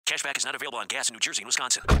Cashback is not available on gas in New Jersey and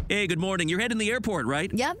Wisconsin. Hey, good morning. You're heading to the airport,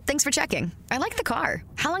 right? Yep, thanks for checking. I like the car.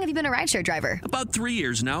 How long have you been a rideshare driver? About 3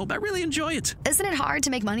 years now. I really enjoy it. Isn't it hard to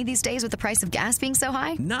make money these days with the price of gas being so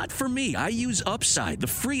high? Not for me. I use Upside, the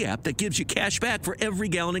free app that gives you cash back for every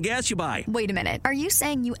gallon of gas you buy. Wait a minute. Are you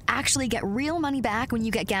saying you actually get real money back when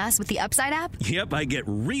you get gas with the Upside app? Yep, I get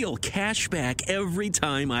real cash back every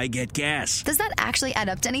time I get gas. Does that actually add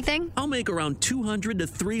up to anything? I'll make around $200 to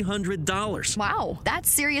 $300. Wow, that's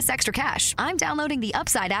serious extra cash. I'm downloading the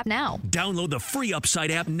Upside app now. Download the free Upside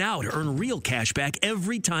app now to earn real cash back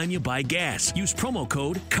every time you buy gas. Use promo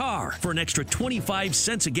code CAR for an extra 25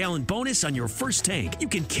 cents a gallon bonus on your first tank. You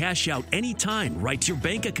can cash out anytime right to your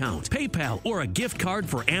bank account, PayPal, or a gift card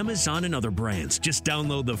for Amazon and other brands. Just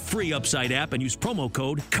download the free Upside app and use promo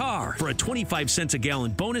code CAR for a 25 cents a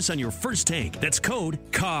gallon bonus on your first tank. That's code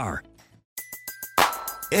CAR.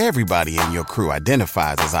 Everybody in your crew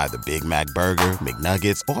identifies as either Big Mac Burger,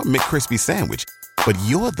 McNuggets, or McCrispy Sandwich. But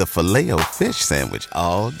you're the Filet-O-Fish Sandwich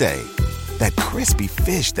all day. That crispy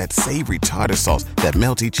fish, that savory tartar sauce, that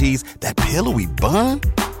melty cheese, that pillowy bun.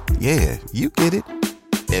 Yeah, you get it.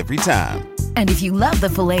 Every time. And if you love the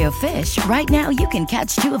Filet-O-Fish, right now you can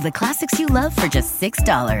catch two of the classics you love for just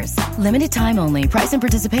 $6. Limited time only. Price and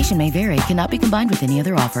participation may vary. Cannot be combined with any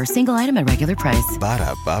other offer. Single item at regular price.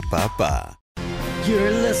 Ba-da-ba-ba-ba.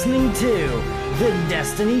 You're listening to the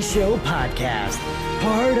Destiny Show podcast,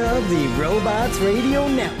 part of the Robots Radio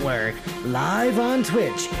Network, live on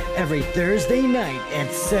Twitch every Thursday night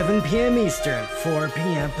at 7 p.m. Eastern, 4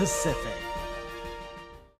 p.m. Pacific.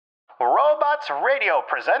 Robots Radio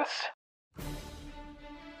presents...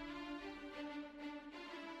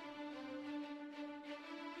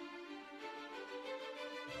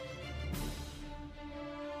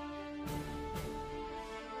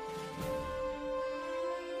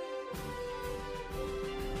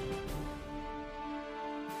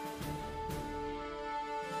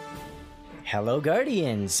 Hello,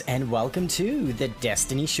 Guardians, and welcome to the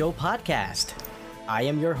Destiny Show podcast. I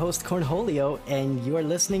am your host, Cornholio, and you are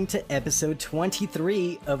listening to episode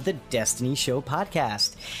 23 of the Destiny Show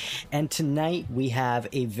podcast. And tonight we have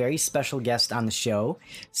a very special guest on the show,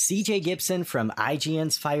 CJ Gibson from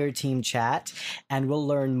IGN's Fire Team Chat, and we'll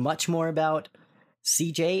learn much more about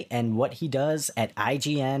CJ and what he does at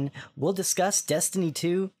IGN. We'll discuss Destiny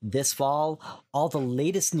 2 this fall, all the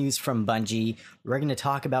latest news from Bungie. We're going to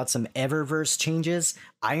talk about some Eververse changes,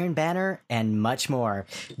 Iron Banner, and much more.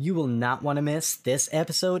 You will not want to miss this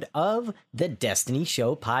episode of the Destiny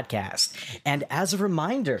Show podcast. And as a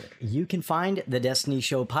reminder, you can find the Destiny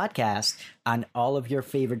Show podcast on all of your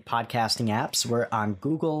favorite podcasting apps. We're on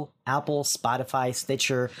Google, Apple, Spotify,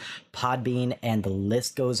 Stitcher, Podbean, and the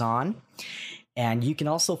list goes on. And you can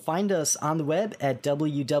also find us on the web at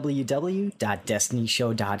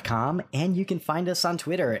www.destinyshow.com, and you can find us on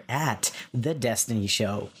Twitter at The Destiny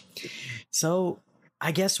Show. So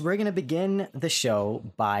I guess we're going to begin the show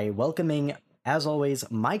by welcoming, as always,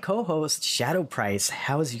 my co-host, Shadow Price.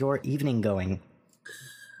 How's your evening going?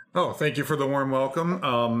 Oh, thank you for the warm welcome.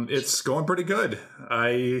 It's going pretty good.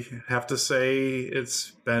 I have to say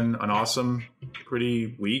it's been an awesome,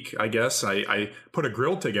 pretty week, I guess. I put a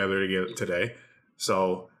grill together today,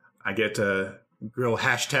 so I get to grill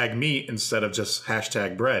hashtag meat instead of just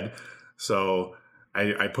hashtag bread. So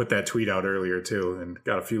I put that tweet out earlier, too, and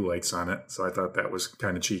got a few likes on it. So I thought that was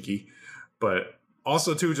kind of cheeky. But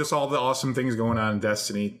also, too, just all the awesome things going on in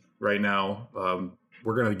Destiny right now.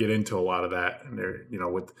 We're going to get into a lot of that. And there,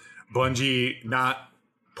 with Bungie not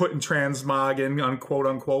putting transmog in, quote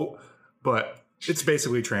unquote, but it's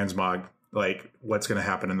basically transmog, like what's going to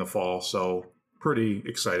happen in the fall. So pretty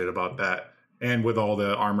excited about that. And with all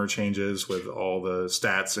the armor changes, with all the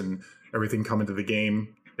stats and everything coming to the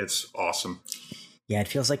game, it's awesome. Yeah, it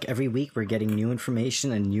feels like every week we're getting new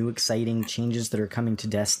information and new exciting changes that are coming to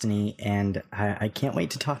Destiny. And I can't wait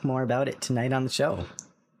to talk more about it tonight on the show.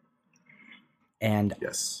 And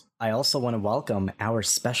yes, I also want to welcome our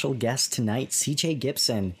special guest tonight, CJ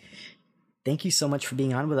Gibson. Thank you so much for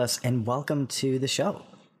being on with us, and welcome to the show.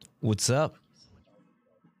 What's up?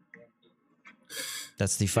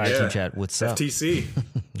 That's the Fire Team Chat. What's up? FTC.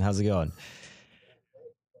 How's it going?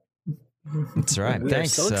 That's right. We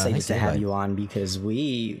Thanks. are so excited to have everybody. you on because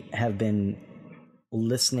we have been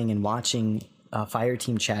listening and watching Fire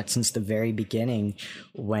Team Chat since the very beginning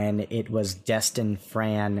when it was Destin,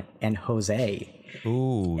 Fran, and Jose.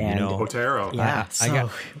 Ooh, and Otero. Yeah,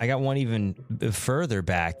 I got one even further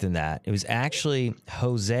back than that. It was actually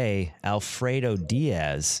Jose Alfredo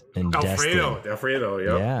Diaz and Alfredo,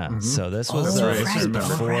 yep. Yeah. Mm-hmm. So this was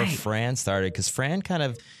before right. Fran started, because Fran kind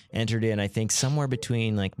of entered in, I think, somewhere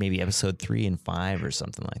between like maybe episode 3 and 5 or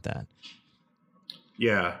something like that.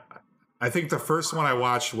 Yeah. I think the first one I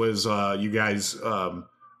watched was you guys,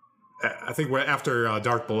 I think after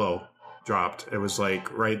Dark Below dropped. It was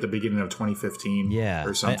like right at the beginning of 2015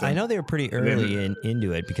 or something. I know they were pretty early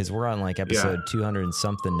into it because we're on like episode 200 and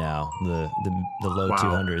something now, the low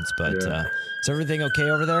 200s. But is everything okay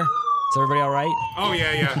over there? Is everybody all right? Oh,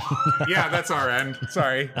 yeah. Yeah, that's our end.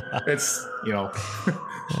 Sorry. It's,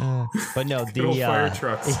 but no, the fire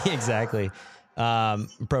trucks. Exactly.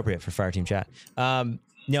 Appropriate for Fire Team Chat.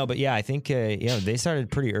 No, but yeah, I think, they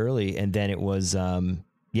started pretty early, and then it was, I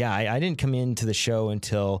didn't come into the show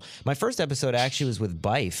until my first episode actually was with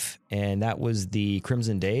Bife, and that was the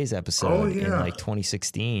Crimson Days episode in like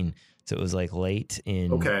 2016. So it was like late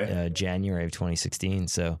in January of 2016.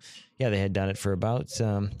 So yeah, they had done it for about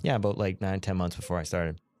like 9-10 months before I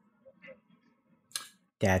started.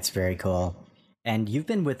 That's very cool. And you've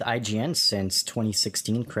been with IGN since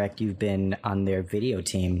 2016, correct? You've been on their video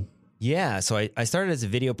team. Yeah, so I started as a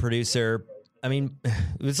video producer. I mean,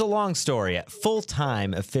 it's a long story.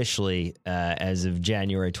 Full-time officially as of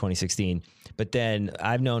January 2016. But then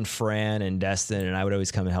I've known Fran and Destin, and I would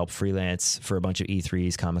always come and help freelance for a bunch of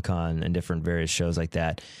E3s, Comic-Con, and different various shows like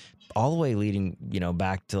that, all the way leading,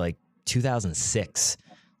 back to like 2006.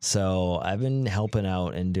 So I've been helping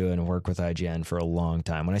out and doing work with IGN for a long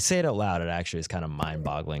time. When I say it out loud, it actually is kind of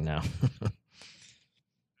mind-boggling now.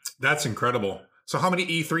 That's incredible. So how many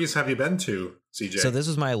E3s have you been to, CJ? So this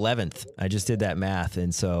was my 11th. I just did that math.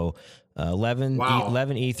 And so 11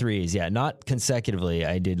 E3s. Yeah, not consecutively.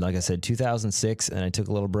 I did, like I said, 2006, and I took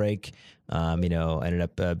a little break. Ended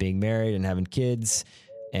up being married and having kids,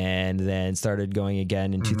 and then started going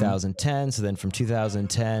again in 2010. So then from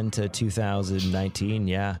 2010 to 2019,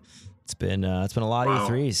 it's been a lot of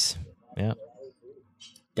E3s. Yeah.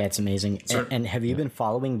 That's amazing. And have you been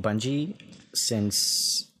following Bungie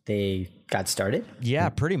since they got started? Yeah,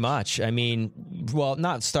 pretty much. I mean, well,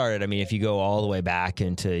 not started. I mean, if you go all the way back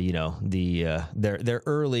into, their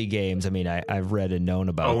early games, I mean, I've read and known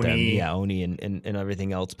about them. Yeah, Oni and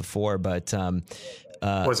everything else before. But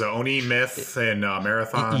was it Oni, Myth, and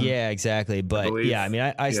Marathon? Yeah, exactly. But I mean,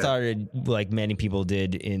 I started like many people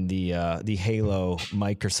did in the Halo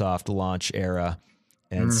Microsoft launch era.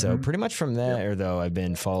 And so pretty much from there, though, I've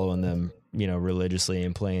been following them religiously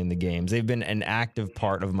and playing the games. They've been an active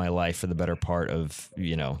part of my life for the better part of,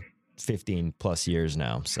 15 plus years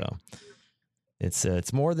now. So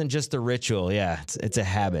it's more than just a ritual. Yeah, it's a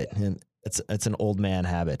habit. And it's an old man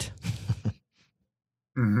habit.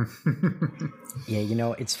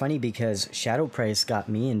 Yeah, it's funny because Shadow Price got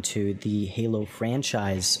me into the Halo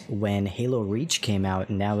franchise when Halo Reach came out,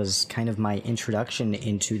 and that was kind of my introduction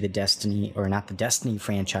into the Destiny, or not the Destiny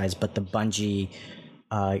franchise, but the Bungie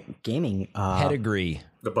gaming pedigree.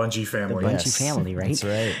 The Bungie family. The Bungie family, right? That's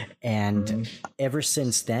right. And ever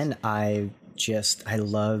since then, I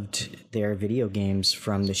loved their video games,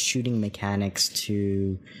 from the shooting mechanics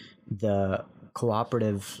to the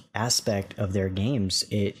cooperative aspect of their games.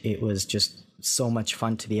 It was just so much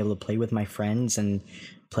fun to be able to play with my friends and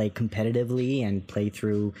play competitively and play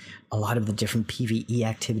through a lot of the different PvE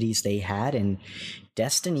activities they had. And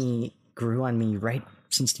Destiny grew on me right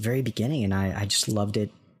since the very beginning, and I just loved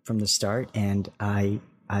it from the start. And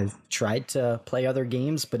I've tried to play other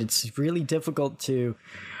games, but it's really difficult to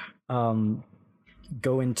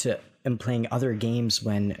go into and playing other games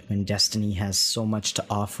when Destiny has so much to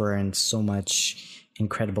offer and so much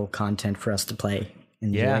incredible content for us to play.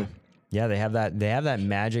 Yeah, they have that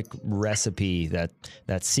magic recipe,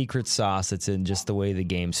 that secret sauce that's in just the way the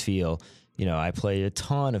games feel. I played a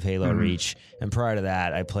ton of Halo Reach, and prior to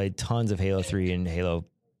that, I played tons of Halo 3 and Halo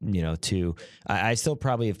 2. I still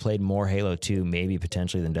probably have played more Halo 2, maybe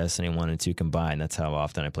potentially, than Destiny 1 and 2 combined. That's how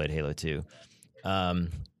often I played Halo 2.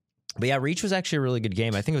 But yeah, Reach was actually a really good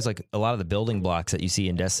game. I think it was like a lot of the building blocks that you see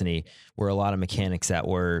in Destiny were a lot of mechanics that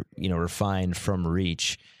were, refined from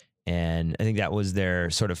Reach. And I think that was their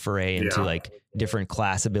sort of foray into like different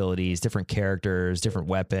class abilities, different characters, different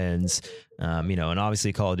weapons. And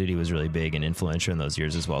obviously Call of Duty was really big and influential in those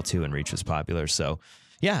years as well too, and Reach was popular. So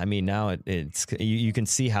yeah, I mean, now it's you can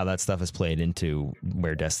see how that stuff has played into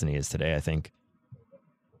where Destiny is today, I think.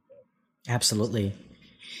 Absolutely.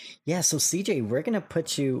 Yeah, so CJ, we're going to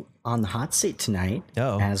put you on the hot seat tonight,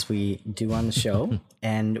 as we do on the show,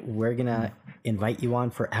 and we're going to invite you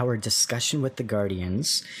on for our discussion with the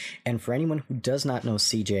Guardians. And for anyone who does not know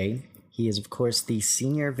CJ, he is, of course, the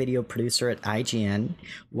senior video producer at IGN,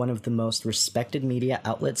 one of the most respected media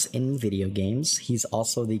outlets in video games. He's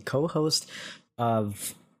also the co-host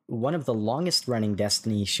of one of the longest-running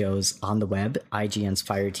Destiny shows on the web, IGN's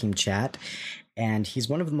Fireteam Chat. and he's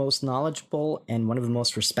one of the most knowledgeable and one of the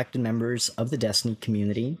most respected members of the Destiny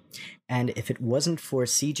community. And if it wasn't for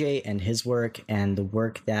CJ and his work and the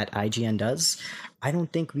work that IGN does, I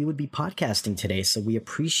don't think we would be podcasting today. So we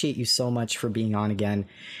appreciate you so much for being on again.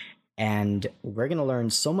 And we're going to learn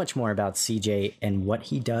so much more about CJ and what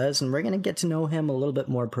he does, and we're going to get to know him a little bit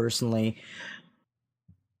more personally.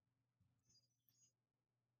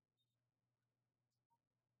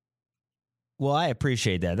 Well, I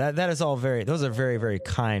appreciate that. That is all those are very, very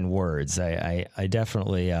kind words. I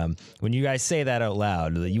definitely, when you guys say that out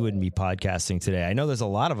loud, that you wouldn't be podcasting today. I know there's a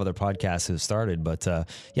lot of other podcasts who've started, but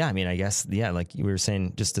yeah, I mean, I guess, yeah, like we were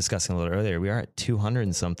saying, just discussing a little earlier, we are at 200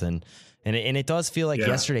 and something. And it does feel like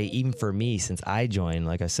yesterday, even for me, since I joined,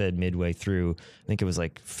 like I said, midway through, I think it was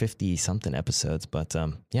like 50 something episodes, but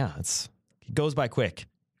yeah, it goes by quick.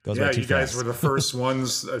 Goes by too you guys fast. were the first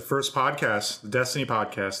ones, first podcast, the Destiny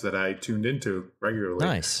podcast that I tuned into regularly.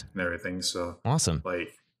 Nice. And everything. So awesome.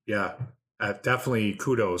 Like, yeah, definitely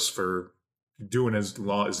kudos for doing as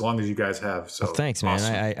long as you guys have. So well, thanks, man.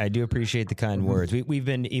 Awesome. I do appreciate the kind words. We've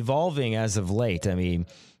been evolving as of late. I mean,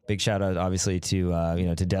 big shout out, obviously, to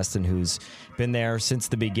to Destin, who's been there since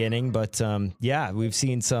the beginning. But yeah, we've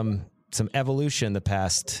seen some evolution the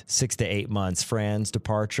past 6 to 8 months. Fran's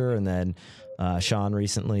departure, and then Sean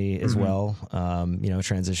recently as well.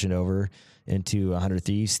 Transitioned over into 100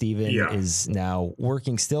 Thieves. Steven is now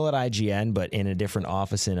working still at IGN, but in a different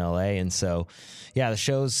office in LA. And so, yeah, the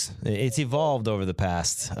show's it's evolved over the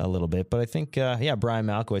past a little bit. But I think Brian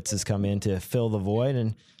Malkowitz has come in to fill the void,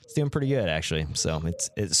 and it's doing pretty good, actually. So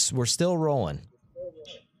we're still rolling.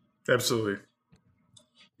 Absolutely.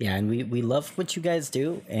 Yeah, and we love what you guys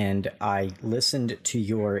do, and I listened to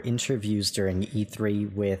your interviews during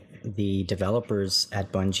E3 with the developers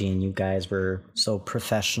at Bungie, and you guys were so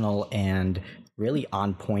professional and really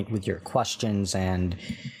on point with your questions and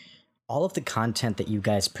all of the content that you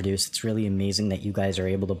guys produce. It's really amazing that you guys are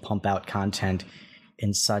able to pump out content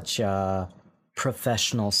in such a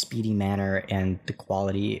professional, speedy manner, and the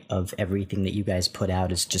quality of everything that you guys put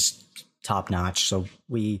out is just top-notch. So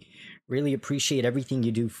we really appreciate everything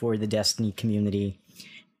you do for the Destiny community,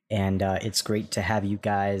 and it's great to have you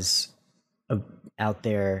guys out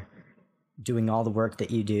there doing all the work that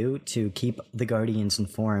you do to keep the Guardians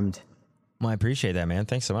informed. Well, I appreciate that, man.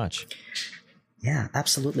 Thanks so much. Yeah,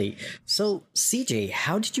 absolutely. So, CJ,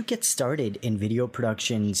 how did you get started in video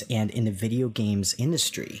productions and in the video games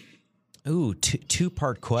industry? Ooh,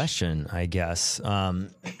 two-part question, I guess.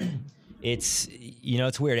 It's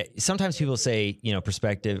it's weird. Sometimes people say,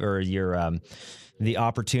 perspective or your the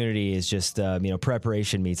opportunity is just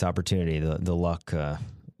preparation meets opportunity, the luck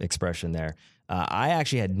expression there. I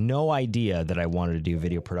actually had no idea that I wanted to do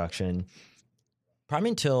video production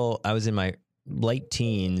probably until I was in my late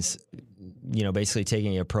teens, basically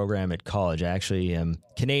taking a program at college. I actually am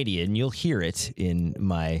Canadian. You'll hear it in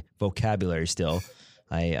my vocabulary still.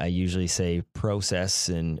 I usually say process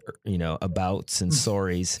and, abouts and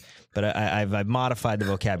sorries, but I've modified the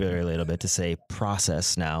vocabulary a little bit to say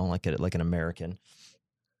process now, like an American.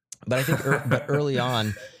 But I think but early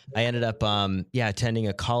on, I ended up attending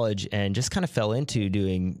a college and just kind of fell into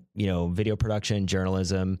doing, video production,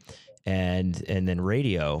 journalism, and then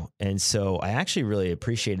radio. And so I actually really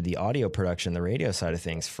appreciated the audio production, the radio side of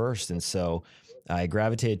things first. And so I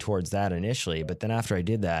gravitated towards that initially. But then after I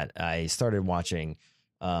did that, I started watching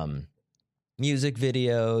music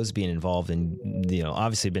videos, being involved in,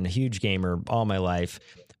 obviously been a huge gamer all my life,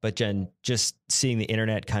 but then just seeing the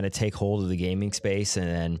internet kind of take hold of the gaming space. And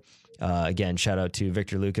then, again, shout out to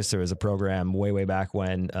Victor Lucas. There was a program way back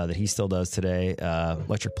when that he still does today,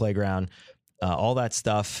 Electric Playground. All that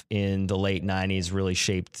stuff in the late 90s really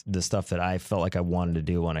shaped the stuff that I felt like I wanted to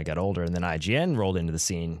do when I got older. And then IGN rolled into the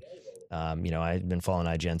scene. I've been following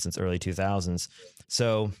IGN since early 2000s.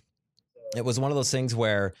 So it was one of those things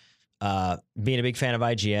where being a big fan of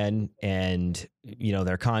IGN and,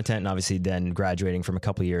 their content, and obviously then graduating from a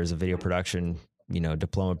couple of years of video production,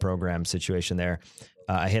 diploma program situation there,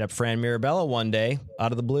 I hit up Fran Mirabella one day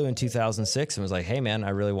out of the blue in 2006 and was like, hey, man, I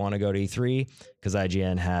really want to go to E3 because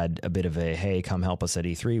IGN had a bit of a, hey, come help us at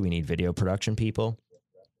E3. We need video production people.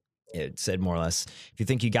 It said more or less, if you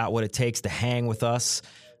think you got what it takes to hang with us,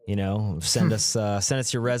 send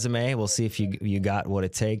us your resume. We'll see if you got what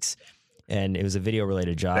it takes. And it was a video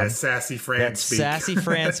related job. That's sassy Fran speak. Sassy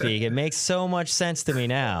Fran speak. It makes so much sense to me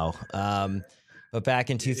now. But back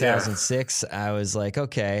in 2006, I was like,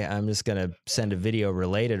 okay, I'm just going to send a video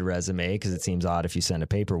related resume because it seems odd if you send a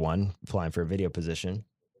paper one applying for a video position.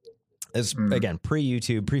 It's again,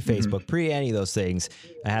 pre-YouTube, pre-Facebook, pre any of those things.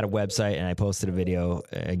 I had a website and I posted a video.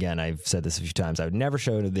 Again, I've said this a few times. I would never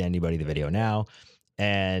show anybody the video now.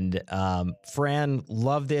 And Fran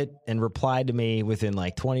loved it and replied to me within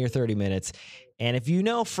like 20 or 30 minutes. And if you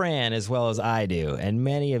know Fran as well as I do, and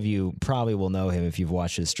many of you probably will know him if you've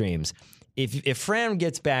watched his streams, if Fran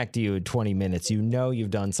gets back to you in 20 minutes, you know you've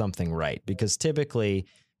done something right. Because typically,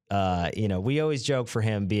 we always joke for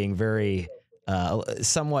him being very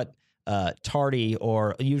somewhat tardy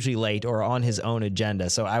or usually late or on his own agenda.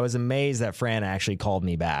 So I was amazed that Fran actually called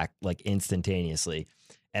me back like instantaneously.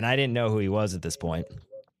 And I didn't know who he was at this point.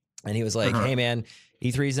 And he was like, hey, man,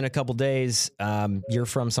 E3's in a couple days. You're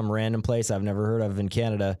from some random place I've never heard of in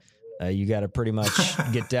Canada. You got to pretty much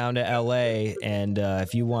get down to LA. And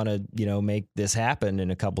if you want to, make this happen in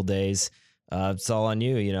a couple days, it's all on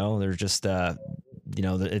you. There's just,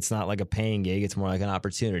 it's not like a paying gig. It's more like an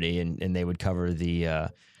opportunity. And they would cover the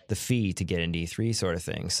fee to get into E3 sort of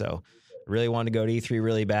thing. So really wanted to go to E3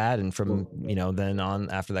 really bad. And from, then on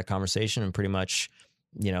after that conversation and pretty much,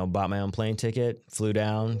 bought my own plane ticket, flew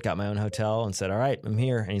down, got my own hotel and said, all right, I'm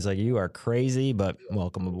here. And he's like, you are crazy, but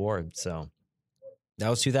welcome aboard. So that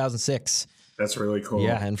was 2006. That's really cool.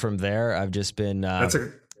 Yeah. And from there, I've just been,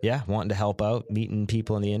 wanting to help out, meeting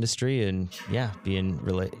people in the industry and being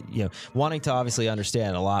really, wanting to obviously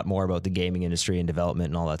understand a lot more about the gaming industry and development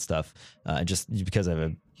and all that stuff. Just because I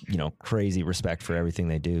have a, crazy respect for everything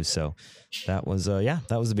they do. So that was, that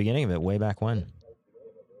was the beginning of it way back when.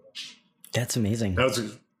 That's amazing. That was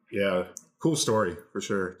cool story for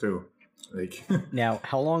sure too. Like now,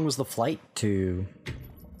 how long was the flight to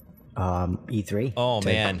E3? Oh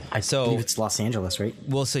man, I believe it's Los Angeles, right?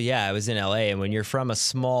 Well, I was in LA, and when you're from a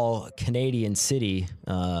small Canadian city,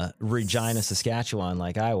 Regina, Saskatchewan,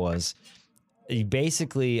 like I was, you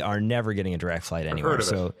basically are never getting a direct flight anywhere.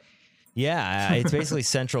 So. Yeah, it's basically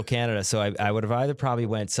central Canada. So I would have either probably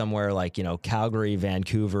went somewhere like, Calgary,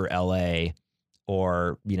 Vancouver, LA,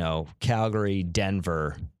 or, Calgary,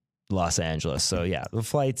 Denver, Los Angeles. So the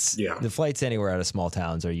flights anywhere out of small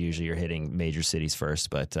towns are usually you're hitting major cities first.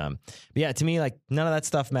 But to me, like none of that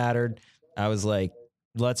stuff mattered. I was like,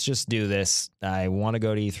 let's just do this. I want to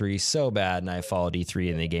go to E3 so bad. And I followed E3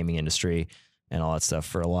 in the gaming industry and all that stuff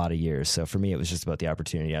for a lot of years. So for me, it was just about the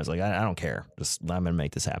opportunity. I was like, I don't care. I'm going to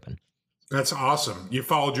make this happen. That's awesome. You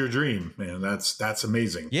followed your dream, man. That's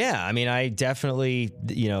amazing. Yeah. I mean, I definitely,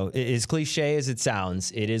 as cliche as it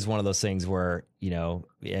sounds, it is one of those things where,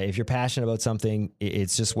 if you're passionate about something,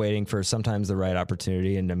 it's just waiting for sometimes the right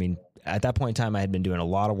opportunity. And I mean, at that point in time, I had been doing a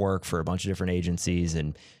lot of work for a bunch of different agencies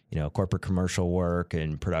and, corporate commercial work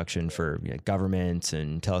and production for governments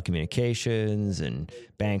and telecommunications and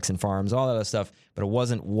banks and farms, all that other stuff. But it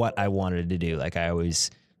wasn't what I wanted to do. Like I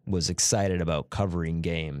always was excited about covering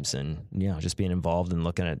games and, just being involved and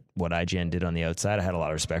looking at what IGN did on the outside. I had a lot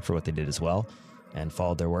of respect for what they did as well and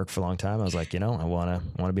followed their work for a long time. I was like, I want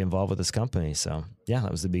to be involved with this company. So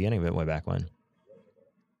that was the beginning of it way back when.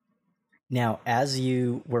 Now, as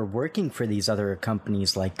you were working for these other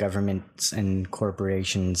companies like governments and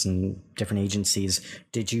corporations and different agencies,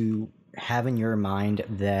 did you have in your mind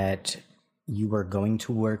that you were going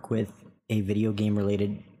to work with a video game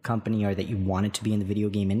related company or that you wanted to be in the video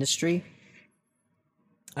game industry?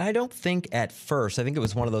 I don't think at first. I think it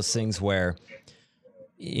was one of those things where,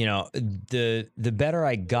 the better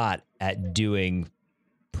I got at doing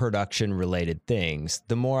production related things,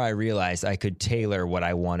 the more I realized I could tailor what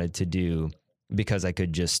I wanted to do because I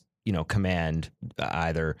could just, command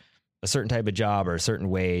either a certain type of job or a certain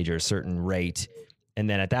wage or a certain rate. And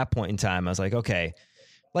then at that point in time, I was like, okay,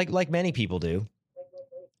 like many people do.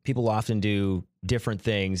 People often do different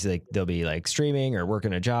things. Like they'll be like streaming or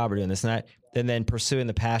working a job or doing this and that, and then pursuing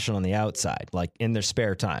the passion on the outside, like in their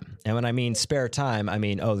spare time. And when I mean spare time, I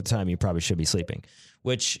mean, the time you probably should be sleeping,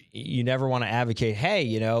 which you never want to advocate.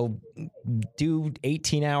 Hey, do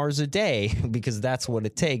 18 hours a day because that's what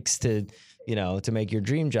it takes to, to make your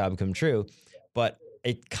dream job come true. But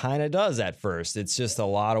it kind of does at first. It's just a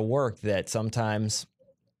lot of work that sometimes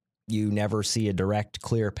you never see a direct,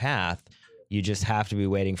 clear path. You just have to be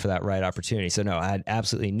waiting for that right opportunity. So no, I had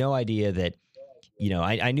absolutely no idea that,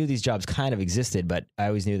 I knew these jobs kind of existed, but I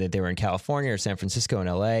always knew that they were in California or San Francisco and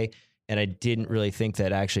LA. And I didn't really think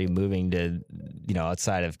that actually moving to,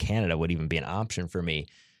 outside of Canada would even be an option for me.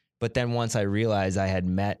 But then once I realized I had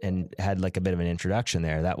met and had like a bit of an introduction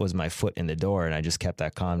there, that was my foot in the door. And I just kept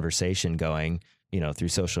that conversation going, through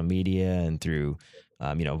social media and through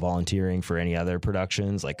volunteering for any other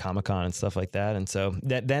productions like Comic-Con and stuff like that. And so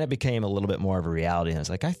then it became a little bit more of a reality. And I was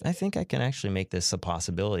like, I think I can actually make this a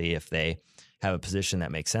possibility if they have a position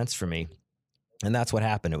that makes sense for me. And that's what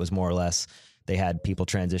happened. It was more or less, they had people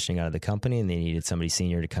transitioning out of the company and they needed somebody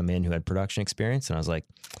senior to come in who had production experience. And I was like,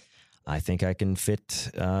 I think I can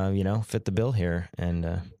fit the bill here. And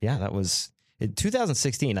it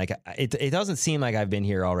 2016, like it doesn't seem like I've been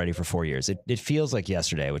here already for 4 years. It feels like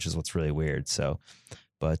yesterday, which is what's really weird. So,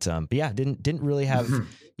 but yeah, didn't really have,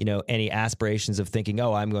 any aspirations of thinking,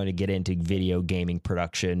 oh, I'm going to get into video gaming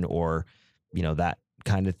production or, that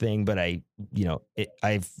kind of thing. But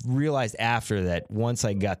I've realized after that, once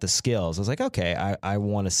I got the skills, I was like, okay, I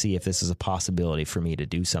want to see if this is a possibility for me to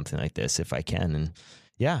do something like this if I can. And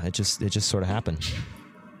yeah, it just sort of happened.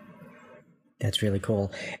 That's really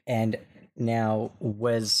cool. And now,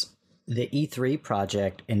 was the E3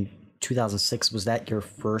 project in 2006, was that your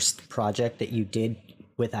first project that you did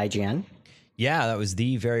with IGN? Yeah, that was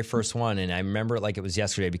the very first one. And I remember it like it was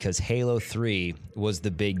yesterday because Halo 3 was the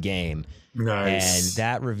big game. Nice. And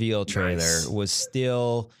that reveal trailer was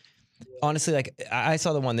still, honestly, like I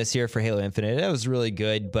saw the one this year for Halo Infinite. It was really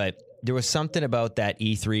good, but there was something about that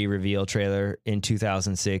E3 reveal trailer in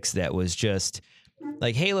 2006 that was just...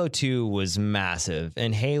 like Halo 2 was massive,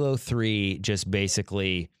 and Halo 3 just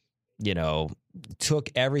basically, took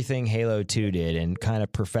everything Halo 2 did and kind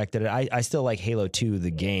of perfected it. I still like Halo 2,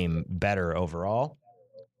 the game, better overall,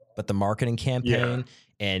 but the marketing campaign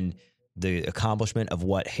and the accomplishment of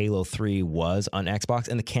what Halo 3 was on Xbox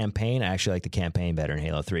and the campaign, I actually like the campaign better in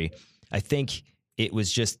Halo 3. I think it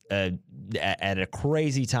was just at a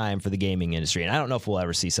crazy time for the gaming industry, and I don't know if we'll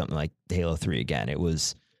ever see something like Halo 3 again. It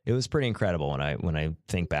was pretty incredible when I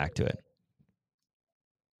think back to it.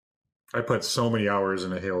 I put so many hours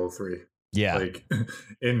into Halo 3. Yeah. Like,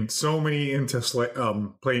 and so many into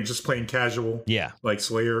playing casual. Yeah. Like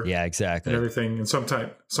Slayer. Yeah, exactly. And everything. And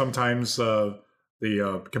sometimes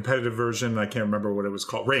the competitive version, I can't remember what it was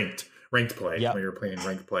called, ranked play. Yep. When you're playing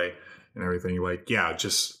ranked play and everything. Like, yeah,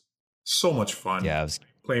 just so much fun. Yeah, I was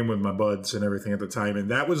playing with my buds and everything at the time.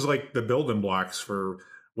 And that was like the building blocks for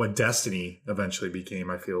what Destiny eventually became,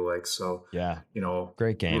 I feel like. So, yeah,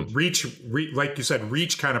 great game. Reach, like you said,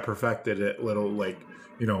 Reach kind of perfected it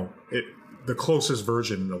the closest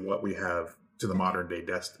version of what we have to the modern day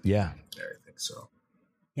Destiny. Yeah. Everything. So,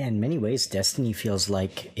 yeah, in many ways, Destiny feels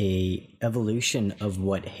like a evolution of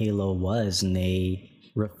what Halo was, and they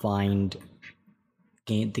refined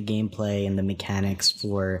the gameplay and the mechanics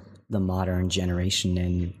for the modern generation,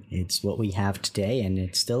 and it's what we have today, and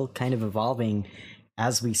it's still kind of evolving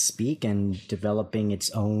as we speak and developing its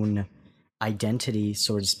own identity,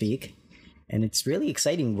 so to speak. And it's really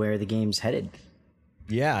exciting where the game's headed.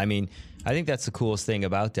 Yeah, I mean, I think that's the coolest thing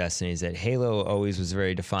about Destiny is that Halo always was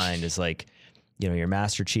very defined as like, your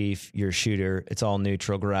Master Chief, your shooter, it's all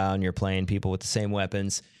neutral ground, you're playing people with the same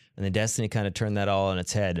weapons. And then Destiny kind of turned that all on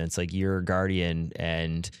its head. And it's like you're a Guardian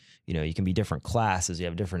and, you can be different classes, you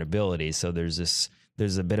have different abilities. So there's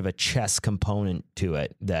a bit of a chess component to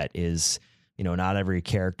it that is... not every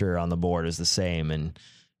character on the board is the same, and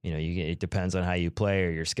it depends on how you play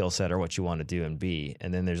or your skill set or what you want to do and be.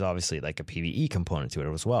 And then there's obviously like a PvE component to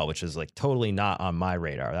it as well, which is like totally not on my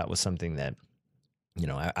radar. That was something that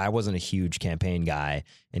I wasn't a huge campaign guy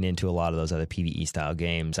and into a lot of those other PvE style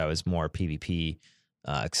games. I was more PvP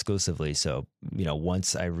exclusively. So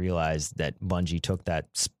once I realized that Bungie took that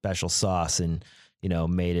special sauce and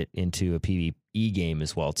made it into a PvE game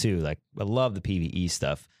as well too. Like I love the PvE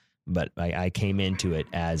stuff. But I came into it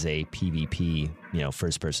as a PvP,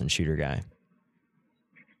 first-person shooter guy.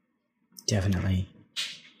 Definitely.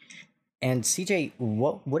 And CJ,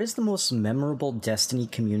 what is the most memorable Destiny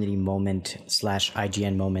community moment /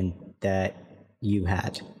 IGN moment that you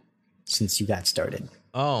had since you got started?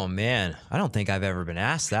 Oh, man. I don't think I've ever been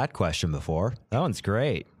asked that question before. That one's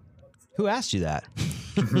great. Who asked you that?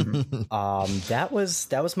 That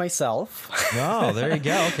was myself. Oh, there you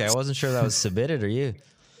go. Okay, I wasn't sure that was submitted or you.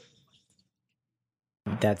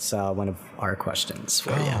 That's one of our questions for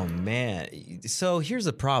you. Oh, man. So here's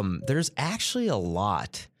the problem. There's actually a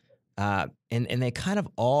lot, and they kind of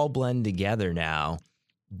all blend together now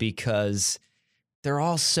because they're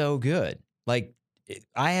all so good. Like,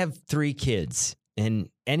 I have 3 kids, and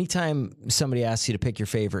anytime somebody asks you to pick your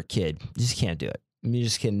favorite kid, you just can't do it. You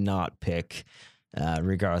just cannot pick,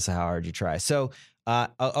 regardless of how hard you try. So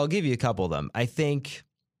I'll give you a couple of them. I think...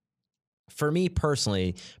 for me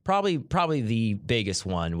personally, probably the biggest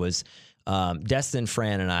one was Destin,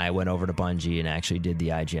 Fran, and I went over to Bungie and actually did the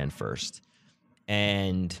IGN first.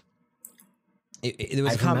 And it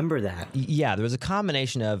was I remember that. Yeah, there was a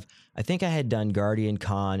combination of, I think I had done Guardian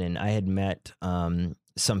Con and I had met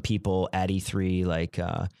some people at E3. Like,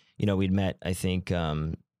 we'd met, I think,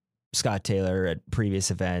 Scott Taylor at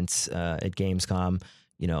previous events at Gamescom.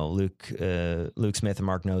 Luke Smith and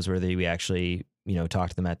Mark Noseworthy, we actually...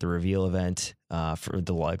 talked to them at the reveal event for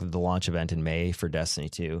the launch event in May for Destiny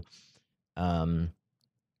 2.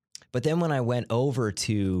 But then when I went over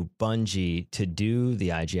to Bungie to do the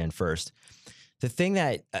IGN first, the thing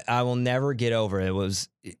that I will never get over, it was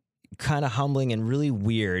kind of humbling and really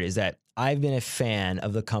weird, is that I've been a fan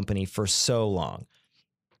of the company for so long.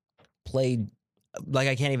 Played, like,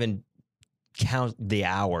 I can't even count the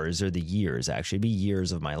hours or the years, actually. It'd be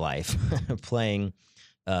years of my life playing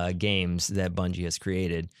games that Bungie has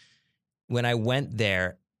created. When I went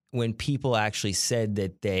there, when people actually said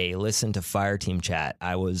that they listened to Fireteam Chat,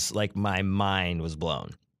 I was like, my mind was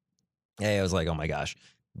blown. I was like, oh my gosh,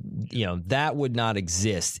 you know, that would not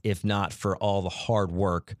exist if not for all the hard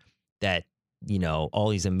work that, you know, all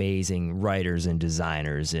these amazing writers and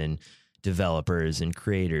designers and developers and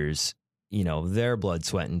creators, you know, their blood,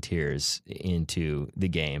 sweat, and tears into the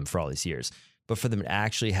game for all these years. But for them to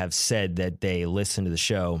actually have said that they listened to the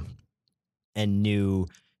show and knew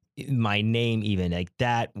my name, even like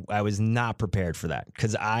that, I was not prepared for that,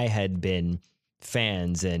 because I had been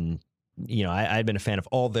fans and, you know, I'd been a fan of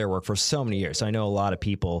all their work for so many years. So I know a lot of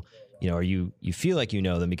people, you know, or you feel like you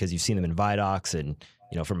know them because you've seen them in Vidocs and,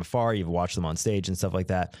 you know, from afar, you've watched them on stage and stuff like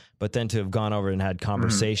that. But then to have gone over and had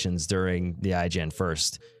conversations during the IGN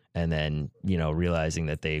first, and then, you know, realizing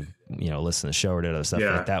that they, you know, listen to the show or did other stuff,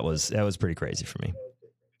 like that was pretty crazy for me.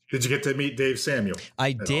 Did you get to meet Dave Samuel?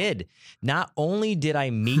 I did. Not only did I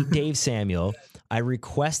meet Dave Samuel, I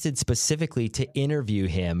requested specifically to interview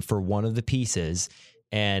him for one of the pieces.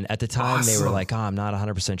 And at the time they were like, oh, I'm not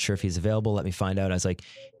 100% sure if he's available. Let me find out. I was like,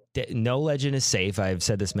 No Legend is Safe. I've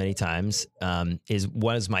said this many times,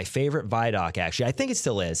 was my favorite Vidoc, actually. I think it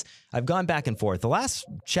still is. I've gone back and forth. The last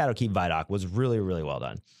Shadowkeep Vidoc was really, really well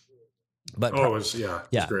done. But it was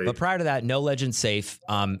great. But prior to that, No Legend Safe.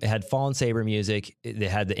 It had Fallen Saber music. They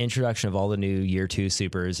had the introduction of all the new Year 2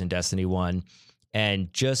 supers in Destiny 1.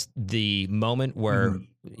 And just the moment where,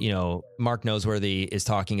 you know, Mark Noseworthy is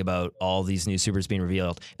talking about all these new supers being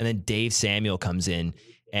revealed. And then Dave Samuel comes in,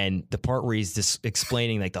 and the part where he's just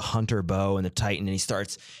explaining like the Hunter bow and the Titan, and he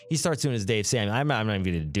starts doing his Dave Samuel. I'm not even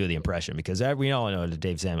going to do the impression because we all know what a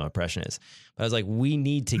Dave Samuel impression is. But I was like, we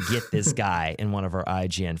need to get this guy in one of our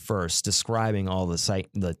IGN first, describing all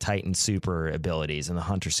the Titan super abilities and the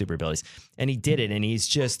Hunter super abilities. And he did it, and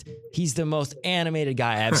he's the most animated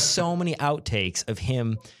guy. I have so many outtakes of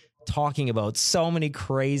him talking about so many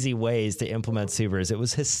crazy ways to implement supers. It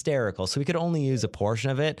was hysterical. So we could only use a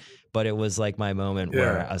portion of it, but it was like my moment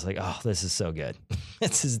where I was like, oh, this is so good.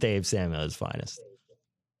 This is Dave Samuel at his finest.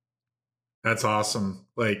 That's awesome.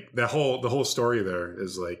 Like the whole story there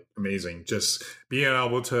is like amazing. Just being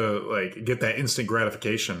able to like get that instant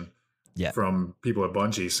gratification from people at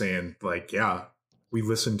Bungie saying like, yeah, we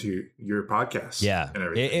listened to your podcast. Yeah. And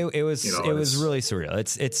everything. It was, you know, it was really surreal.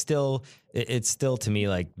 It's still to me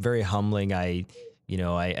like very humbling. I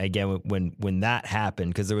again, when that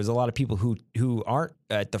happened, because there was a lot of people who aren't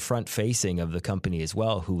at the front facing of the company as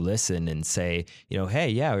well, who listen and say, you know, hey,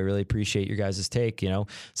 yeah, we really appreciate your guys' take. You know,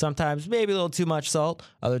 sometimes maybe a little too much salt.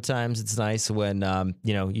 Other times it's nice when,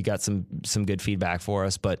 you know, you got some good feedback for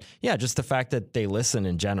us. But yeah, just the fact that they listen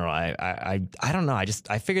in general, I don't know.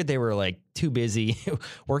 I figured they were like too busy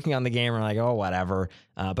working on the game, or like, oh, whatever.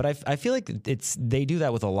 But I feel like they do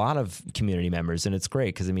that with a lot of community members, and it's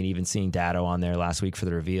great because I mean, even seeing Datto on there last week for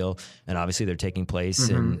the reveal, and obviously they're taking place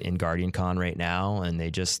in Guardian Con right now, and they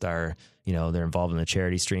just are, you know, they're involved in the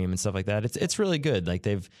charity stream and stuff like that. It's really good. Like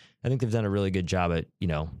I think they've done a really good job at, you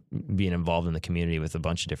know, being involved in the community with a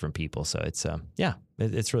bunch of different people. So it's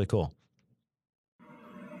it's really cool.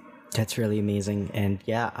 That's really amazing. And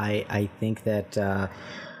yeah, I think that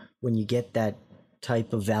when you get that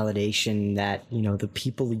type of validation that, you know, the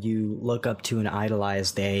people you look up to and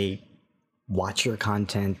idolize, they watch your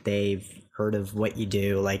content, they've heard of what you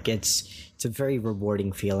do, like it's a very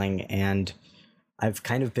rewarding feeling. And I've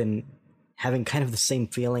kind of been having kind of the same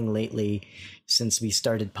feeling lately since we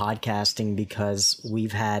started podcasting, because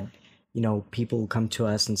we've had, you know, people come to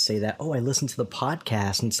us and say that, oh, I listened to the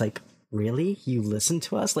podcast, and it's like, really? You listen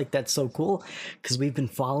to us? Like, that's so cool, because we've been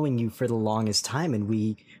following you for the longest time, and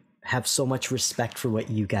we have so much respect for what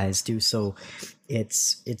you guys do. So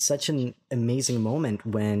it's such an amazing moment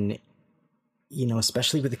when, you know,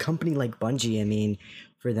 especially with a company like Bungie, I mean,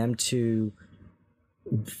 for them to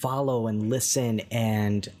follow and listen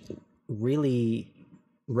and really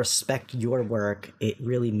respect your work, it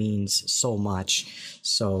really means so much.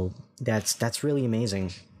 So that's really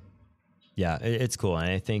amazing. Yeah, it's cool.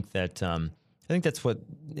 And I think that that's what,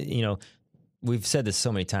 you know, we've said this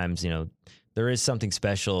so many times, you know, there is something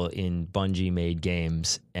special in Bungie made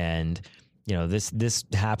games, and, you know, this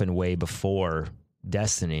happened way before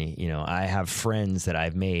Destiny. You know, I have friends that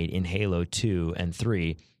I've made in Halo 2 and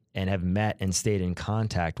 3 and have met and stayed in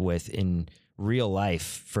contact with in real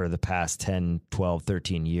life for the past 10, 12,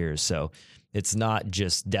 13 years. So it's not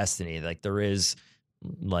just Destiny. Like there is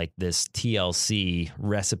like this TLC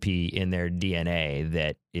recipe in their DNA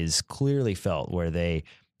that is clearly felt, where they,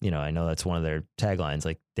 I know that's one of their taglines,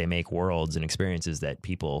 like they make worlds and experiences that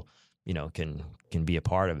people, can be a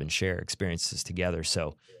part of and share experiences together.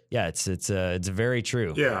 So yeah, it's very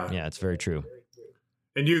true. Yeah, it's very true.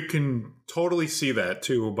 And you can totally see that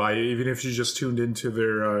too by even if you just tuned into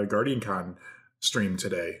their GuardianCon stream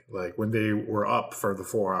today, like when they were up for the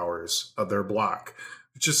 4 hours of their block.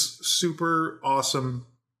 Just super awesome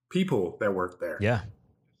people that work there. Yeah.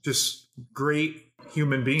 Just great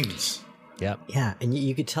human beings. Yep. Yeah, and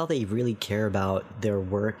you could tell they really care about their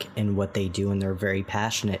work and what they do, and they're very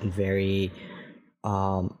passionate and very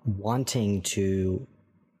wanting to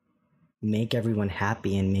make everyone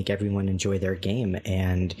happy and make everyone enjoy their game.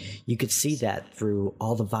 And you could see that through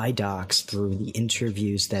all the Vidocs, through the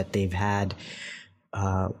interviews that they've had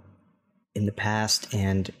in the past.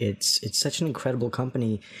 And it's such an incredible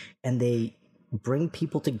company, and they bring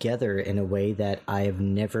people together in a way that I have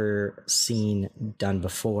never seen done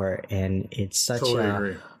before. And it's such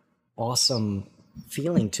an awesome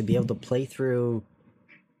feeling to be able to play through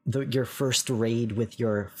your first raid with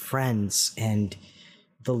your friends, and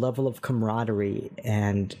the level of camaraderie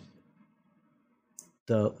and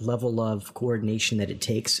the level of coordination that it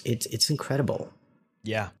takes. It's incredible.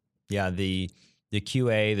 Yeah. Yeah. The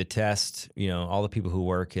QA, the test, all the people who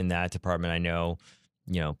work in that department, I know,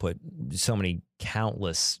 put so many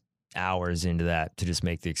countless hours into that to just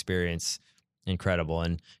make the experience incredible.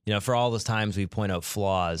 And, for all those times we point out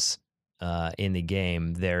flaws in the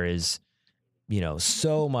game, there is,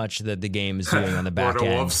 so much that the game is doing on the back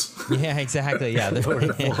end. Yeah, exactly. Yeah.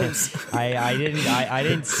 I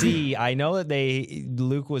didn't see, I know that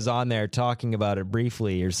Luke was on there talking about it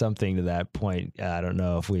briefly or something to that point. I don't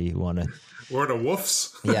know if we want to. Or the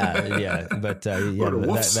woofs. Yeah. But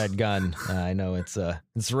that gun, I know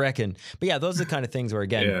it's wrecking. But yeah, those are the kind of things where,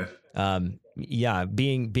 again,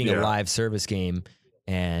 being a live service game,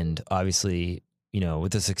 and obviously,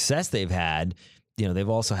 with the success they've had, they've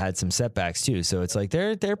also had some setbacks too. So it's like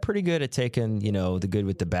they're pretty good at taking, the good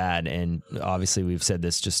with the bad. And obviously we've said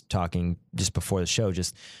this just talking just before the show,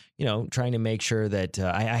 just, trying to make sure that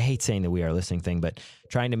I hate saying the We Are Listening thing, but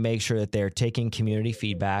trying to make sure that they're taking community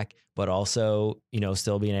feedback, but also,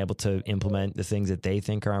 still being able to implement the things that they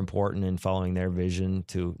think are important and following their vision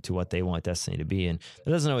to what they want Destiny to be. And it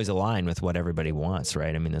doesn't always align with what everybody wants,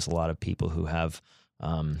 right? I mean, there's a lot of people who have,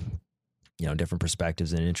 different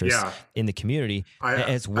perspectives and interests in the community,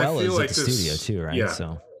 as well as at the studio too, right? Yeah.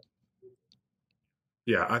 So,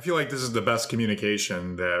 yeah, I feel like this is the best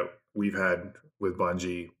communication that we've had with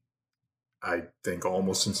Bungie, I think,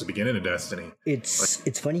 almost since the beginning of Destiny.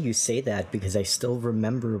 It's funny you say that, because I still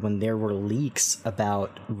remember when there were leaks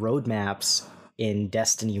about roadmaps in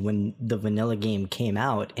Destiny when the vanilla game came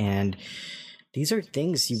out, and these are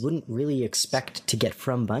things you wouldn't really expect to get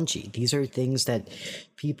from Bungie. These are things that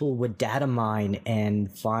people would data mine and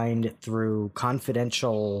find through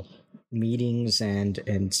confidential meetings and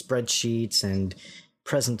spreadsheets and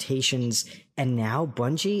presentations. And now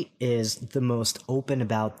Bungie is the most open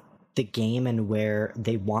about the game and where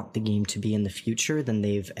they want the game to be in the future than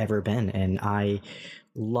they've ever been. And I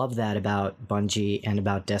love that about Bungie and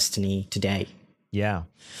about Destiny today. Yeah.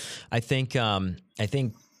 I think,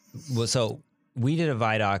 so we did a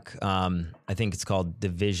Vidoc, I think it's called The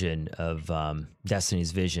Vision of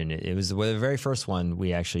Destiny's Vision. It was the very first one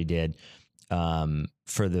we actually did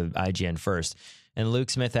for the IGN first. And Luke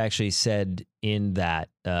Smith actually said in that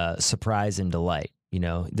surprise and delight,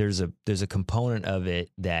 there's a component of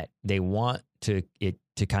it that they want it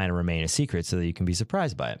to kind of remain a secret so that you can be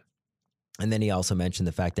surprised by it. And then he also mentioned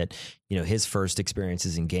the fact that, his first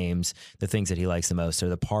experiences in games, the things that he likes the most are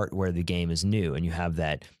the part where the game is new and you have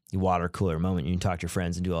that water cooler moment. You can talk to your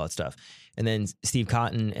friends and do all that stuff. And then Steve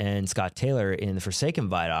Cotton and Scott Taylor in the Forsaken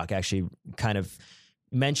Vidoc actually kind of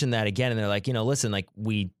mentioned that again. And they're like, listen, like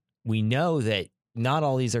we know that not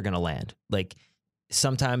all these are going to land. Like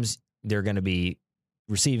sometimes they're going to be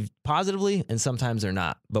received positively and sometimes they're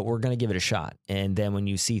not, but we're going to give it a shot. And then when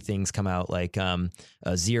you see things come out like a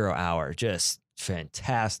 0 hour, just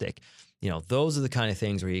fantastic. Those are the kind of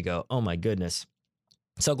things where you go, oh my goodness,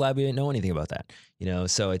 so glad we didn't know anything about that.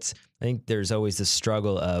 So I think there's always this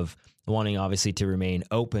struggle of wanting obviously to remain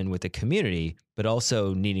open with the community, but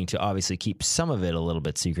also needing to obviously keep some of it a little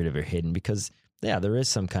bit secretive or hidden, because there is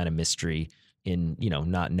some kind of mystery in,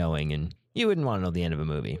 not knowing, and you wouldn't want to know the end of a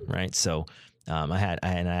movie. Right. So I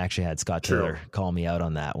actually had Scott Taylor call me out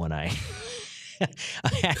on that when I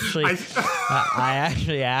I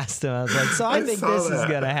actually asked him. I was like, "So I think this is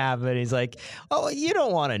gonna happen." He's like, "Oh, you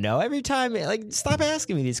don't want to know. Every time, like, stop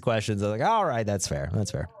asking me these questions." I was like, "All right, that's fair.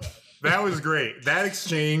 That's fair." That was great. That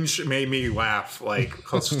exchange made me laugh like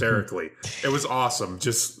hysterically. It was awesome.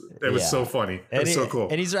 It was so funny. It was so cool.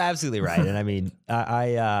 And he's absolutely right. And I mean,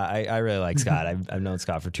 I really like Scott. I've known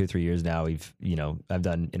Scott for 2-3 years now. I've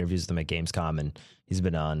done interviews with him at Gamescom, and he's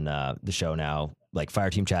been on the show now, like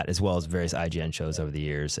Fireteam Chat, as well as various IGN shows over the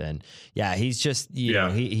years. And yeah, he's just, you know,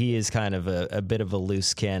 he is kind of a bit of a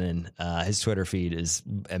loose cannon. His Twitter feed is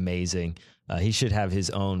amazing. He should have his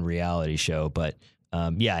own reality show, but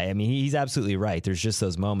yeah, I mean, he's absolutely right. There's just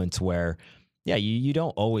those moments where, yeah, you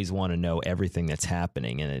don't always want to know everything that's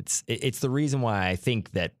happening. And it's the reason why I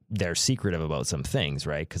think that they're secretive about some things,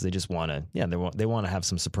 right? Because they just want to, they want to have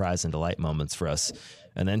some surprise and delight moments for us.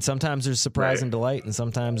 And then sometimes there's surprise and delight, and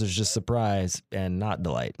sometimes there's just surprise and not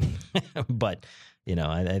delight. But, you know,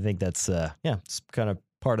 I think that's, it's kind of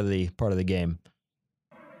part of the game.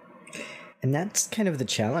 And that's kind of the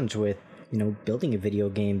challenge with, you know, building a video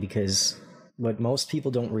game, because what most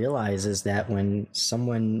people don't realize is that when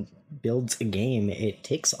someone builds a game, it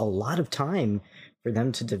takes a lot of time for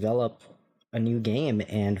them to develop a new game,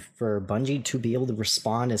 and for Bungie to be able to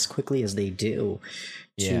respond as quickly as they do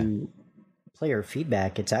to player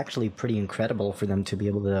feedback. It's actually pretty incredible for them to be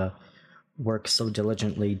able to work so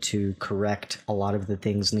diligently to correct a lot of the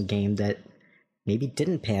things in the game that maybe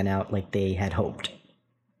didn't pan out like they had hoped.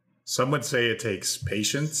 Some would say it takes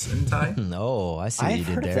patience and time. No, I see what you did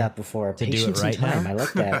there. I've heard of that before. To Patience do it right and time. now. I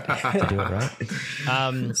like that. To do it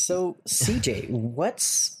right. So, CJ,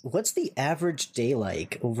 what's the average day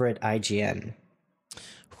like over at IGN?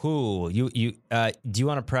 Do you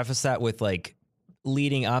want to preface that with like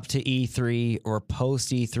leading up to E3 or post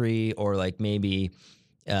E3, or like maybe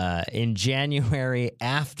in January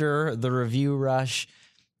after the review rush?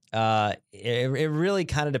 It really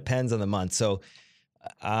kind of depends on the month. So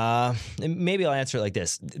maybe I'll answer it like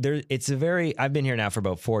this. I've been here now for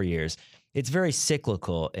about 4 years. It's very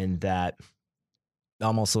cyclical in that,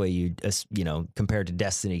 almost the way you compared to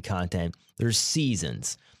Destiny content, there's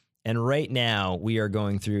seasons. And right now we are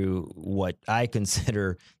going through what I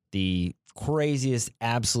consider the craziest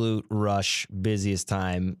absolute rush, busiest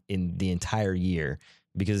time in the entire year,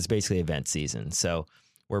 because it's basically event season. So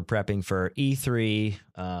we're prepping for E3.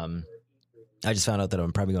 I just found out that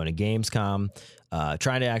I'm probably going to Gamescom,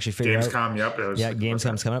 trying to actually figure out. Gamescom, yep.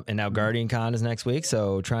 Gamescom's coming up, and now Guardian Con is next week.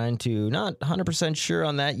 So trying to, not 100% sure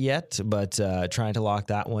on that yet, but trying to lock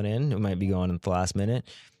that one in. It might be going at the last minute.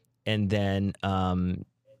 And then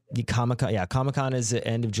the Comic-Con is the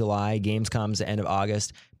end of July. Gamescom's the end of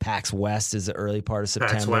August. PAX West is the early part of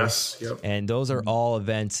September. PAX West, yep. And those are all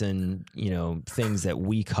events and, things that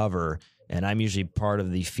we cover. And I'm usually part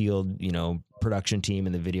of the field, production team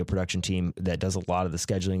and the video production team that does a lot of the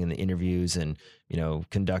scheduling and the interviews and,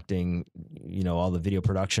 conducting, all the video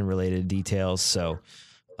production related details. So,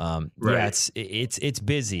 it's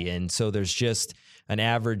busy. And so there's just an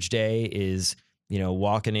average day is,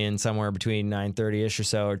 walking in somewhere between 9:30-ish or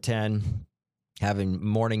so or 10, having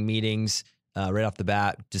morning meetings right off the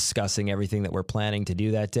bat, discussing everything that we're planning to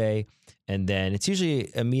do that day. And then it's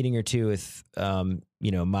usually a meeting or two with,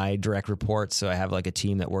 my direct reports. So I have like a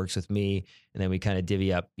team that works with me, and then we kind of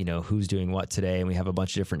divvy up, who's doing what today. And we have a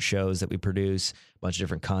bunch of different shows that we produce, a bunch of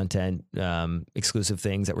different content, exclusive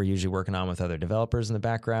things that we're usually working on with other developers in the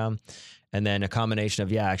background. And then a combination of,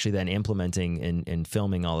 then implementing and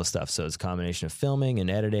filming all the stuff. So it's a combination of filming and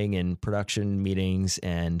editing and production meetings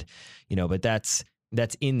and, but that's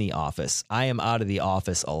in the office. I am out of the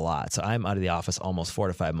office a lot. So I'm out of the office almost 4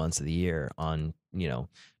 to 5 months of the year on,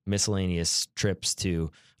 miscellaneous trips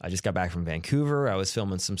I just got back from Vancouver. I was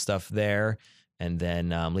filming some stuff there. And then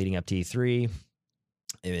leading up to E3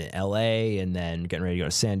 in LA, and then getting ready to go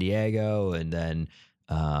to San Diego. And then,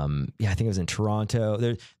 I think it was in Toronto.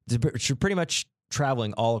 They're pretty much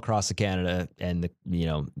traveling all across Canada and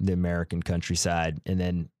the American countryside, and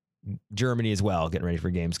then Germany as well, getting ready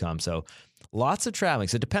for Gamescom. So lots of traveling.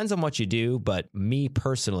 So it depends on what you do. But me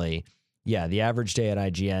personally, the average day at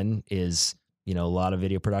IGN is, a lot of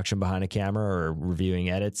video production behind a camera or reviewing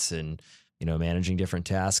edits and, managing different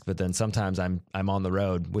tasks. But then sometimes I'm on the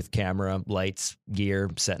road with camera, lights, gear,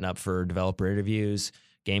 setting up for developer interviews,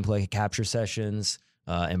 gameplay capture sessions,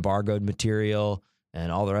 embargoed material, and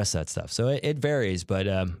all the rest of that stuff. So it varies, but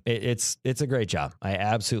it's a great job. I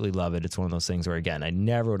absolutely love it. It's one of those things where, again, I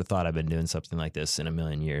never would have thought I'd been doing something like this in a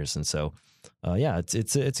million years. And so,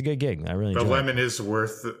 it's a good gig. I really enjoy it. The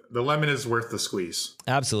lemon is worth the squeeze.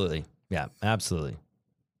 Absolutely. Yeah, absolutely.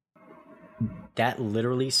 That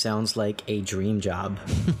literally sounds like a dream job.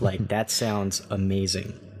 Like, that sounds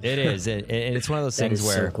amazing. It is, and it's one of those things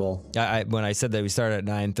where so cool. when I said that we start at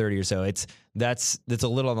 9:30 or so, that's a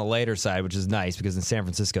little on the later side, which is nice because in San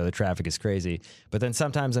Francisco the traffic is crazy. But then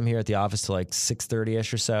sometimes I'm here at the office till like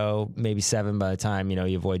 6:30ish or so, maybe 7 by the time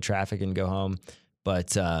you avoid traffic and go home.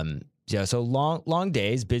 But yeah, so long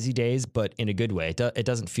days, busy days, but in a good way. It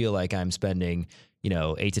doesn't feel like I'm spending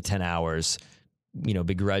 8 to 10 hours,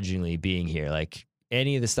 begrudgingly being here. Like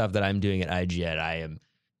any of the stuff that I'm doing at IGN, I am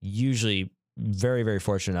usually very, very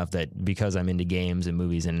fortunate enough that because I'm into games and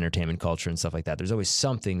movies and entertainment culture and stuff like that, there's always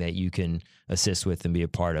something that you can assist with and be a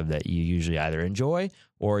part of that you usually either enjoy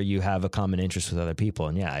or you have a common interest with other people.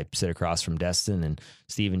 And yeah, I sit across from Destin, and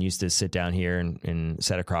Steven used to sit down here and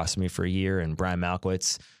sat across from me for a year, and Brian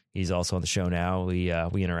Malkowitz, he's also on the show now. We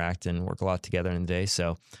interact and work a lot together in the day.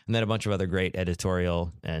 So, and then a bunch of other great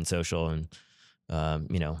editorial and social and, a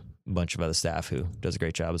bunch of other staff who does a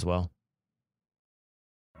great job as well.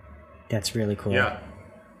 That's really cool. Yeah.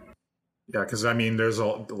 Yeah, because there's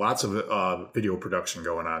lots of video production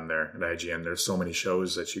going on there at IGN. There's so many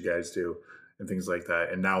shows that you guys do and things like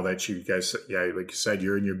that. And now that you guys, like you said,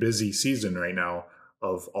 you're in your busy season right now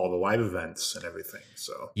of all the live events and everything.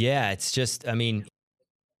 So yeah, it's just, to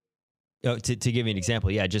give you an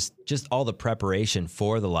example, yeah, just all the preparation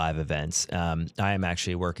for the live events. I am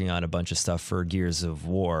actually working on a bunch of stuff for Gears of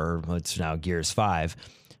War. It's now Gears 5.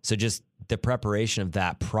 So just the preparation of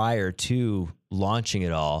that prior to launching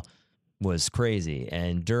it all was crazy.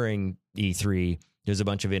 And during E3, there's a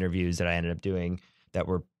bunch of interviews that I ended up doing that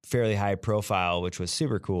were fairly high profile, which was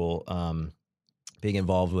super cool. Being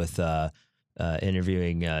involved with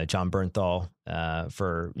interviewing John Bernthal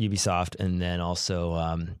for Ubisoft, and then also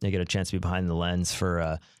I get a chance to be behind the lens for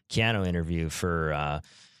a Keanu interview for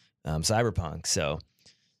Cyberpunk. So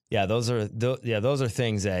yeah, those are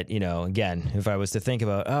things that, again, if I was to think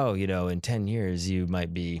about, in 10 years, you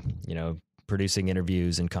might be, producing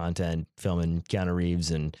interviews and content, filming Keanu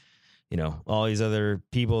Reeves and, all these other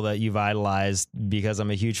people that you've idolized because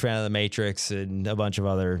I'm a huge fan of The Matrix and a bunch of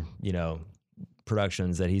other,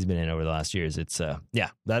 productions that he's been in over the last years. It's,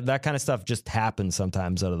 that kind of stuff just happens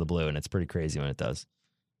sometimes out of the blue, and it's pretty crazy when it does.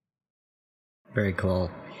 Very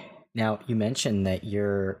cool. Now, you mentioned that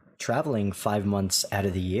you're traveling 5 months out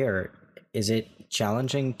of the year. Is it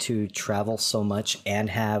challenging to travel so much and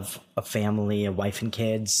have a family, a wife and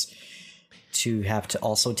kids to have to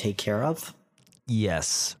also take care of?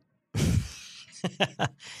 Yes.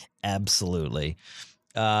 Absolutely.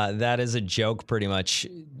 That is a joke pretty much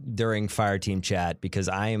during Fire Team Chat, because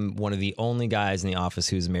I am one of the only guys in the office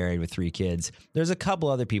who's married with 3 kids. There's a couple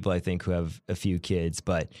other people I think who have a few kids,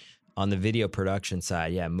 but on the video production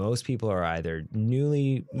side, yeah, most people are either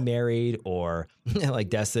newly married or like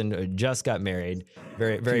Destin just got married,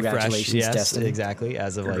 very very fresh. Yes, Destin. Exactly,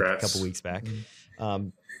 as of like a couple weeks back.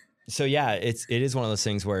 So yeah, it is one of those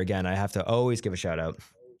things where, again, I have to always give a shout out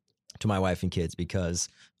to my wife and kids because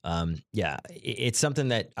it's something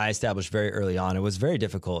that I established very early on. It was very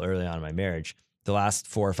difficult early on in my marriage. The last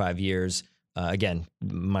 4 or 5 years, again,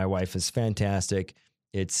 my wife is fantastic.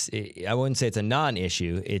 I wouldn't say it's a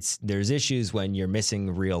non-issue. There's issues when you're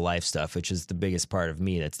missing real life stuff, which is the biggest part of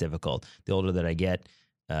me that's difficult. The older that I get,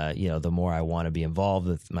 the more I want to be involved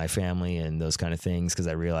with my family and those kind of things, because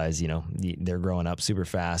I realize, they're growing up super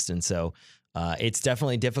fast. And so it's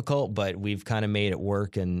definitely difficult, but we've kind of made it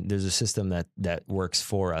work, and there's a system that works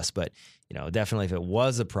for us. But, definitely if it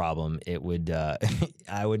was a problem, it would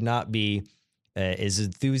I would not be as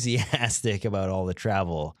enthusiastic about all the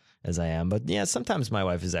travel as I am. But yeah, sometimes my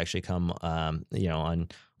wife has actually come,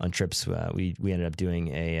 on trips. We ended up doing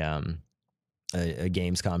a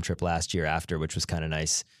Gamescom trip last year after, which was kind of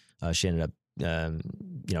nice. She ended up,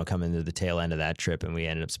 coming to the tail end of that trip, and we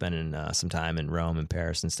ended up spending some time in Rome and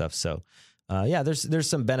Paris and stuff. So, there's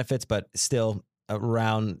some benefits, but still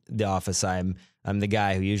around the office, I'm the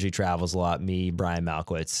guy who usually travels a lot. Me, Brian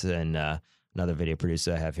Malkowitz, and another video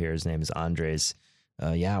producer I have here. His name is Andres.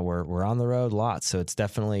 We're on the road a lot. So it's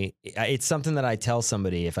something that I tell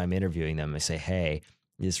somebody if I'm interviewing them. I say, hey,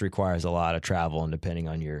 this requires a lot of travel, and depending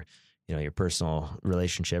on your personal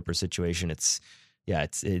relationship or situation,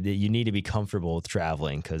 you need to be comfortable with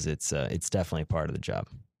traveling, because it's definitely part of the job.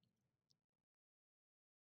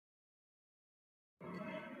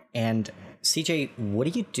 And CJ,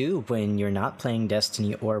 what do you do when you're not playing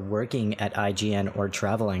Destiny or working at IGN or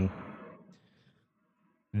traveling?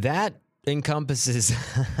 That encompasses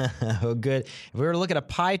a good. If we were to look at a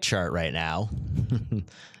pie chart right now,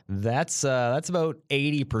 that's about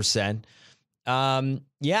 80%.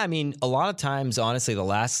 Yeah, I mean, a lot of times, honestly, the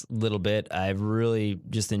last little bit, I've really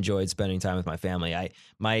just enjoyed spending time with my family.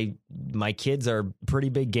 My kids are pretty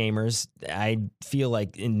big gamers. I feel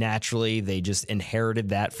like naturally they just inherited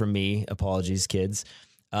that from me. Apologies, kids.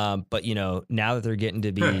 But now that they're getting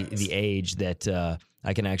to be the age that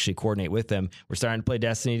I can actually coordinate with them, we're starting to play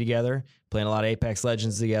Destiny together, playing a lot of Apex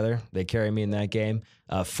Legends together. They carry me in that game.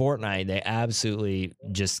 Fortnite, they absolutely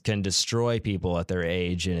just can destroy people at their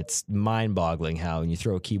age, and it's mind-boggling how when you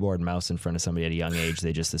throw a keyboard and mouse in front of somebody at a young age,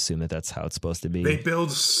 they just assume that that's how it's supposed to be. They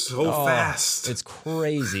build so fast. It's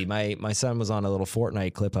crazy. My son was on a little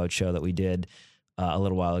Fortnite clip-out show that we did a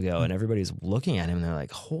little while ago, and everybody's looking at him, and they're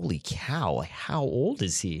like, holy cow, like, how old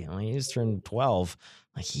is he? I mean, he just turned 12.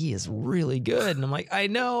 Like, he is really good. And I'm like, I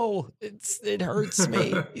know. It hurts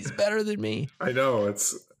me. He's better than me. I know.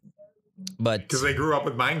 But because they grew up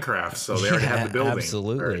with Minecraft, so they already have the building.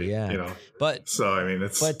 Absolutely, already, yeah. But so I mean,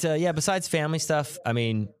 it's. But yeah, besides family stuff, I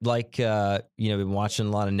mean, like been watching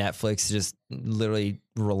a lot of Netflix, just literally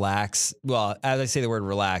relax. Well, as I say the word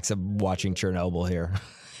relax, I'm watching Chernobyl here.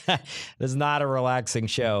 It's not a relaxing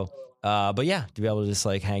show. But yeah, to be able to just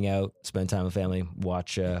like hang out, spend time with family,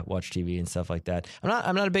 watch TV and stuff like that.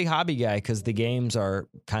 I'm not a big hobby guy because the games are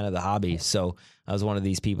kind of the hobby. So I was one of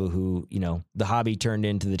these people who, the hobby turned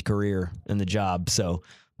into the career and the job. So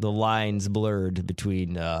the lines blurred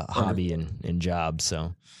between hobby and job.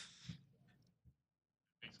 So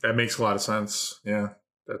that makes a lot of sense. Yeah,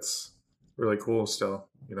 that's really cool. Still,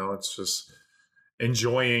 it's just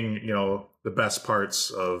enjoying, the best parts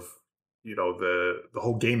of. The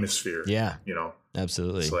whole gamosphere. Yeah.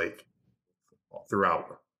 Absolutely. It's like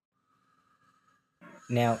throughout.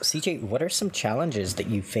 Now, CJ, what are some challenges that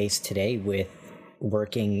you face today with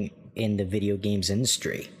working in the video games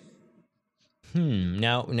industry?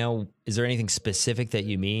 Now, is there anything specific that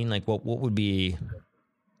you mean? Like what would be,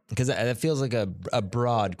 because that feels like a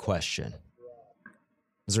broad question.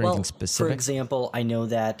 Is there anything specific? For example, I know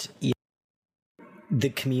that the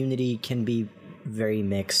community can be very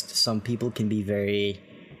mixed. Some people can be very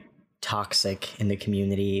toxic in the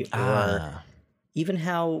community, or even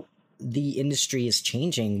how the industry is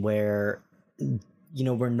changing where,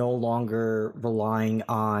 we're no longer relying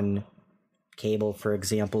on cable, for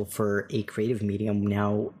example, for a creative medium.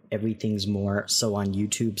 Now everything's more so on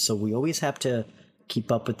YouTube. So we always have to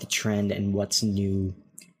keep up with the trend and what's new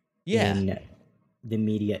in the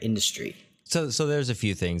media industry. So there's a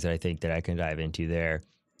few things that I think that I can dive into there.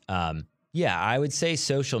 Yeah, I would say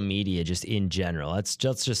social media just in general. Let's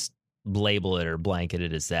just label it or blanket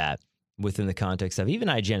it as that within the context of even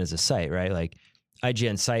IGN as a site, right? Like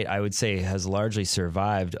IGN site, I would say has largely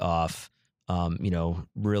survived off,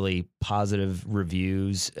 really positive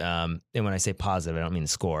reviews. And when I say positive, I don't mean the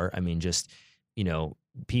score. I mean just,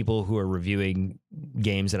 people who are reviewing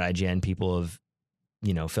games at IGN, people have,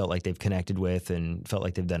 felt like they've connected with and felt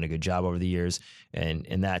like they've done a good job over the years.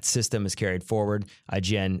 And that system is carried forward.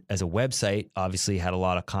 IGN as a website obviously had a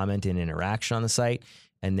lot of comment and interaction on the site.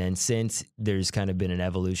 And then since there's kind of been an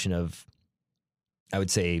evolution of, I would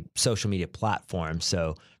say, social media platforms.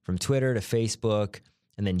 So from Twitter to Facebook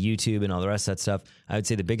and then YouTube and all the rest of that stuff, I would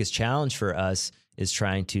say the biggest challenge for us is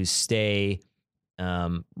trying to stay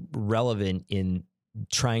relevant in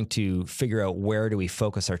trying to figure out where do we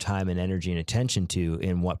focus our time and energy and attention to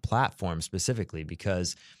in what platform specifically,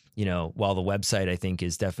 because, while the website I think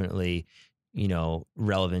is definitely,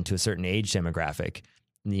 relevant to a certain age demographic,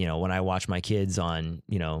 when I watch my kids on,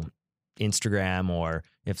 Instagram, or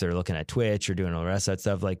if they're looking at Twitch or doing all the rest of that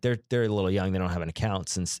stuff, like they're a little young, they don't have an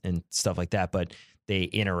accounts and stuff like that, but they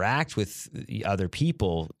interact with other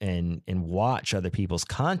people and watch other people's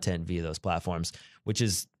content via those platforms, which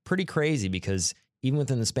is pretty crazy because even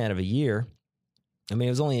within the span of a year, I mean,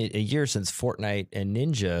 it was only a year since Fortnite and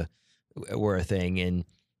Ninja were a thing. And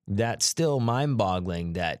that's still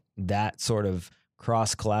mind-boggling that sort of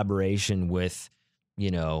cross-collaboration with,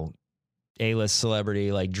 A-list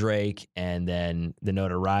celebrity like Drake, and then the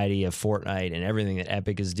notoriety of Fortnite and everything that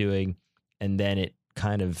Epic is doing. And then it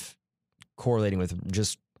kind of correlating with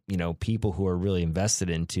just, people who are really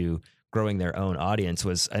invested into growing their own audience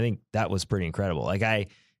I think that was pretty incredible. Like I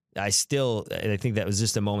think that was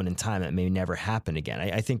just a moment in time that may never happen again.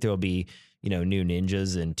 I think there'll be, new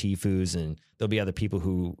Ninjas and Tifus, and there'll be other people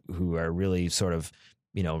who are really sort of,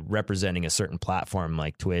 representing a certain platform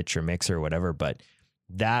like Twitch or Mixer or whatever. But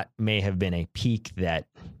that may have been a peak that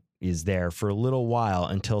is there for a little while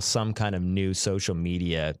until some kind of new social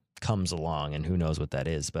media comes along, and who knows what that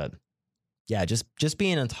is. But yeah, just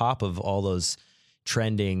being on top of all those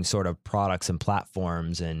trending sort of products and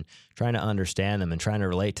platforms and trying to understand them and trying to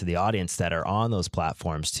relate to the audience that are on those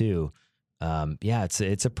platforms too. yeah,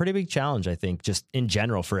 it's a pretty big challenge, I think, just in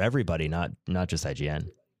general for everybody, not just IGN.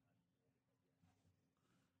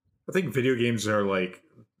 I think video games are like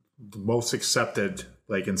the most accepted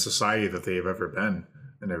like in society that they've ever been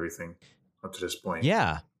and everything up to this point.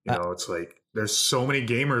 Yeah. It's like there's so many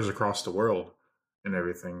gamers across the world and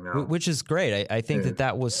everything now. Which is great. I think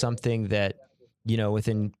that was something that,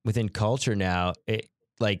 within culture now,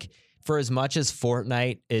 like for as much as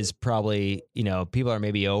Fortnite is probably, people are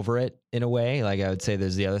maybe over it in a way. Like I would say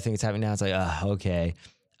there's the other thing that's happening now. It's like, okay.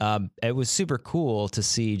 It was super cool to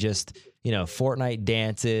see just, Fortnite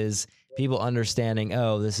dances, people understanding,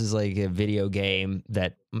 oh, this is like a video game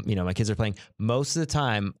that, my kids are playing. Most of the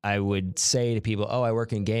time I would say to people, oh, I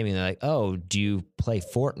work in gaming. They're like, oh, do you play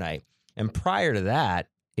Fortnite? And prior to that,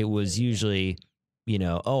 it was usually,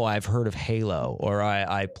 oh, I've heard of Halo or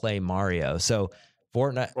I play Mario. So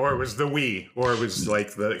Fortnite. Or it was the Wii, or it was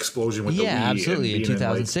like the explosion with the Wii. Yeah, absolutely. In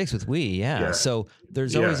 2006 with Wii. Yeah. So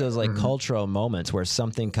there's always those like cultural moments where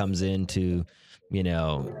something comes into,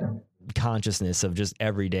 consciousness of just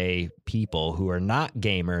everyday people who are not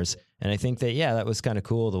gamers. And I think that, that was kind of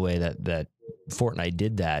cool the way that Fortnite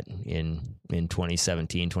did that in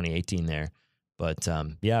 2017, 2018 there. But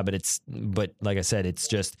but like I said, it's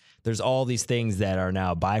just, there's all these things that are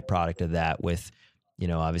now a byproduct of that with,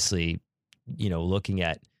 obviously, looking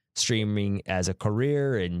at streaming as a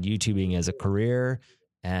career and YouTubing as a career.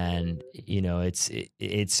 And,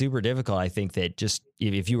 it's super difficult. I think that just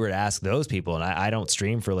if you were to ask those people, and I don't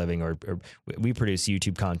stream for a living or we produce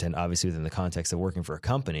YouTube content, obviously within the context of working for a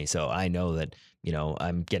company. So I know that,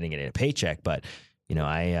 I'm getting it in a paycheck, but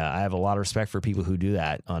I have a lot of respect for people who do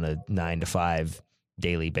that on a 9 to 5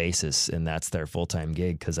 daily basis. And that's their full-time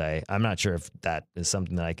gig. Cause I'm not sure if that is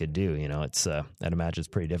something that I could do. I'd imagine it's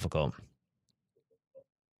pretty difficult.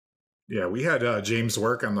 Yeah, we had James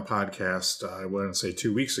Work on the podcast, I want to say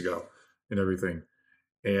 2 weeks ago and everything.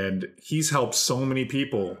 And he's helped so many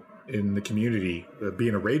people in the community,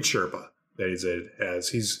 being a raid Sherpa that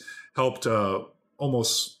he's helped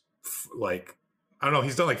almost like, I don't know,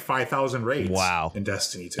 he's done like 5,000 raids. Wow. In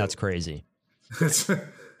Destiny 2. That's crazy.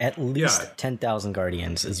 At least 10,000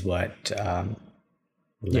 Guardians is what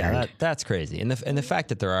that's crazy. And the fact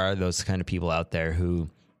that there are those kind of people out there who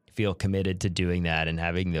feel committed to doing that and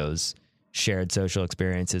having those shared social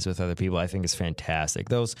experiences with other people, I think is fantastic.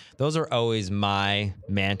 Those are always my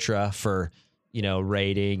mantra for,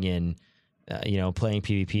 raiding and, playing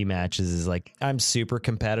PvP matches is like, I'm super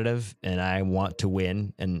competitive and I want to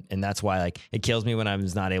win. And that's why like it kills me when I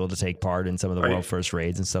was not able to take part in some of the world first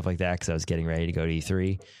raids and stuff like that. Cause I was getting ready to go to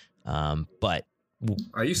E3. But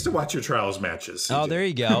I used to watch your trials matches. CJ. Oh, there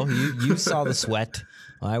you go. You saw the sweat.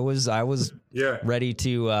 I was ready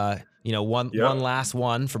to, one last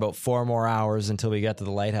one for about 4 more hours until we got to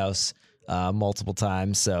the lighthouse multiple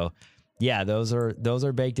times. So yeah, those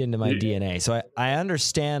are baked into my DNA. So I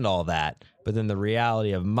understand all that, but then the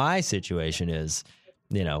reality of my situation is,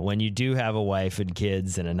 when you do have a wife and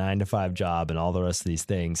kids and a 9 to 5 job and all the rest of these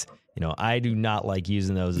things, I do not like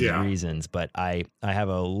using those as reasons, but I have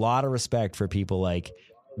a lot of respect for people like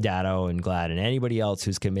Datto and Glad and anybody else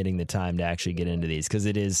who's committing the time to actually get into these, because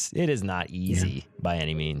it is not easy by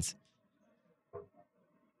any means.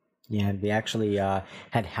 Yeah, we actually had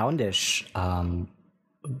Houndish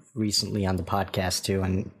recently on the podcast too,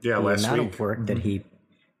 and the amount of work that he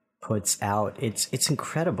puts out, it's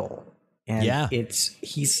incredible. And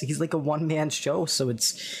he's like a one-man show, so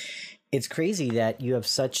it's crazy that you have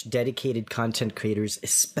such dedicated content creators,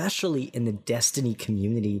 especially in the Destiny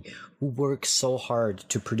community, who work so hard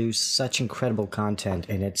to produce such incredible content.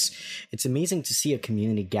 And it's amazing to see a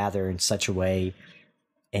community gather in such a way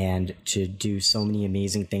and to do so many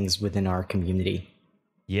amazing things within our community.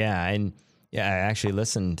 Yeah, and I actually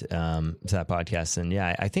listened to that podcast, and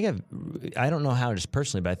I think I don't know how just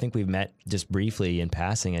personally, but I think we've met just briefly in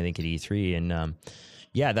passing, I think at E3, and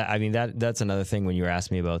that's another thing when you were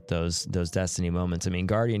asking me about those Destiny moments. I mean,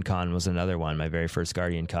 Guardian Con was another one, my very first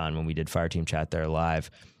Guardian Con when we did Fireteam Chat there live.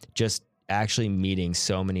 Just actually meeting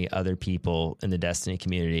so many other people in the Destiny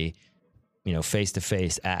community, face to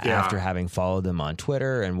face after having followed them on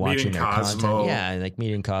Twitter and watching their content. Yeah, like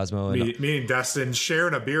meeting Cosmo, meeting Destin,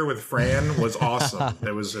 sharing a beer with Fran was awesome.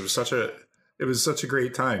 It was such a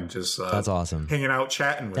great time. Just that's awesome. Hanging out,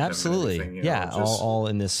 chatting with absolutely. Them. All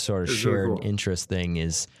in this sort of shared really cool. interest thing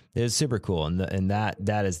is super cool, and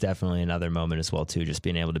that is definitely another moment as well too. Just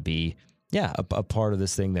being able to be a part of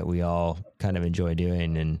this thing that we all kind of enjoy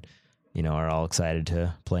doing, and are all excited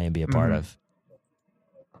to play and be a part of.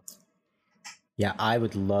 Yeah, I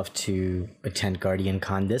would love to attend Guardian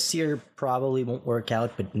Con. This year probably won't work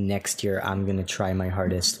out, but next year I'm going to try my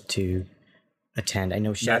hardest to attend. I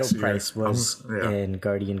know Shadow Next year. Price was in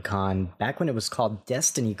Guardian Con back when it was called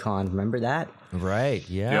Destiny Con. Remember that? Right.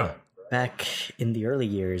 Yeah. Back in the early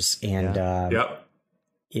years. And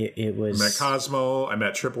it was... I met Cosmo. I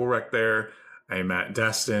met Triple Wreck there. I met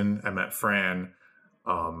Destin. I met Fran.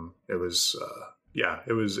 It was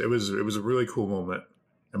a really cool moment.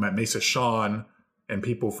 I met Mesa Sean and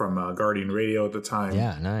people from Guardian Radio at the time.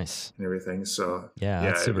 Yeah, nice. And everything. So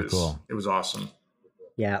that's super cool. It was awesome.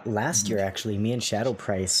 Yeah, last year actually, me and Shadow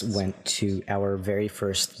Price went to our very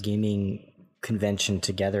first gaming convention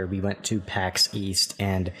together. We went to PAX East,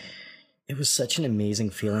 and it was such an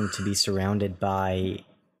amazing feeling to be surrounded by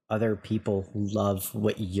other people who love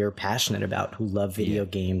what you're passionate about, who love video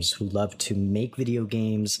games, who love to make video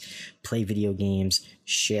games, play video games,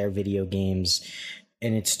 share video games.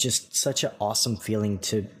 And it's just such an awesome feeling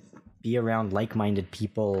to be around like-minded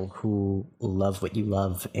people who love what you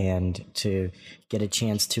love, and to get a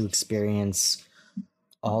chance to experience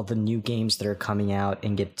all the new games that are coming out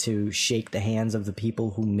and get to shake the hands of the people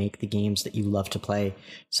who make the games that you love to play.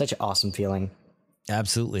 Such an awesome feeling.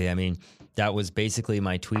 Absolutely. I mean, that was basically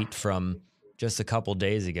my tweet from just a couple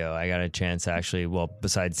days ago. I got a chance actually, well,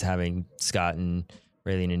 besides having Scott and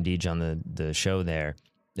Raylene and Deej on the show there,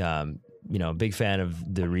 big fan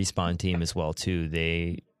of the Respawn team as well too.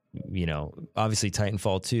 They, obviously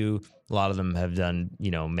Titanfall 2, a lot of them have done,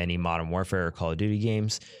 many Modern Warfare or Call of Duty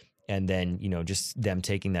games. And then, just them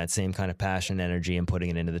taking that same kind of passion, energy, and putting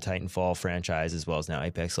it into the Titanfall franchise, as well as now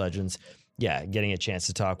Apex Legends. Yeah, getting a chance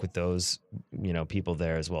to talk with those, people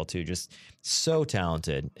there as well too. Just so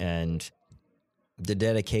talented, and the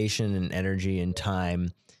dedication and energy and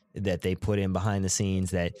time that they put in behind the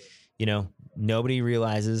scenes that, nobody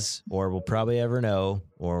realizes or will probably ever know,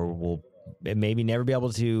 or will maybe never be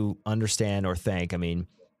able to understand or thank. I mean,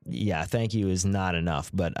 yeah, thank you is not enough,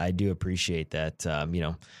 but I do appreciate that,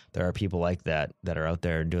 there are people like that are out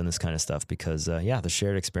there doing this kind of stuff, because, the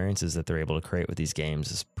shared experiences that they're able to create with these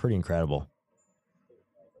games is pretty incredible.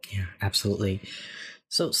 Yeah, absolutely.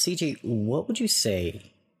 So, CJ, what would you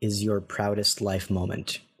say is your proudest life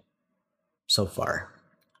moment so far?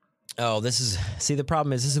 Oh, the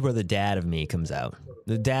problem is this is where the dad of me comes out.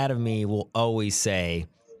 The dad of me will always say,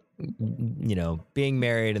 being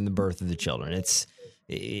married and the birth of the children.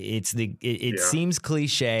 It seems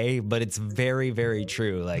cliche, but it's very, very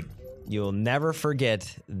true. Like, you'll never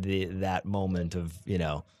forget that moment of,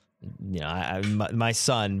 my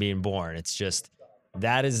son being born. It's just,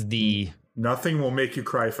 that is the... Nothing will make you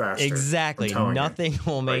cry faster. Exactly. Nothing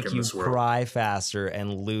will make you cry faster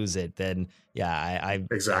and lose it than,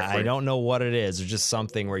 exactly. I don't know what it is. It's just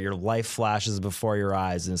something where your life flashes before your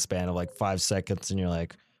eyes in a span of like 5 seconds, and you're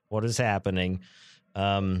like, what is happening?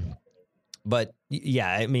 But yeah,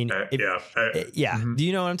 I mean, Do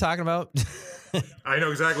you know what I'm talking about? I know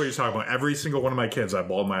exactly what you're talking about. Every single one of my kids, I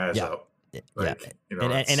bawled my eyes out. Like,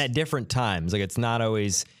 and at different times. Like, it's not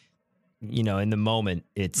always, in the moment.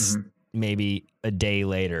 It's maybe a day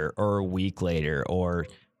later or a week later, or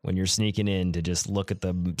when you're sneaking in to just look at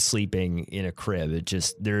them sleeping in a crib. It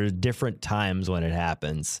just, there are different times when it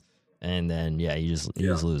happens, and then you just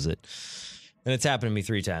lose it. And it's happened to me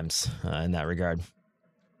 3 times in that regard.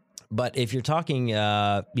 But if you're talking,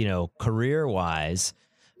 career-wise,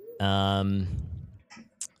 I'm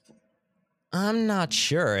not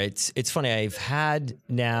sure. It's funny. I've had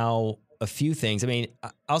now a few things. I mean,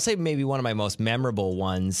 I'll say maybe one of my most memorable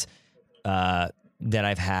ones that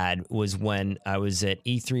I've had was when I was at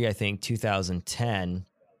E3, I think 2010,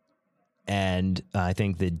 and I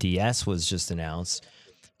think the DS was just announced.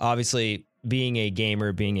 Obviously, being a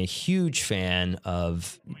gamer, being a huge fan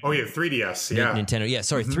of... Oh, yeah, 3DS, yeah. Nintendo,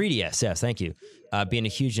 3DS, yes, thank you. Being a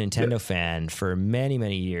huge Nintendo fan for many,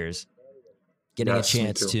 many years, getting a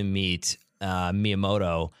chance to meet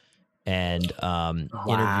Miyamoto and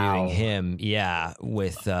interviewing him,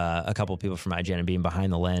 with a couple of people from IGN and being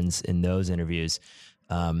behind the lens in those interviews.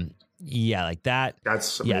 Like that.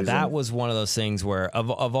 That's amazing. Yeah, that was one of those things where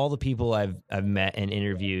of all the people I've met and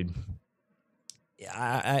interviewed,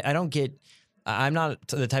 I don't get... I'm not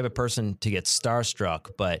the type of person to get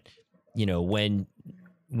starstruck, but when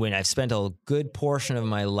I've spent a good portion of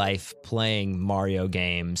my life playing Mario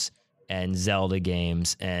games and Zelda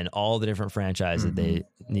games and all the different franchises that that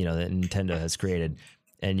Nintendo has created,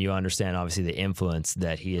 and you understand obviously the influence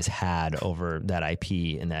that he has had over that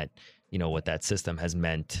IP and that, what that system has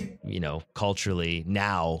meant, culturally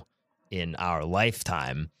now in our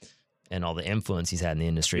lifetime, and all the influence he's had in the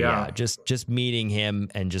industry. Just meeting him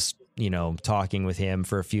and just, talking with him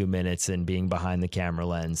for a few minutes and being behind the camera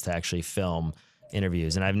lens to actually film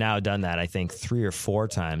interviews. And I've now done that, I think 3 or 4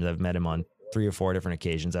 times. I've met him on 3 or 4 different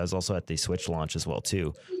occasions. I was also at the Switch launch as well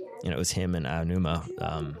too. it was him and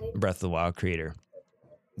Aonuma, Breath of the Wild creator.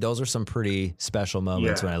 Those are some pretty special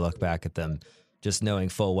moments when I look back at them, just knowing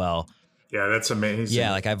full well. Yeah, that's amazing.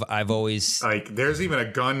 Yeah, like I've always like there's even a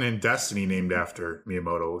gun in Destiny named after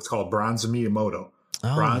Miyamoto. It's called Bronze Miyamoto.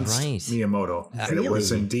 Bronze Miyamoto. And it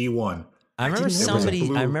was in D1. I remember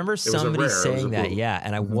somebody saying that,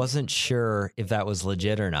 and I wasn't sure if that was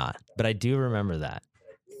legit or not, but I do remember that.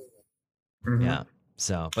 Mm-hmm. Yeah.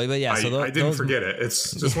 So, but yeah, so I didn't forget it.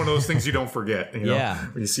 It's just one of those things you don't forget, when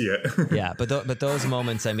you see it. Yeah, but those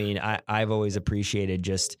moments, I mean, I've always appreciated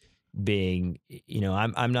just being,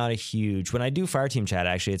 I'm not a huge, when I do Fireteam chat,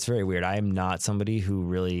 actually, it's very weird. I am not somebody who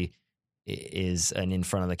really is an in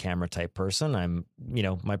front of the camera type person. I'm,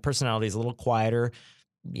 my personality is a little quieter.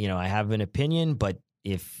 I have an opinion, but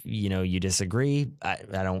if, you disagree, I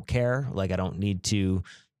don't care. Like, I don't need to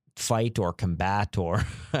fight or combat or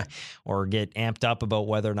get amped up about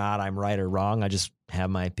whether or not I'm right or wrong. I just have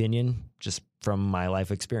my opinion just from my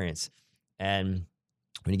life experience. And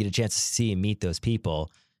when you get a chance to see and meet those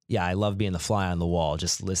people, yeah, I love being the fly on the wall,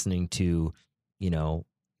 just listening to,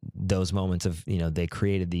 those moments of, they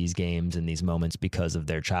created these games and these moments because of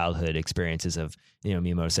their childhood experiences of,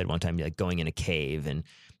 Miyamoto said one time, like going in a cave and,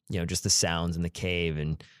 just the sounds in the cave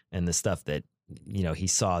and the stuff that, he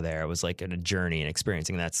saw there. It was like a journey and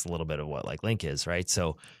experiencing. That's a little bit of what like Link is, right?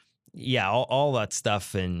 So yeah, all that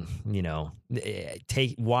stuff and,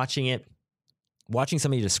 watching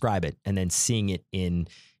somebody describe it and then seeing it in,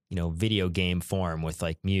 video game form with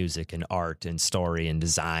like music and art and story and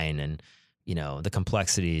design and, the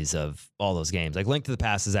complexities of all those games. Like Link to the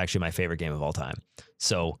Past is actually my favorite game of all time.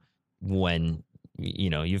 So when,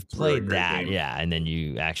 you've played that, and then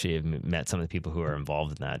you actually have met some of the people who are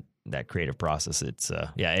involved in that creative process,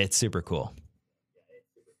 it's super cool.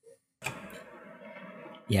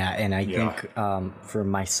 Yeah, and I think for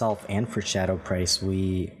myself and for Shadow Price,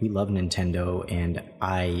 we love Nintendo, and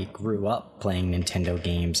I grew up playing Nintendo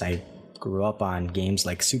games. I grew up on games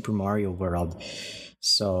like Super Mario World.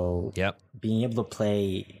 So being able to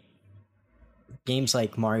play games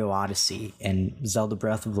like Mario Odyssey and Zelda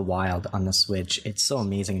Breath of the Wild on the Switch, it's so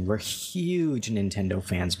amazing. We're huge Nintendo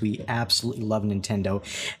fans. We absolutely love Nintendo.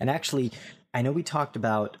 And actually, I know we talked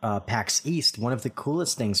about PAX East. One of the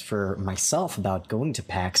coolest things for myself about going to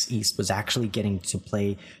PAX East was actually getting to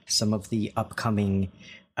play some of the upcoming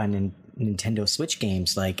Nintendo Switch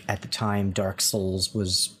games. Like at the time, Dark Souls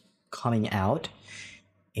was coming out,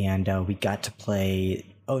 and we got to play.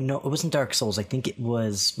 Oh no, it wasn't Dark Souls. I think it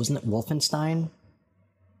wasn't it Wolfenstein?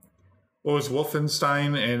 Well, it was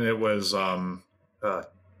Wolfenstein, and it was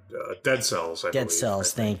Dead Cells. Dead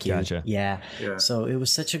Cells, thank you. Gotcha. Yeah. So it was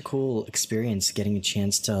such a cool experience getting a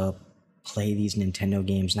chance to play these Nintendo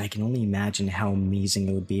games, and I can only imagine how amazing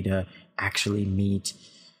it would be to actually meet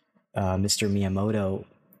Mr. Miyamoto.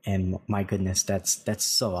 And my goodness, that's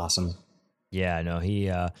so awesome. Yeah, no,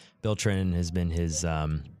 Bill Trin has been his,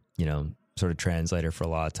 sort of translator for a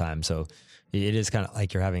lot of time. So it is kind of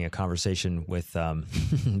like you're having a conversation with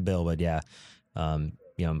Bill, but yeah, What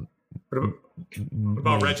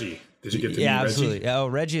about Reggie? Did you get to meet Reggie? Absolutely. Oh,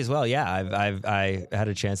 Reggie as well. Yeah, I had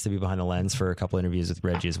a chance to be behind the lens for a couple interviews with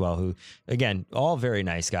Reggie as well, who, again, all very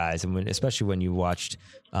nice guys. And especially when you watched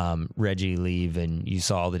Reggie leave and you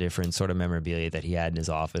saw all the different sort of memorabilia that he had in his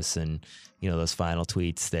office and, those final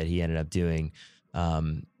tweets that he ended up doing.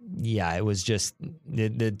 It was just,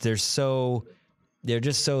 they're just so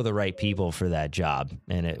the right people for that job.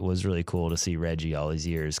 And it was really cool to see Reggie all these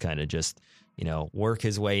years kind of just, work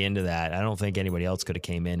his way into that. I don't think anybody else could have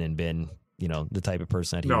came in and been, the type of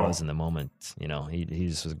person that he was in the moment. He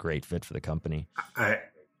just was a great fit for the company.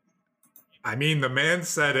 I mean, the man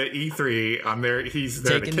said at E3, he's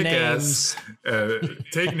there to kick ass,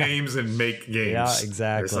 take names and make games. Yeah,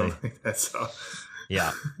 exactly. That's all.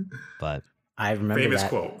 Yeah, but I remember famous that.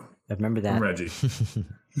 quote. I remember that from Reggie.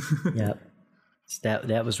 Yep,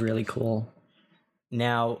 that was really cool.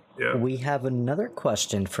 Now we have another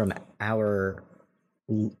question from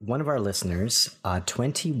one of our listeners,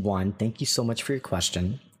 21. Thank you so much for your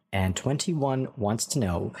question. And 21 wants to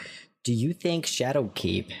know, do you think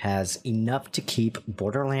Shadowkeep has enough to keep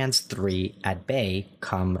Borderlands 3 at bay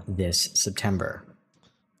come this September?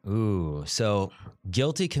 Ooh, so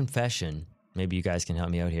guilty confession. Maybe you guys can help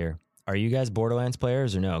me out here. Are you guys Borderlands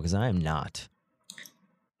players or no? Because I am not.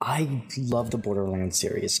 I love the Borderlands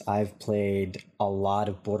series. I've played a lot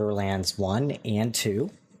of Borderlands 1 and 2.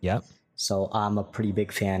 Yep. So I'm a pretty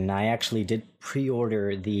big fan. And I actually did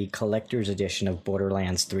pre-order the collector's edition of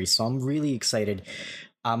Borderlands 3. So I'm really excited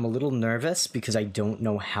I'm a little nervous because I don't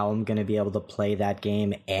know how I'm going to be able to play that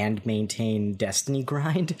game and maintain Destiny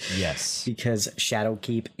grind. Yes. Because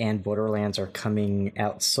Shadowkeep and Borderlands are coming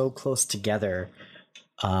out so close together.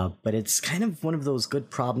 But it's kind of one of those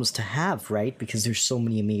good problems to have, right? Because there's so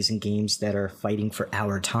many amazing games that are fighting for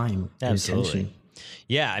our time and attention.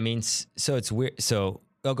 Yeah, I mean, so it's weird. So,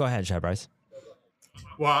 go ahead, Chad Bryce.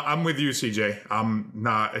 Well, I'm with you, CJ. I'm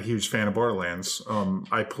not a huge fan of Borderlands.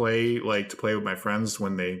 I like to play with my friends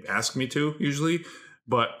when they ask me to, usually,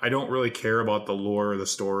 but I don't really care about the lore or the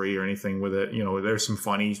story or anything with it. You know, there's some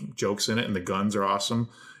funny jokes in it, and the guns are awesome.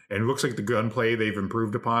 And it looks like the gunplay they've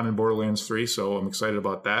improved upon in Borderlands 3, so I'm excited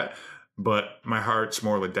about that. But my heart's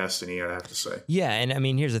more with Destiny, I have to say. Yeah, and I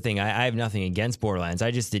mean, here's the thing. I have nothing against Borderlands.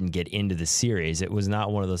 I just didn't get into the series. It was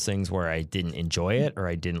not one of those things where I didn't enjoy it or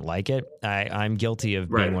I didn't like it. I'm guilty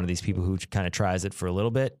of being one of these people who kind of tries it for a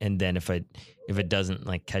little bit, and then if it doesn't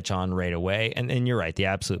like catch on right away, and you're right, the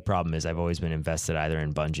absolute problem is I've always been invested either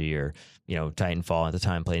in Bungie or, you know, Titanfall at the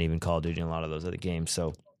time, playing even Call of Duty and a lot of those other games.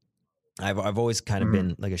 So I've always kind of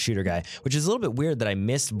been like a shooter guy, which is a little bit weird that I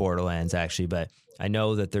missed Borderlands actually, but I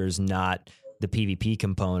know that there's not the PvP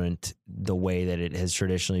component the way that it has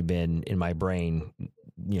traditionally been in my brain,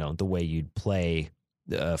 you know, the way you'd play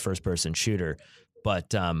a first-person shooter.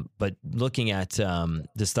 But looking at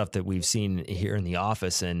the stuff that we've seen here in the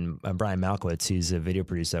office, and Brian Malkowitz, he's a video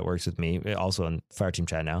producer that works with me, also on Fireteam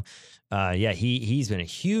Chat now. He's been a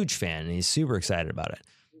huge fan, and he's super excited about it.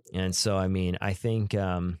 And so, I mean, I think,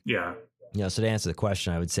 so to answer the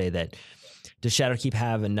question, I would say that does Shadowkeep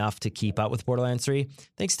have enough to keep up with Borderlands 3? I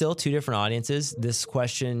think still two different audiences. This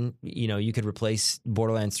question, you know, you could replace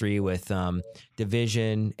Borderlands 3 with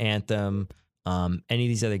Division, Anthem, any of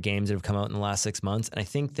these other games that have come out in the last 6 months. And I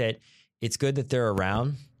think that it's good that they're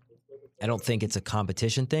around. I don't think it's a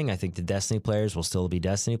competition thing. I think the Destiny players will still be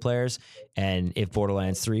Destiny players. And if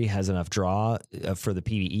Borderlands 3 has enough draw for the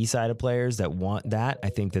PvE side of players that want that, I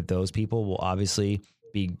think that those people will obviously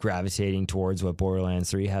be gravitating towards what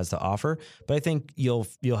Borderlands 3 has to offer. But I think you'll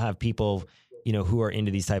have people, you know, who are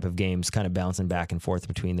into these type of games kind of bouncing back and forth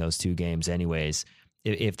between those two games anyways,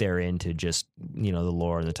 if they're into just, you know, the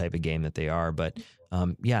lore and the type of game that they are. But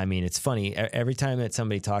I mean, it's funny every time that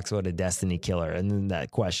somebody talks about a Destiny killer, and then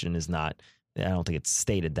that question is not, I don't think it's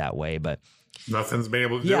stated that way, but nothing's been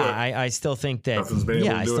able to do it. I still think that,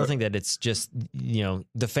 think that it's just, you know,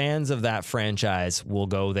 the fans of that franchise will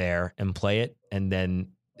go there and play it. And then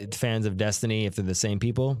fans of Destiny, if they're the same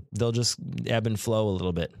people, they'll just ebb and flow a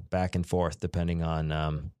little bit back and forth depending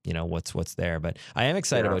on, you know, what's there. But I am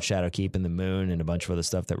excited about Shadowkeep and the Moon and a bunch of other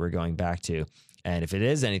stuff that we're going back to. And if it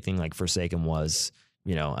is anything like Forsaken was,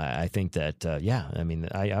 you know, I think that, I mean,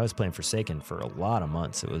 I was playing Forsaken for a lot of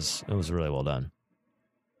months. It was really well done.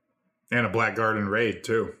 And a Black Garden raid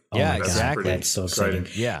too. Yeah, exactly. That's so exciting.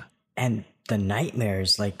 Yeah. And the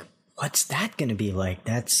nightmares, like, what's that going to be like?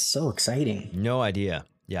 That's so exciting. No idea.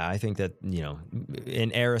 Yeah, I think that, you know,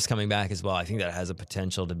 and Eris coming back as well, I think that has a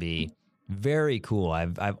potential to be very cool.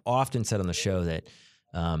 I've often said on the show that,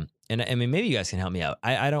 and I mean, maybe you guys can help me out.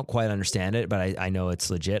 I don't quite understand it, but I know it's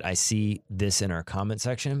legit. I see this in our comment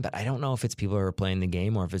section, but I don't know if it's people who are playing the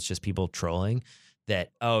game or if it's just people trolling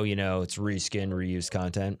that, oh, you know, it's reskin, reused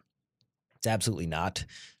content. It's absolutely not.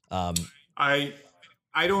 I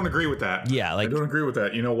don't agree with that. Yeah, I don't agree with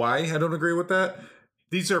that. You know why I don't agree with that?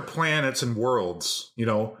 These are planets and worlds. You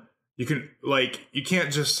know, you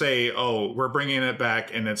can't just say, oh, we're bringing it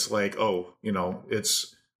back, and it's like, oh, you know,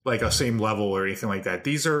 it's like a same level or anything like that.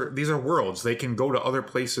 These are worlds. They can go to other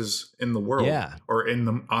places in the world, or in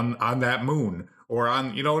the on that moon, or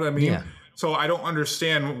on, you know what I mean? Yeah. So I don't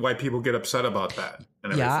understand why people get upset about that.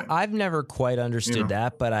 Yeah, I've never quite understood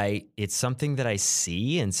that, but it's something that I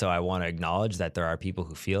see, and so I want to acknowledge that there are people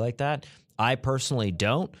who feel like that. I personally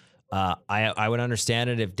don't. I would understand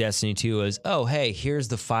it if Destiny 2 was, oh, hey, here's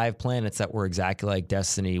the 5 planets that were exactly like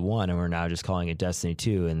Destiny 1, and we're now just calling it Destiny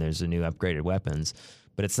 2, and there's a new upgraded weapons.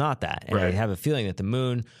 But it's not that. And I have a feeling that the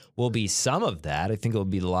moon will be some of that. I think it will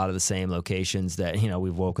be a lot of the same locations that, you know,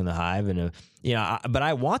 we've woken the hive. And, you know, but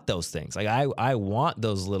I want those things. Like, I want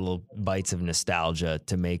those little bites of nostalgia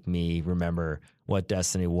to make me remember what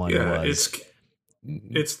Destiny 1 was.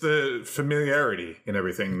 It's the familiarity and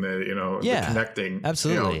everything, that, you know, the connecting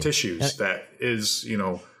tissues that is, you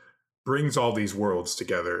know, brings all these worlds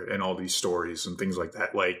together and all these stories and things like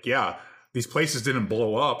that. Like, these places didn't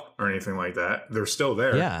blow up or anything like that. They're still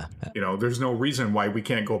there. Yeah. You know, there's no reason why we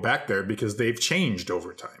can't go back there because they've changed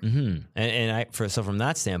over time. Mm-hmm. And so from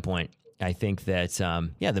that standpoint, I think that,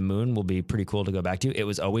 the moon will be pretty cool to go back to. It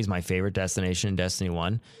was always my favorite destination in Destiny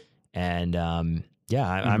 1. And, Yeah,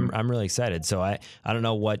 I'm really excited. So I don't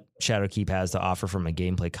know what Shadowkeep has to offer from a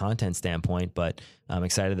gameplay content standpoint, but I'm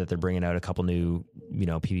excited that they're bringing out a couple new,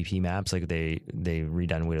 PvP maps like they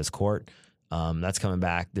redone Widow's Court. That's coming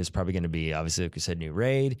back. There's probably going to be, obviously, like we said, new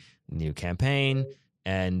raid, new campaign,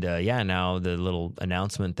 and now the little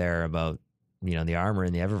announcement there about the armor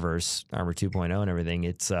in the Eververse, Armor 2.0 and everything.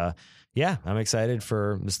 It's I'm excited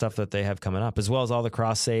for the stuff that they have coming up, as well as all the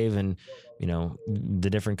cross save and the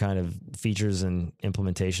different kind of features and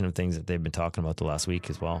implementation of things that they've been talking about the last week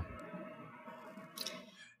as well.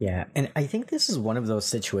 Yeah, and I think this is one of those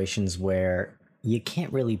situations where you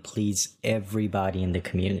can't really please everybody in the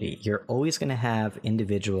community. You're always going to have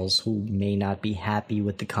individuals who may not be happy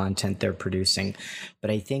with the content they're producing. But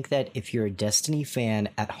I think that if you're a Destiny fan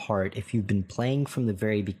at heart, if you've been playing from the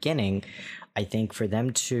very beginning, I think for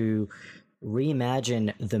them to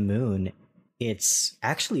reimagine the moon, it's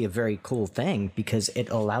actually a very cool thing because it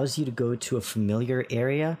allows you to go to a familiar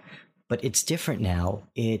area, but it's different now.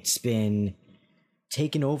 It's been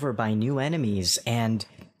taken over by new enemies, and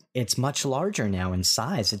it's much larger now in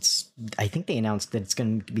size. I think they announced that it's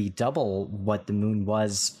going to be double what the moon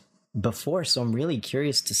was before. So I'm really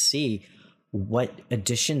curious to see what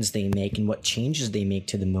additions they make and what changes they make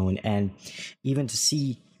to the moon, and even to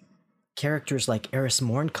see characters like Eris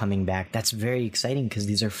Morn coming back. That's very exciting because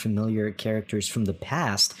these are familiar characters from the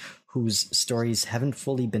past whose stories haven't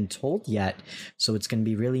fully been told yet. So it's going to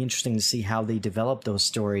be really interesting to see how they develop those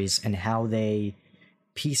stories and how they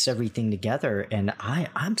piece everything together. And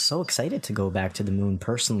I'm so excited to go back to the moon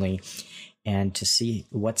personally and to see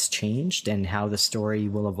what's changed and how the story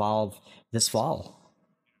will evolve this fall.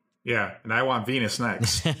 Yeah, and I want Venus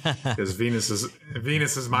next because Venus is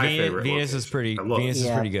my favorite. Venus location. is pretty. Venus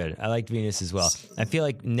is pretty good. I liked Venus as well. I feel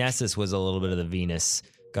like Nessus was a little bit of the Venus.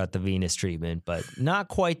 Got the Venus treatment, but not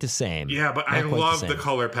quite the same. Yeah, but I love the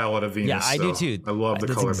color palette of Venus. Yeah, I do too. I love the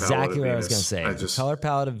color palette of Venus. That's exactly what I was going to say. The color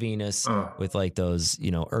palette of Venus with like those,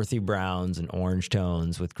 earthy browns and orange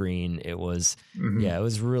tones with green. It was, it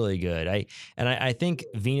was really good. I think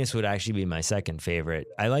Venus would actually be my second favorite.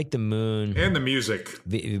 I like the moon and the music.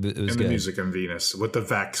 It was good. The music in Venus with the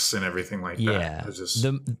Vex and everything like that. Yeah,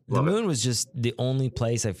 the moon was just the only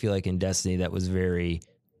place I feel like in Destiny that was very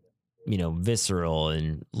visceral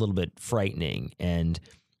and a little bit frightening. And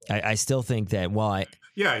I still think that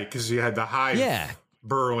because you had the hive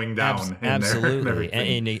burrowing down. Absolutely.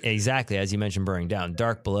 And exactly, as you mentioned, burrowing down.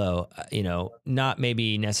 Dark Below, not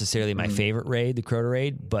maybe necessarily my favorite raid, the Crota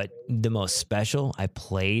raid, but the most special. I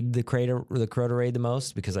played the Crota raid the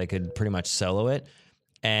most because I could pretty much solo it.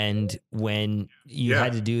 And when you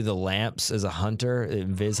had to do the lamps as a hunter,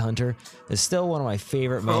 Viz hunter, it's still one of my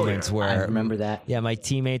favorite moments where I remember that. Yeah, my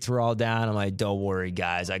teammates were all down. I'm like, "Don't worry,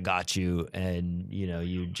 guys, I got you." And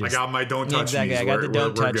you just I got my don't touch me. me's. I got the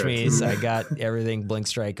don't touch me's. I got everything blink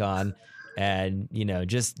strike on, and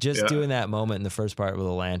just doing that moment in the first part with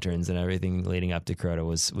the lanterns and everything leading up to Crota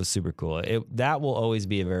was super cool. That will always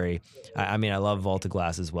be a very. I mean, I love Vault of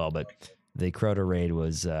Glass as well, but the Crota raid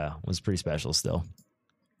was pretty special still.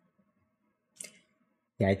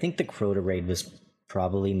 Yeah, I think the Crota raid was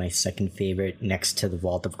probably my second favorite next to the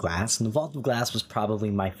Vault of Glass. And the Vault of Glass was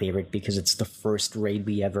probably my favorite because it's the first raid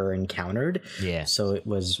we ever encountered. Yeah. So it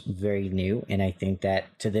was very new. And I think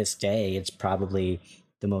that to this day, it's probably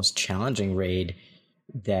the most challenging raid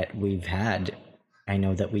that we've had. I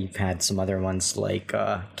know that we've had some other ones like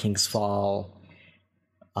King's Fall.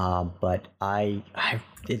 But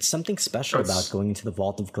it's something special about going into the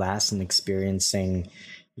Vault of Glass and experiencing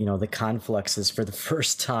the confluxes for the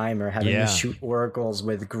first time, or having to shoot oracles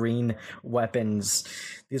with green weapons.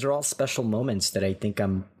 These are all special moments that I think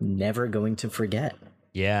I'm never going to forget.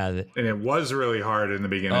 Yeah. And it was really hard in the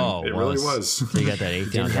beginning. Oh, it really was. So you got that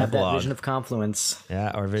Atheon Didn't have that log. Vision of Confluence.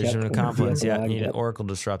 Yeah, or Vision of Confluence. Yeah, you need an Oracle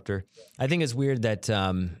Disruptor. I think it's weird that,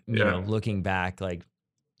 looking back, like,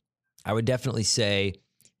 I would definitely say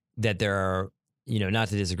that there are, not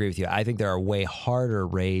to disagree with you, I think there are way harder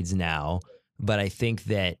raids now. But I think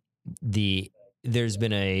that there's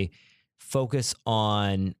been a focus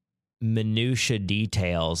on minutia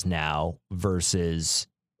details now versus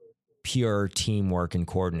pure teamwork and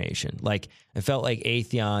coordination. Like, I felt like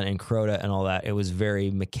Atheon and Crota and all that, it was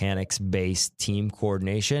very mechanics-based team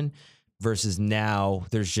coordination versus now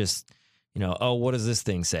there's just, what does this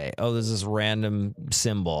thing say? Oh, there's this random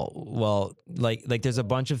symbol. Well, like there's a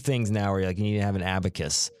bunch of things now where you need to have an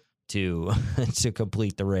abacus to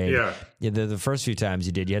complete the raid. Yeah. The first few times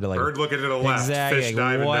you had to bird looking to the left, exactly, fish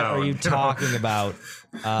diving what down. Are you talking about?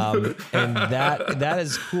 And that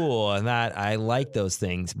is cool, and that I like those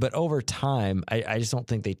things. But over time, I just don't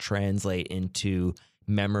think they translate into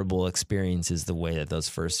memorable experiences the way that those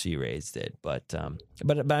first few raids did. But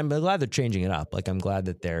I'm glad they're changing it up. Like, I'm glad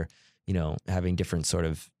that they're, having different sort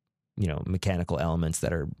of, mechanical elements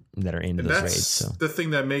that are into those raids. So the thing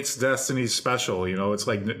that makes Destiny special, it's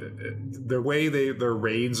like the way their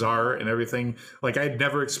raids are and everything. Like, I'd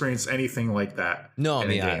never experienced anything like that. No, in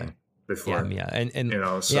a game before. Yeah, and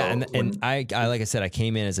and I like I said, I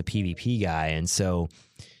came in as a PvP guy, and so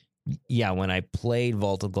when I played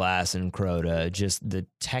Vault of Glass and Crota, just the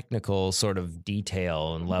technical sort of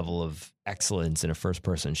detail and level of excellence in a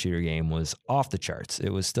first-person shooter game was off the charts. It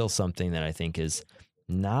was still something that I think is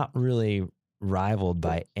not really rivaled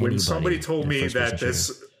by anybody. When somebody told me that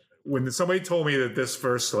this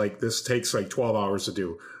first, like, this takes like 12 hours to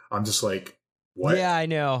do, I'm just like, what? Yeah, I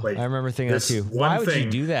know. Like, I remember thinking that too. Why would you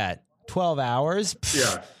do that? 12 hours?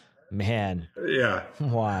 Yeah. Man. Yeah.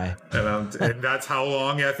 Why? And that's how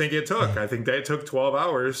long I think it took. I think that it took 12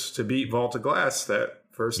 hours to beat Vault of Glass that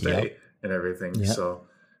first day and everything. Yep. So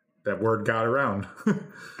that word got around.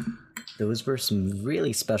 Those were some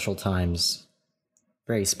really special times.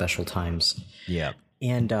 Very special times. Yeah.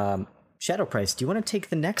 And Shadow Price, do you want to take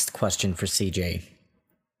the next question for CJ?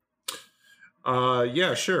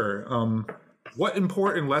 Yeah, sure. What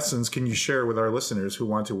important lessons can you share with our listeners who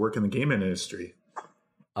want to work in the gaming industry?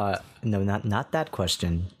 No, not that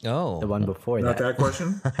question. Oh. The one before that. Not that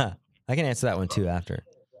question? I can answer that one too after.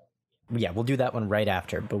 Yeah, we'll do that one right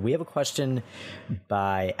after. But we have a question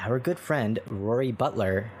by our good friend, Rory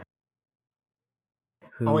Butler.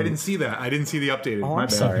 I didn't see that. I didn't see the updated. Oh, I'm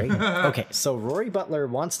sorry. Okay, so Rory Butler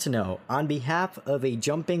wants to know, on behalf of a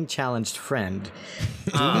jumping challenged friend,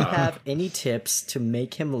 do you have any tips to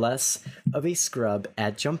make him less of a scrub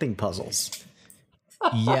at jumping puzzles?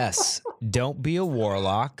 Yes. Don't be a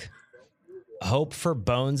warlock. Hope for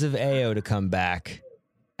Bones of Ao to come back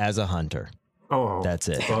as a hunter. Oh, that's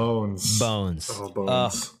it. Bones. Oh,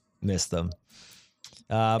 Bones. Missed them.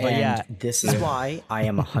 This is why I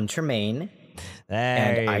am a hunter main.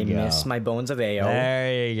 I miss my Bones of Ao.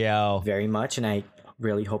 There you go. Very much, and I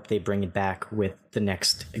really hope they bring it back with the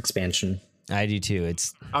next expansion. I do too.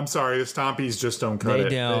 I'm sorry, the Stompies just don't cut it.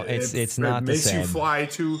 They don't. It's not the same. It makes you fly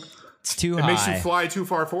too. It's too high. It makes you fly too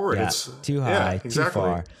far forward. Yeah, It's too high. Yeah, exactly. Too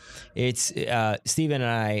far. It's Steven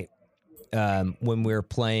and I. When we were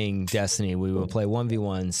playing Destiny, we would play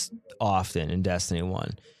 1v1s often in Destiny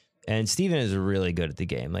 1. And Steven is really good at the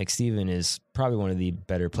game. Like, Steven is probably one of the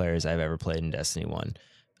better players I've ever played in Destiny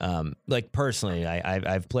 1. Like, personally,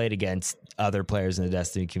 I've played against other players in the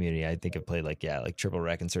Destiny community. I think I've played like Triple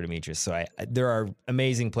Wreck and Sir Demetrius. So there are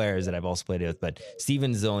amazing players that I've also played with, but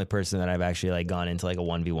Steven's the only person that I've actually like gone into like a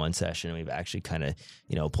 1v1 session and we've actually kind of,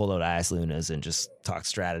 pulled out Ice Lunas and just talked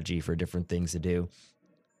strategy for different things to do.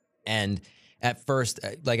 And at first,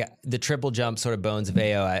 like the triple jump sort of Bones of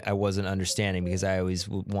Ao, I wasn't understanding because I always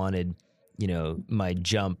wanted, my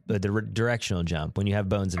jump, the directional jump. When you have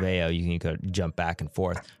Bones of Ao, you can go jump back and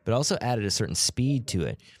forth, but also added a certain speed to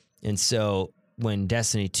it. And so when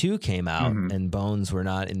Destiny 2 came out and Bones were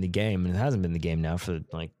not in the game, and it hasn't been in the game now for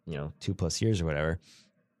 2+ years or whatever,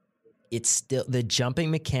 it's still the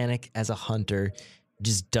jumping mechanic as a hunter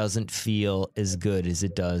just doesn't feel as good as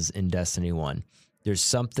it does in Destiny 1. There's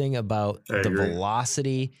something about the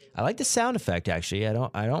velocity. I like the sound effect, actually. I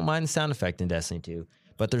don't mind the sound effect in Destiny 2,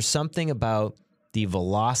 but there's something about the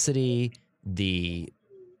velocity, the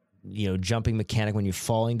jumping mechanic when you're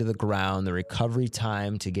falling to the ground, the recovery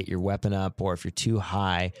time to get your weapon up, or if you're too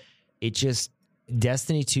high. It just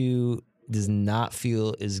Destiny 2 does not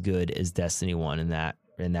feel as good as Destiny 1 in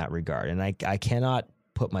that regard. And I cannot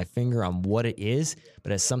put my finger on what it is,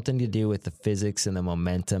 but it has something to do with the physics and the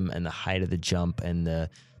momentum and the height of the jump and the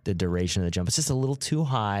duration of the jump. It's just a little too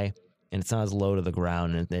high and it's not as low to the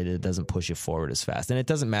ground and it doesn't push you forward as fast. And it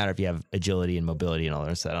doesn't matter if you have agility and mobility and all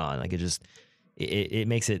that set on. Like it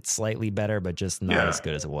makes it slightly better, but just not as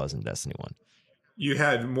good as it was in Destiny 1. You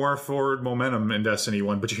had more forward momentum in Destiny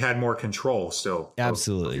 1, but you had more control still.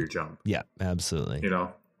 Absolutely. Of your jump. Yeah, absolutely.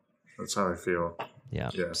 That's how I feel. Yeah.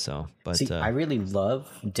 So, but see, I really love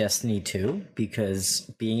Destiny 2 because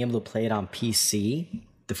being able to play it on PC,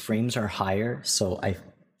 the frames are higher, so I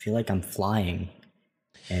feel like I'm flying,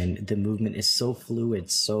 and the movement is so fluid,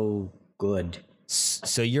 so good.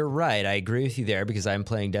 So you're right. I agree with you there because I'm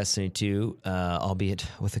playing Destiny 2, albeit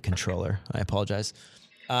with a controller. I apologize.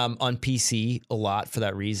 On PC a lot for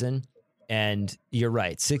that reason. And you're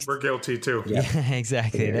right. We're guilty too. Yeah,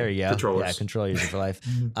 exactly. Yeah. There you go. Controllers. Yeah, controllers for life.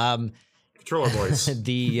 Controller voice.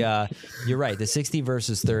 You're right. The 60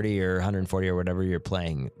 versus 30 or 140 or whatever you're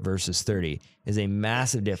playing versus 30 is a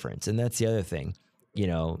massive difference. And that's the other thing.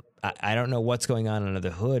 I don't know what's going on under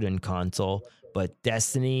the hood in console, but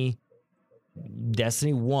Destiny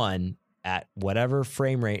Destiny 1 at whatever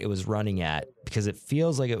frame rate it was running at, because it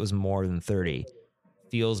feels like it was more than 30,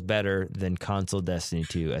 feels better than console Destiny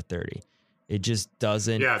 2 at 30. It just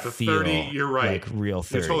doesn't feel 30, you're right. like real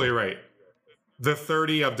 30. You're totally right. The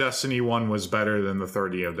 30 of Destiny 1 was better than the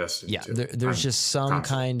 30 of Destiny 2. Yeah, there's just some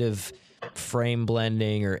kind of frame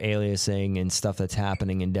blending or aliasing and stuff that's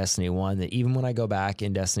happening in Destiny 1 that even when I go back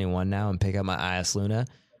in Destiny 1 now and pick up my IS Luna,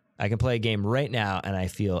 I can play a game right now and I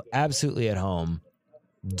feel absolutely at home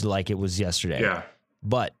like it was yesterday. Yeah.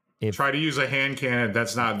 But if try to use a hand cannon,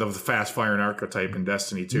 that's not the fast firing archetype in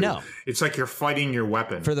Destiny 2. No. It's like you're fighting your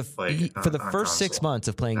weapon. For the first console. 6 months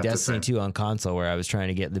of playing Destiny 2 on console, where I was trying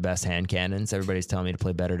to get the best hand cannons, everybody's telling me to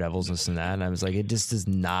play better Devils and this and that, and I was like, it just does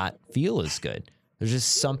not feel as good. There's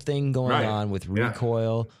just something going on with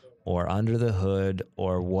recoil or under the hood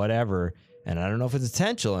or whatever, and I don't know if it's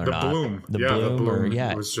intentional or not. The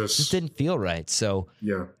bloom was just didn't feel right. So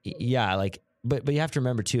But you have to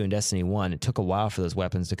remember, too, in Destiny 1, it took a while for those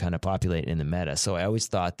weapons to kind of populate in the meta. So I always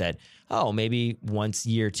thought that, maybe once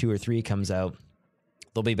year 2 or 3 comes out,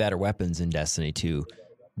 there'll be better weapons in Destiny 2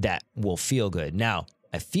 that will feel good. Now,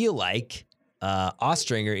 I feel like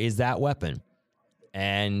Austringer is that weapon.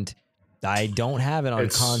 And I don't have it on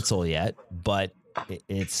console yet, but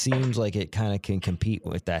it seems like it kind of can compete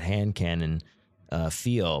with that hand cannon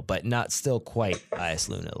feel, but not still quite IS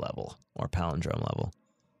Luna level or Palindrome level.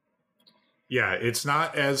 Yeah, it's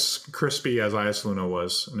not as crispy as IS Luna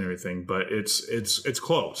was and everything, but it's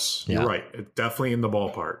close. Yeah. You're right. It's definitely in the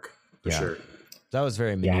ballpark for sure. That was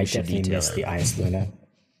very minutiae. Yeah, I definitely miss the IS Luna.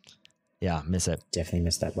 Yeah, miss it. Definitely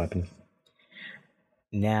miss that weapon.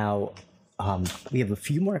 Now, we have a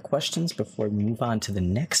few more questions before we move on to the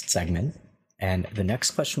next segment. And the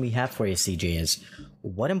next question we have for you, CJ, is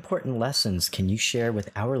what important lessons can you share with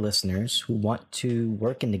our listeners who want to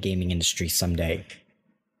work in the gaming industry someday?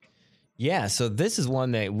 Yeah, so this is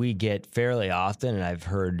one that we get fairly often, and I've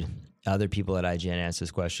heard other people at IGN answer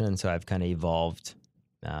this question, and so I've kind of evolved,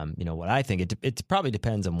 what I think. It probably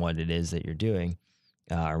depends on what it is that you're doing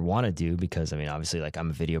or want to do, because, obviously, like,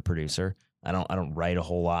 I'm a video producer. I don't write a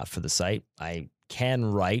whole lot for the site. I can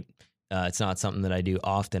write. It's not something that I do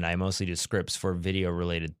often. I mostly do scripts for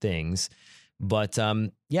video-related things. But,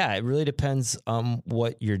 it really depends on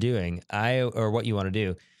what you're doing or what you want to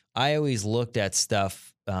do. I always looked at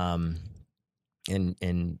stuff and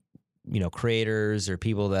creators or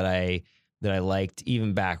people that I liked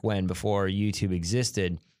even back when, before YouTube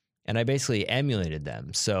existed, and I basically emulated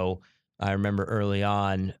them. So I remember early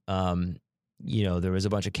on, there was a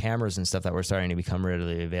bunch of cameras and stuff that were starting to become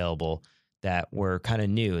readily available that were kind of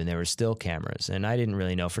new, and they were still cameras. And I didn't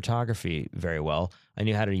really know photography very well. I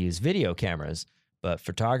knew how to use video cameras, but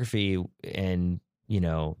photography and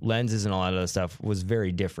lenses and a lot of that stuff was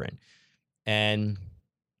very different. And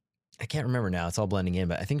I can't remember now. It's all blending in,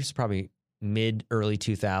 but I think it's probably early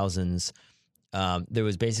 2000s. There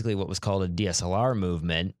was basically what was called a DSLR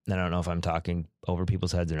movement. And I don't know if I'm talking over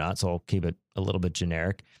people's heads or not, so I'll keep it a little bit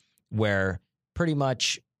generic, where pretty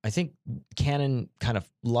much I think Canon kind of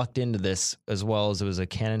lucked into this, as well as it was a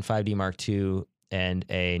Canon 5D Mark II and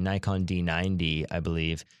a Nikon D90, I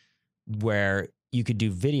believe, where you could do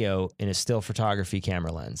video in a still photography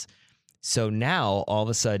camera lens. So now all of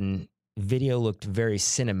a sudden, video looked very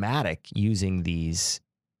cinematic using these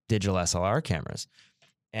digital SLR cameras.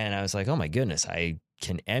 And I was like, oh my goodness, I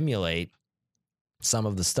can emulate some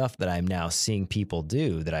of the stuff that I'm now seeing people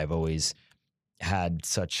do that I've always had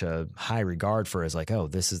such a high regard for, as like, oh,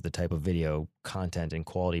 this is the type of video content and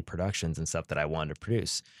quality productions and stuff that I wanted to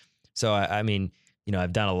produce. So,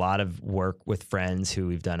 I've done a lot of work with friends who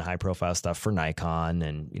we've done high profile stuff for Nikon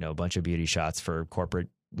and, a bunch of beauty shots for corporate,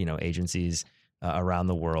 agencies around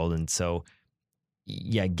the world. And so,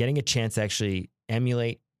 getting a chance to actually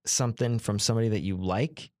emulate something from somebody that you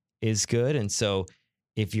like is good. And so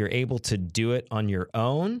if you're able to do it on your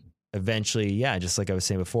own, eventually, just like I was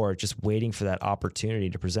saying before, just waiting for that opportunity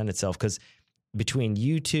to present itself. Because between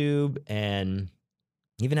YouTube and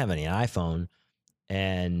even having an iPhone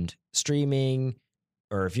and streaming,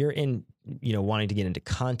 or if you're in, wanting to get into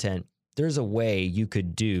content, there's a way you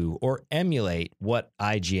could do or emulate what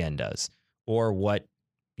IGN does, or what,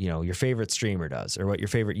 your favorite streamer does, or what your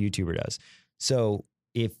favorite YouTuber does. So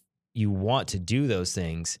if you want to do those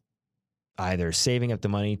things, either saving up the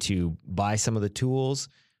money to buy some of the tools,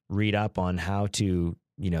 read up on how to,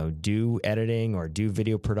 do editing or do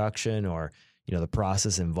video production, or, the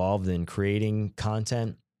process involved in creating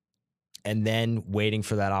content, and then waiting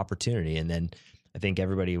for that opportunity. And then I think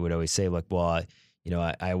everybody would always say, like, well,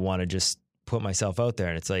 I want to just put myself out there.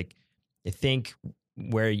 And it's like, I think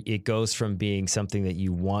where it goes from being something that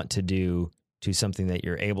you want to do to something that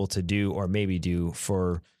you're able to do or maybe do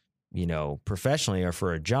for, professionally or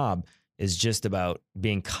for a job is just about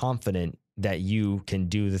being confident that you can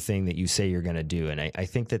do the thing that you say you're going to do. And I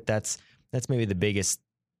think that's maybe the biggest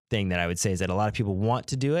thing that I would say is that a lot of people want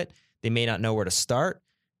to do it. They may not know where to start.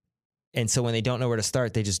 And so when they don't know where to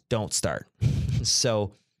start, they just don't start.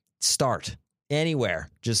 So start anywhere,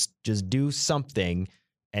 just do something.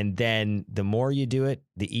 And then the more you do it,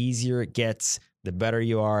 the easier it gets, the better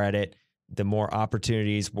you are at it, the more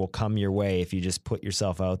opportunities will come your way if you just put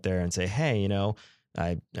yourself out there and say, hey,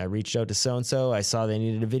 I reached out to so-and-so. I saw they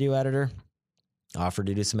needed a video editor, offered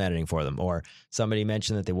to do some editing for them. Or somebody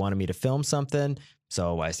mentioned that they wanted me to film something.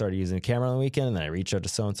 So I started using a camera on the weekend, and then I reached out to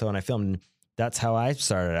so-and-so and I filmed. And that's how I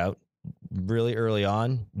started out really early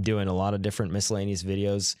on, doing a lot of different miscellaneous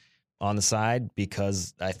videos on the side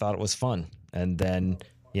because I thought it was fun. And then,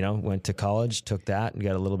 went to college, took that and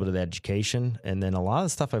got a little bit of the education. And then a lot of the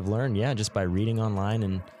stuff I've learned, just by reading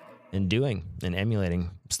online and doing and emulating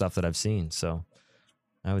stuff that I've seen. So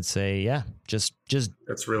I would say, just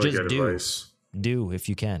that's really good advice. Do if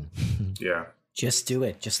you can. Yeah. Just do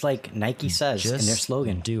it. Just like Nike says in their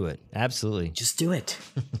slogan. Do it. Absolutely. Just do it.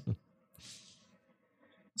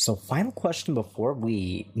 So final question before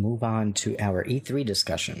we move on to our E3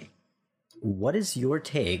 discussion. What is your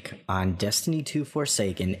take on Destiny 2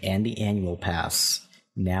 Forsaken and the annual pass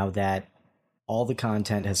now that all the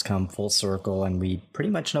content has come full circle and we pretty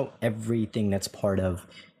much know everything that's part of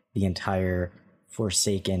the entire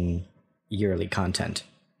Forsaken yearly content?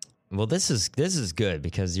 Well, this is good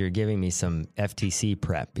because you're giving me some FTC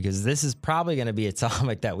prep, because this is probably going to be a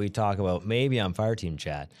topic that we talk about maybe on Fireteam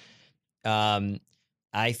Chat.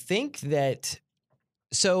 I think that,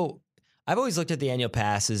 so I've always looked at the annual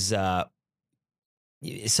pass as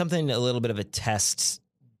something, a little bit of a test,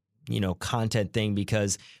 content thing,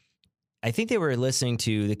 because I think they were listening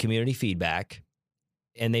to the community feedback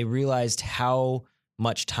and they realized how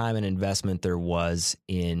much time and investment there was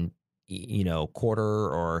in, quarter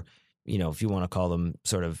or, if you want to call them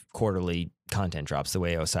sort of quarterly content drops, the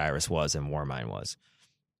way Osiris was and Warmind was.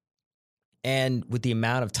 And with the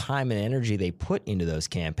amount of time and energy they put into those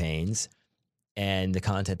campaigns and the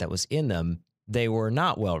content that was in them, they were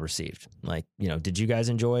not well received. Like, did you guys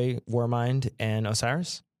enjoy Warmind and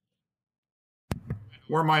Osiris?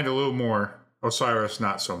 Warmind a little more. Osiris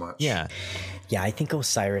not so much. Yeah, I think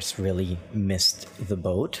Osiris really missed the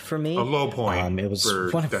boat for me. A low point. It was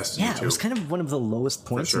for one of Destiny 2. It was kind of one of the lowest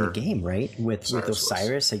points in the game, right? With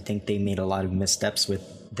Osiris, I think they made a lot of missteps with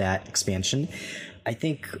that expansion. I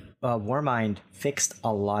think Warmind fixed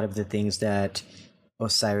a lot of the things that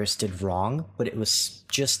Osiris did wrong, but it was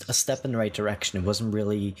just a step in the right direction. It wasn't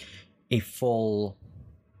really a full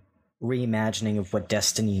reimagining of what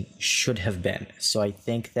Destiny should have been. So I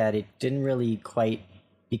think that it didn't really quite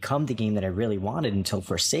become the game that I really wanted until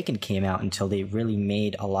Forsaken came out, until they really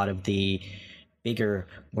made a lot of the bigger,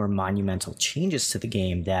 more monumental changes to the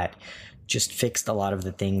game that just fixed a lot of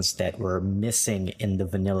the things that were missing in the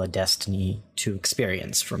vanilla Destiny 2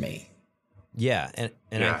 experience for me. Yeah,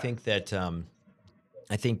 and I think that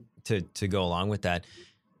I think to go along with that,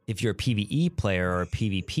 if you're a PvE player or a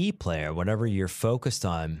PvP player, whatever you're focused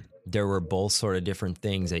on, there were both sort of different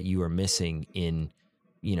things that you were missing in,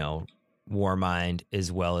 Warmind as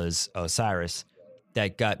well as Osiris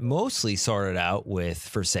that got mostly sorted out with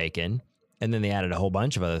Forsaken, and then they added a whole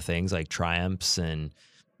bunch of other things like triumphs and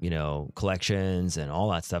collections and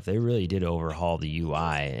all that stuff. They really did overhaul the UI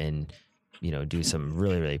and, do some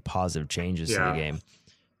really, really positive changes to the game.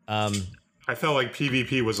 I felt like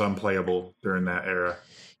PvP was unplayable during that era.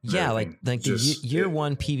 Yeah, like the year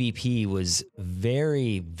one PvP was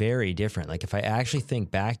very, very different. Like if I actually think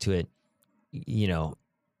back to it,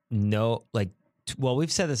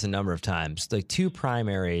 we've said this a number of times, like 2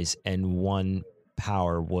 primaries and 1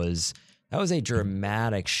 power that was a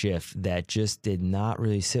dramatic shift that just did not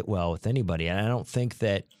really sit well with anybody. And I don't think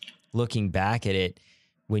that looking back at it,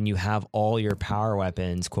 when you have all your power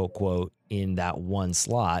weapons, quote, quote, in that 1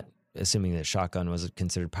 slot, assuming that shotgun was a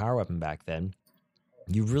considered power weapon back then,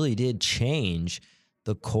 you really did change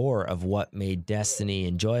the core of what made Destiny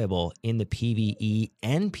enjoyable in the PvE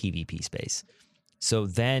and PvP space. So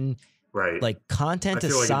then, right, like content I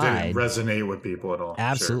feel aside, like it didn't resonate with people at all.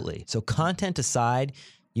 Absolutely. Sure. So content aside,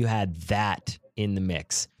 you had that in the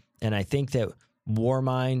mix. And I think that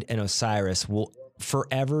Warmind and Osiris will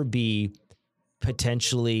forever be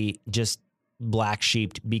potentially just black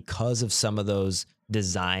sheeped because of some of those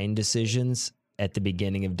design decisions at the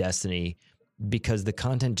beginning of Destiny, because the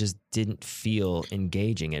content just didn't feel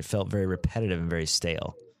engaging. It felt very repetitive and very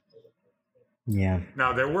stale. Yeah.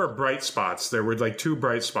 Now, there were bright spots. There were like 2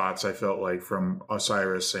 bright spots, I felt like, from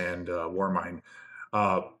Osiris and Warmind.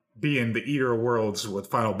 Being the Eater of Worlds with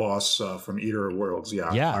final boss from Eater of Worlds.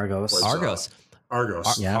 Yeah. Argos.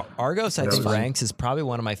 Argos. Yeah. Argos, I think, fun. ranks is probably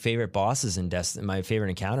one of my favorite bosses in Destiny, my favorite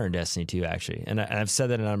encounter in Destiny 2, actually. And I've said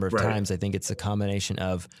that a number of times. I think it's a combination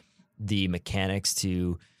of the mechanics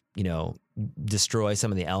to, destroy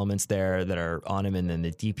some of the elements there that are on him, and then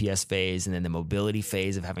the DPS phase, and then the mobility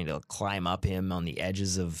phase of having to climb up him on the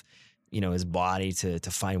edges of, his body to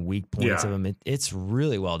find weak points of him. It's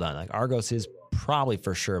really well done. Like, Argos is probably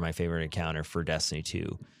for sure my favorite encounter for Destiny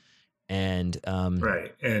 2. And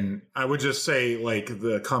right. And I would just say, like,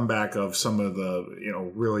 the comeback of some of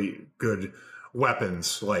the, really good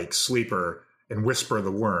weapons like Sleeper and Whisper of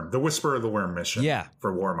the Worm. The Whisper of the Worm mission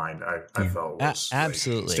for Warmind, I felt was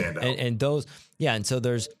absolutely stand out. And those, and so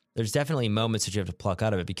there's definitely moments that you have to pluck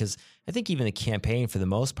out of it, because I think even the campaign for the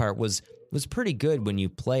most part was pretty good when you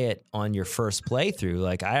play it on your first playthrough.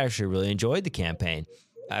 Like, I actually really enjoyed the campaign.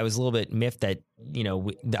 I was a little bit miffed that,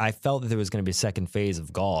 I felt that there was going to be a second phase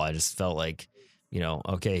of Gaul. I just felt like,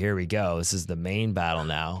 okay, here we go. This is the main battle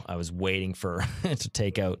now. I was waiting for to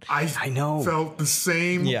take out. I know. Felt the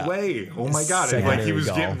same way. Oh my God. Secondary Like he was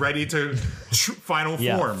Gaul. getting ready to final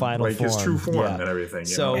form. Like his true form and everything.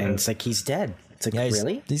 So, and it's like he's dead. It's like,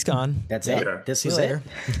 really? He's gone. That's it? Yeah. This See you was later.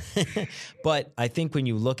 it? But I think when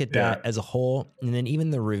you look at that as a whole, and then even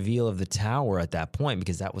the reveal of the tower at that point,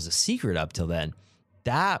 because that was a secret up till then,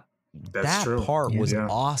 that true. part was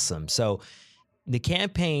awesome. So the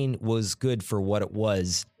campaign was good for what it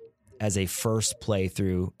was as a first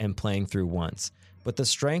playthrough and playing through once. But the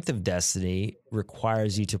strength of Destiny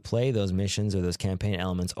requires you to play those missions or those campaign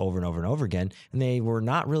elements over and over and over again. And they were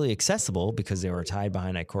not really accessible because they were tied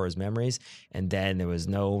behind Ikora's memories. And then there was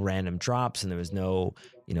no random drops, and there was no,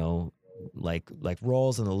 like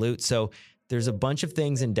rolls in the loot. So there's a bunch of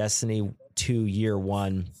things in Destiny 2 Year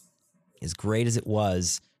 1, as great as it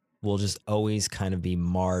was, will just always kind of be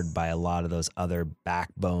marred by a lot of those other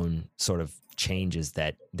backbone sort of changes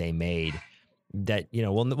that they made. That,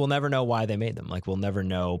 we'll never know why they made them. Like, we'll never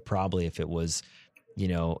know probably if it was,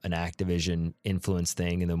 an Activision influence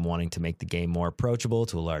thing and them wanting to make the game more approachable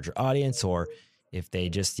to a larger audience, or if they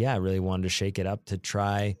just, really wanted to shake it up to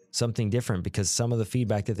try something different, because some of the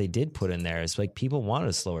feedback that they did put in there is like people wanted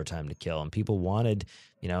a slower time to kill, and people wanted,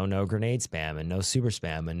 no grenade spam and no super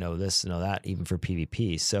spam and no this and no that, even for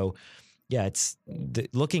PvP. So it's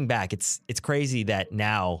looking back, it's crazy that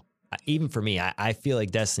now, even for me, I feel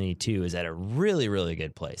like Destiny 2 is at a really, really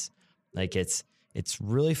good place. Like, it's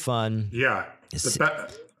really fun. Yeah.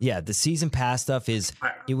 The season pass stuff it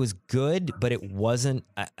was good, but it wasn't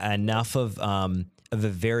enough of a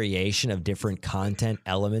variation of different content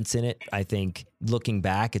elements in it. I think looking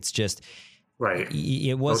back, it's just right.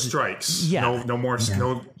 It was no strikes. Yeah. No more.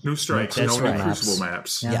 No new strikes. That's no right. new Crucible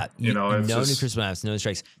maps. Yeah. No new Crucible maps. No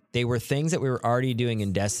strikes. They were things that we were already doing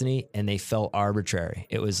in Destiny, and they felt arbitrary.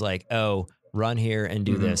 It was like, oh, run here and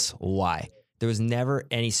do this. Why? There was never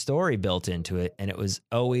any story built into it, and it was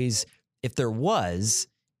always, if there was,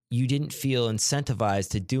 you didn't feel incentivized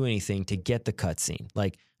to do anything to get the cutscene.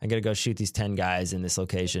 Like, I got to go shoot these 10 guys in this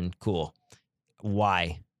location. Cool.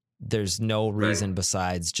 Why? There's no reason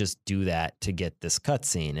besides just do that to get this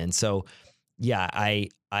cutscene. And so, I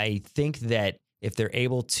think that if they're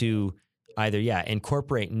able to either,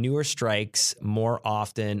 incorporate newer strikes more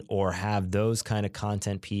often, or have those kind of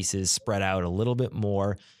content pieces spread out a little bit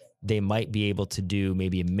more, they might be able to do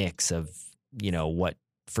maybe a mix of, what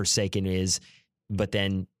Forsaken is, but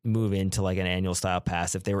then move into like an annual style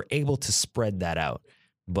pass if they were able to spread that out.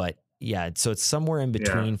 But so it's somewhere in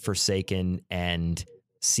between Forsaken and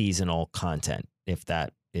seasonal content, if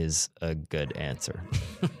that is a good answer.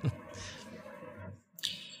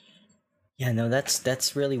 Yeah, no,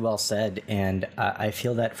 that's really well said. And I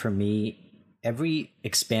feel that for me, every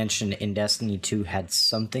expansion in Destiny 2 had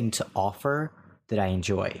something to offer that I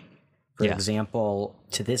enjoy. For example,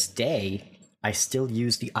 to this day, I still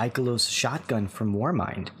use the Ikelos shotgun from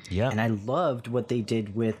Warmind. Yeah. And I loved what they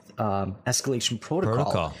did with Escalation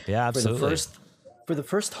Protocol. Yeah, absolutely. For the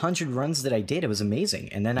first 100 runs that I did, it was amazing.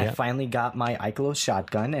 And then I finally got my Ikelos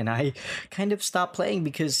shotgun, and I kind of stopped playing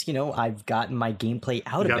because, I've gotten my gameplay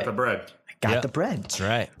out of it. You got the bread. got the bread. That's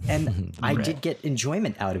right. And I did get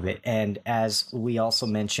enjoyment out of it. And as we also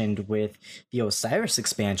mentioned with the Osiris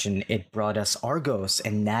expansion, it brought us Argos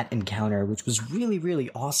and that encounter, which was really, really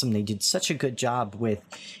awesome. They did such a good job with,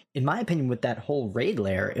 in my opinion, with that whole raid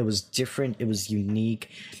layer. It was different, it was unique,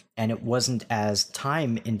 and it wasn't as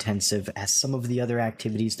time intensive as some of the other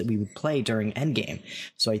activities that we would play during Endgame.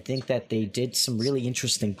 So I think that they did some really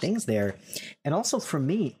interesting things there. And also for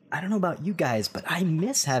me, I don't know about you guys, but I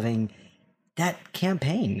miss having that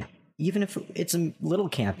campaign. Even if it's a little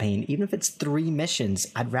campaign, even if it's 3 missions,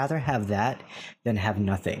 I'd rather have that than have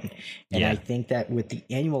nothing. And I think that with the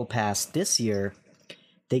annual pass this year,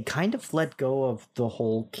 they kind of let go of the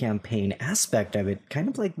whole campaign aspect of it, kind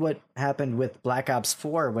of like what happened with Black Ops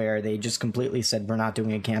 4, where they just completely said, we're not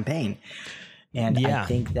doing a campaign. And I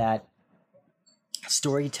think that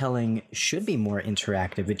storytelling should be more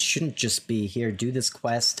interactive. It shouldn't just be, here, do this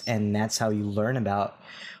quest, and that's how you learn about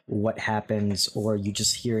what happens, or you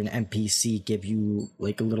just hear an NPC give you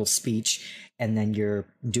like a little speech and then you're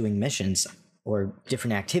doing missions or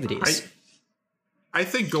different activities. I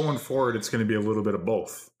think going forward, it's going to be a little bit of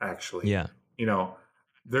both, actually. Yeah. You know,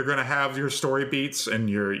 they're going to have your story beats and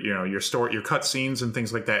your cut scenes and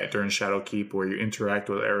things like that during Shadowkeep, where you interact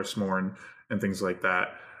with Erismorn and things like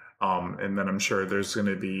that. And then I'm sure there's going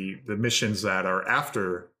to be the missions that are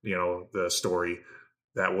after, the story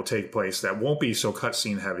that will take place that won't be so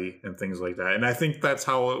cutscene heavy and things like that. And I think that's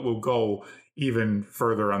how it will go even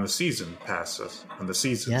further on the season passes, on the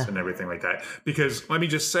seasons and everything like that. Because let me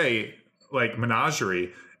just say, like,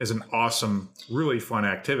 Menagerie is an awesome, really fun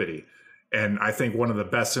activity. And I think one of the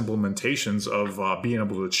best implementations of being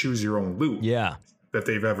able to choose your own loot that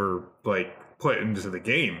they've ever put into the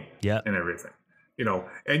game and everything.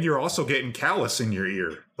 And you're also getting Callus in your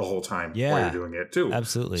ear the whole time while you're doing it too.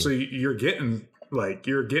 Absolutely. So you're getting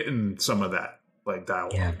some of that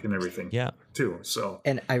dialogue and everything too. So,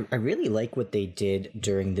 and I really like what they did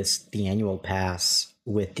during the annual pass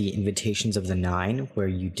with the Invitations of the Nine, where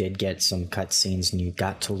you did get some cutscenes and you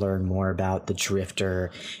got to learn more about the Drifter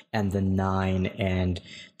and the Nine, and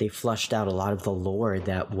they flushed out a lot of the lore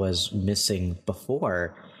that was missing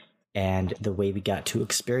before. And the way we got to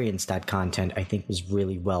experience that content, I think, was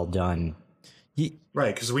really well done.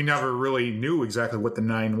 Right, because we never really knew exactly what the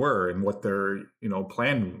Nine were and what their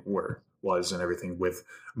plan was and everything, with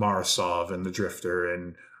Marasov and the Drifter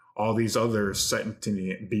and all these other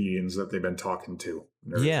sentient beings that they've been talking to.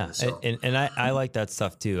 Yeah, so. and I like that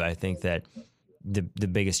stuff too. I think that the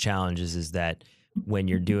biggest challenge is that when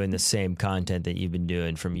you're doing the same content that you've been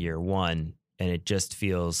doing from year one, and it just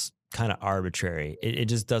feels kind of arbitrary. It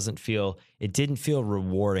just didn't feel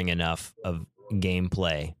rewarding enough of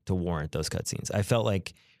gameplay to warrant those cutscenes. I felt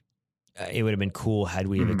like it would have been cool had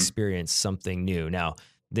we have experienced something new. Now,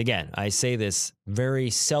 again, I say this very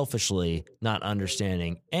selfishly, not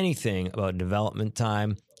understanding anything about development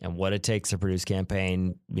time and what it takes to produce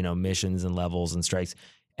campaign, missions and levels and strikes.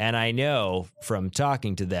 And I know from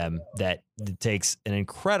talking to them that it takes an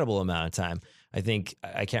incredible amount of time. I think,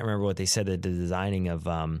 I can't remember what they said, that the designing of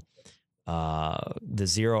the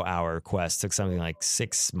 0 hour quest took something like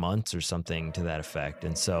 6 months or something to that effect.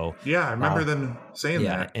 And so, I remember them saying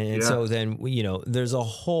that. And so then, there's a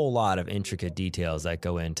whole lot of intricate details that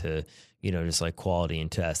go into, just like quality and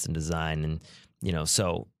test and design. And,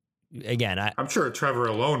 so again, I'm sure Trevor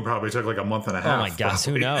alone probably took like a month and a half. Oh my gosh,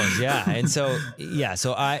 who knows? Yeah. And so,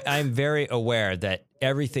 so I'm very aware that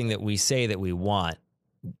everything that we say that we want,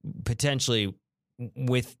 potentially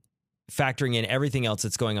with factoring in everything else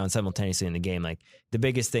that's going on simultaneously in the game, like the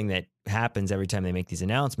biggest thing that happens every time they make these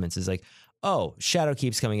announcements is like, oh,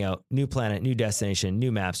 Shadowkeep's coming out, new planet, new destination,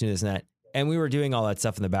 new maps, new this and that. And we were doing all that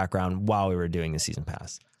stuff in the background while we were doing the season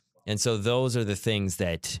pass. And so those are the things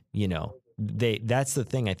that, that's the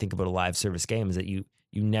thing I think about a live service game, is that you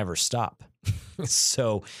never stop.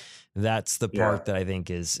 So that's the part that I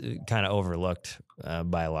think is kind of overlooked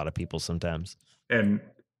by a lot of people sometimes. And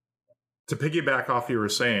to piggyback off you were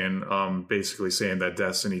saying, basically saying that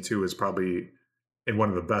Destiny 2 is probably in one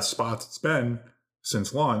of the best spots it's been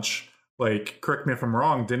since launch. Like, correct me if I'm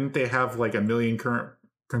wrong, didn't they have like 1 million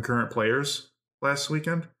concurrent players last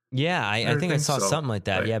weekend? Yeah, I think I saw something like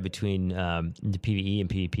that. Right. Between the PvE and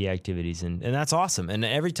PvP activities, and that's awesome. And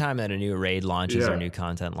every time that a new raid launches or new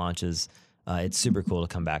content launches, it's super cool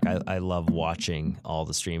to come back. I love watching all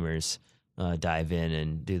the streamers dive in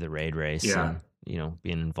and do the raid race. Yeah. And,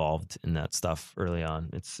 being involved in that stuff early on.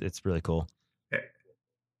 It's really cool.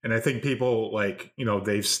 And I think people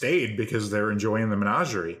they've stayed because they're enjoying the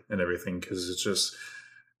Menagerie and everything, because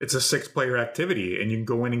it's a 6-player activity and you can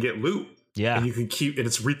go in and get loot. Yeah. And you can and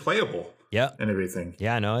it's replayable. Yeah. and everything.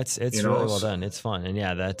 Yeah, no, it's You know, really well done. It's fun. And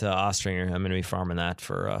yeah, that Austringer, I'm going to be farming that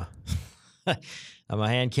for I'm a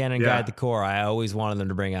hand cannon guy at the core. I always wanted them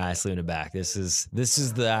to bring IS Luna back. This is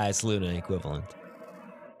the IS Luna equivalent.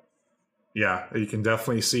 Yeah, you can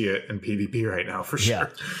definitely see it in PvP right now for sure.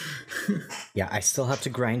 Yeah, I still have to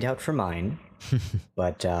grind out for mine,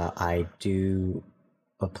 but I do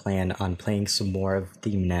plan on playing some more of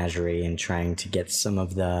the Menagerie and trying to get some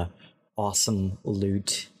of the awesome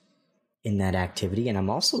loot in that activity. And I'm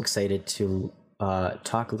also excited to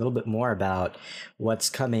talk a little bit more about what's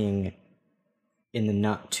coming in the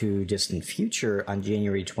not too distant future on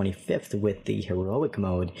January 25th with the heroic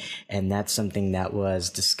mode. And that's something that was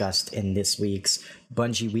discussed in this week's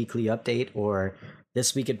Bungie Weekly Update, or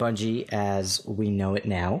This Week at Bungie as we know it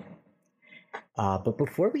now. But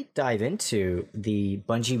before we dive into the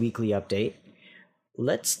Bungie Weekly Update,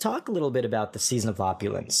 let's talk a little bit about the Season of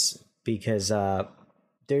Opulence, because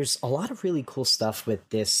there's a lot of really cool stuff with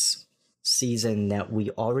this season that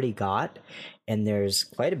we already got, and there's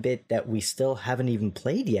quite a bit that we still haven't even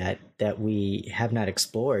played yet that we have not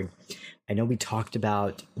explored. I know we talked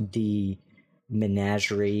about the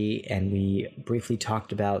Menagerie, and we briefly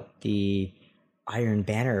talked about the Iron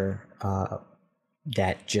Banner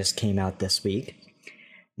that just came out this week.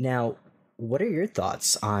 Now, what are your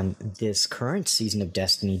thoughts on this current season of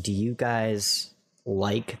Destiny? Do you guys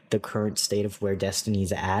like the current state of where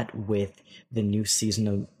Destiny's at with the new season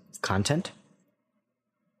of content?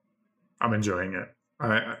 I'm enjoying it.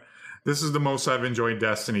 This is the most I've enjoyed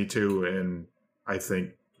Destiny 2, and I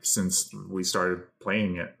think since we started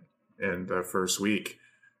playing it in the first week.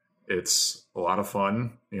 It's a lot of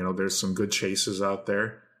fun. You know, there's some good chases out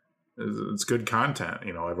there. It's good content.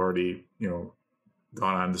 You know, I've already,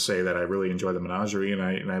 gone on to say that I really enjoy the Menagerie,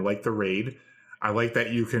 and I like the raid. I like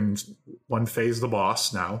that you can one phase the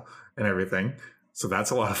boss now and everything. So that's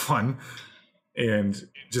a lot of fun. And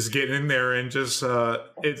just getting in there and just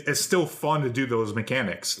it's still fun to do those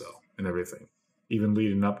mechanics though and everything, even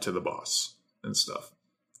leading up to the boss and stuff.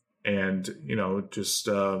 And just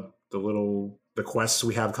the quests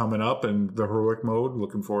we have coming up and the heroic mode,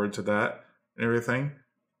 looking forward to that and everything.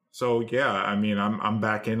 So yeah, I mean, I'm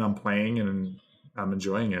back in, I'm playing, and I'm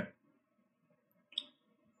enjoying it.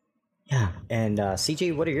 Yeah. And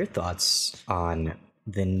CJ, what are your thoughts on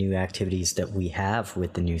the new activities that we have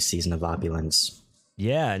with the new season of Opulence?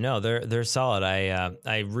 Yeah, no, they're solid.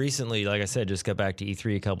 I recently, like I said, just got back to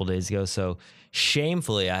E3 a couple days ago, so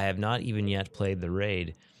shamefully I have not even yet played the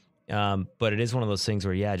raid. But it is one of those things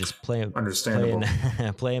where, yeah, just play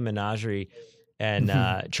a Menagerie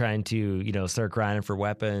and trying to, start grinding for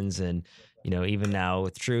weapons. And, even now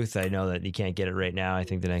with Truth, I know that you can't get it right now. I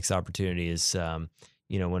think the next opportunity is,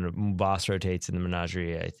 when a boss rotates in the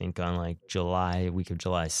Menagerie, I think on like week of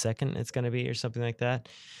July 2nd, it's going to be, or something like that.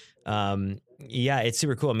 Yeah, it's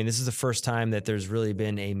super cool. I mean, this is the first time that there's really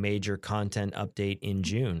been a major content update in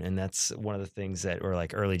June. And that's one of the things that, or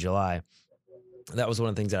like early July. That was one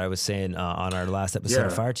of the things that I was saying on our last episode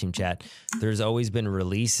of Fireteam Chat. There's always been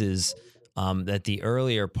releases that the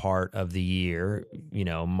earlier part of the year,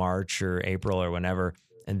 March or April or whenever,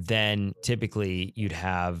 and then typically you'd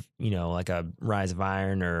have, like a Rise of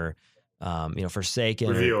Iron or, Forsaken.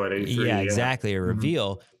 Reveal at E3. Yeah, exactly, a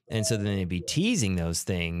reveal. And so then they'd be teasing those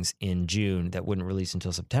things in June that wouldn't release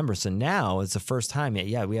until September. So now it's the first time,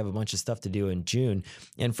 we have a bunch of stuff to do in June.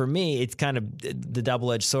 And for me, it's kind of the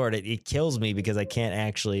double-edged sword. It kills me because I can't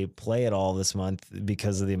actually play it all this month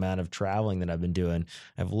because of the amount of traveling that I've been doing.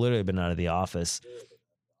 I've literally been out of the office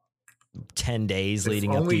 10 days leading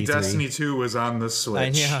up to E3. Only Destiny 2 was on the Switch. I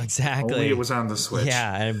know, exactly. Only it was on the Switch.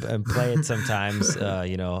 Yeah, and play it sometimes.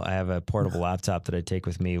 I have a portable laptop that I take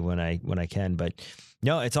with me when I can, but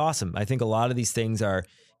no, it's awesome. I think a lot of these things are,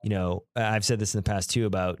 I've said this in the past too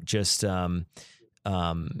about just the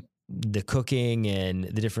cooking and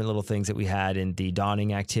the different little things that we had in the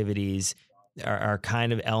dawning activities are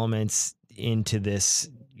kind of elements into this,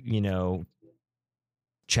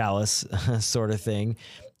 chalice sort of thing.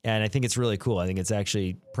 And I think it's really cool. I think it's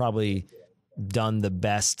actually probably done the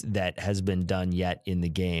best that has been done yet in the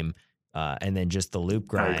game. And then just the loop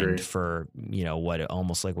grind for, what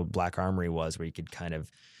almost like what Black Armory was, where you could kind of,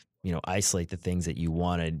 isolate the things that you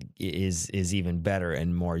wanted is even better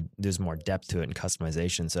and there's more depth to it and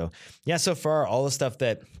customization. So yeah, so far all the stuff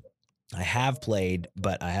that I have played,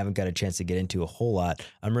 but I haven't got a chance to get into a whole lot,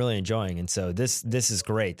 I'm really enjoying. And so this is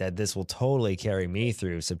great that this will totally carry me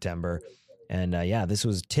through September. And this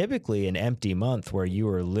was typically an empty month where you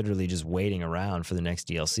were literally just waiting around for the next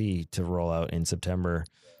DLC to roll out in September,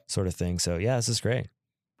 sort of thing. So yeah, this is great.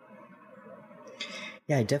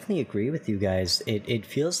 Yeah, I definitely agree with you guys. It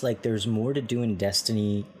feels like there's more to do in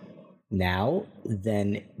Destiny now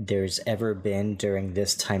than there's ever been during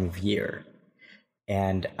this time of year.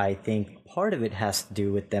 And I think part of it has to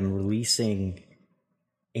do with them releasing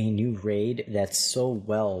a new raid that's so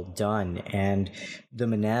well done, and the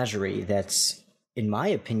menagerie that's, in my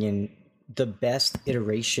opinion, the best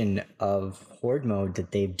iteration of horde mode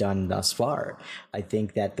that they've done thus far. I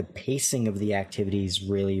think that the pacing of the activity is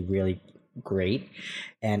really, really great.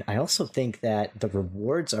 And I also think that the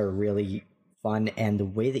rewards are really fun, and the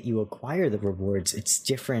way that you acquire the rewards, it's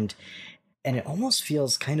different. And it almost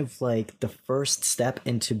feels kind of like the first step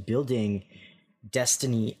into building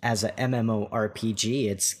Destiny as a MMORPG.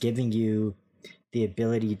 It's giving you the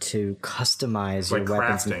ability to customize your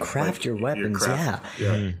weapons and craft your weapons.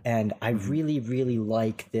 Yeah. And I really, really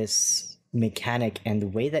like this mechanic and the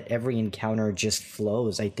way that every encounter just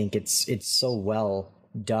flows. I think it's so well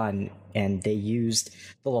done. And they used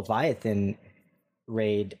the Leviathan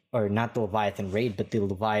raid, or not the Leviathan raid, but the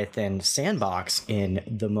Leviathan sandbox in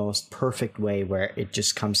the most perfect way, where it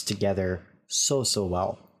just comes together so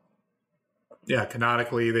well. Yeah,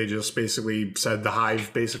 canonically, they just basically said the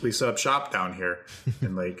Hive basically set up shop down here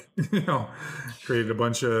and, like, created a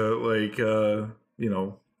bunch of, like,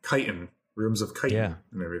 chitin, rooms of chitin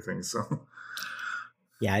and everything. So,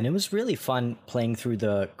 yeah, and it was really fun playing through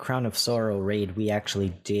the Crown of Sorrow raid. We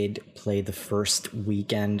actually did play the first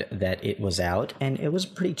weekend that it was out, and it was a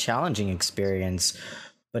pretty challenging experience.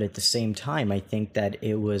 But at the same time, I think that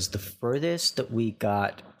it was the furthest that we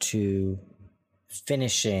got to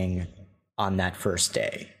finishing on that first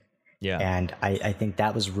day. Yeah. And I think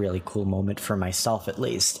that was a really cool moment for myself, at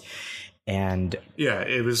least. And yeah,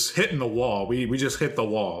 it was hitting the wall. We just hit the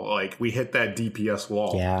wall. Like, we hit that DPS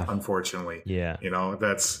wall, unfortunately. Yeah.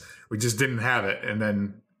 We just didn't have it. And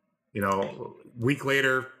then, week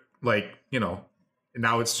later, like,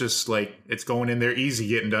 now it's just like, it's going in there easy,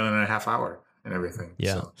 getting done in a half hour and everything.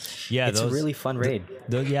 Yeah. So. Yeah. It's a really fun raid.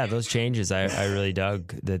 Those changes I really dug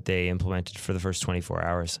that they implemented for the first 24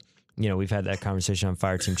 hours. We've had that conversation on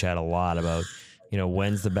Fireteam Chat a lot about,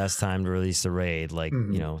 when's the best time to release the raid? Like,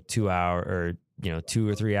 2 hour or, 2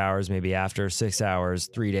 or 3 hours, maybe after 6 hours,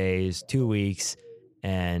 3 days, 2 weeks.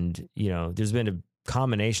 And, there's been a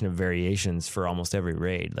combination of variations for almost every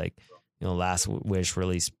raid. Like, Last Wish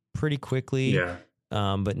released pretty quickly,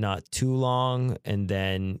 but not too long. And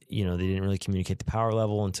then, they didn't really communicate the power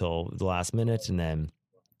level until the last minute. And then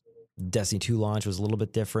Destiny 2 launch was a little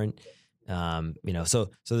bit different. So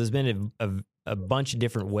there's been a bunch of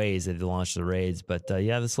different ways that they launched the raids, but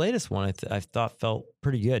this latest one I thought felt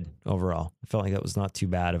pretty good overall. I felt like that was not too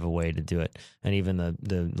bad of a way to do it, and even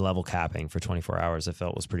the level capping for 24 hours I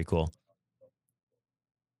felt was pretty cool.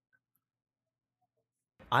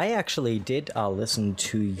 I actually did listen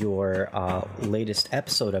to your latest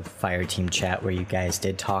episode of Fireteam Chat, where you guys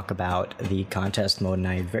did talk about the contest mode, and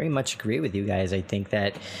I very much agree with you guys. I think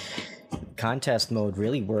that contest mode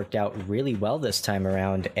really worked out really well this time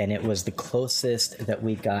around, and it was the closest that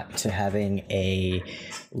we got to having a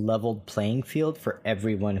leveled playing field for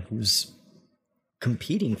everyone who's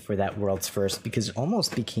competing for that world's first, because it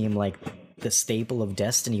almost became like the staple of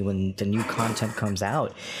Destiny. When the new content comes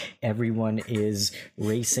out, everyone is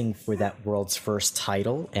racing for that world's first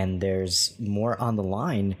title, and there's more on the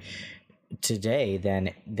line today than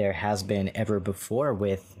there has been ever before,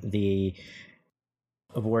 with the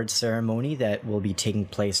award ceremony that will be taking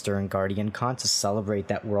place during Guardian Con to celebrate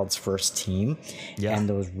that world's first team, and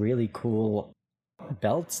those really cool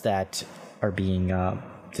belts that are being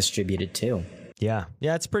distributed too. Yeah,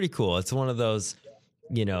 it's pretty cool. It's one of those,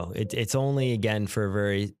 it's only, again, for a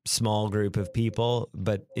very small group of people,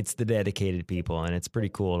 but it's the dedicated people, and it's pretty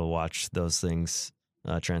cool to watch those things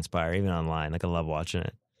transpire, even online. Like, I love watching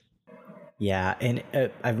it. Yeah, and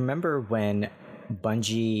I remember when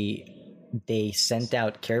Bungie, they sent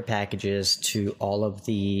out care packages to all of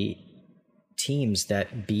the teams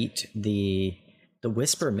that beat the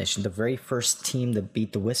Whisper mission. The very first team that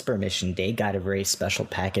beat the Whisper mission, they got a very special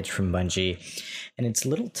package from Bungie. And it's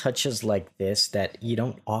little touches like this that you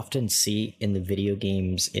don't often see in the video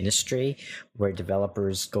games industry, where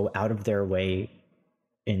developers go out of their way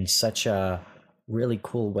in such a really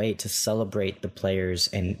cool way to celebrate the players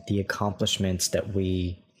and the accomplishments that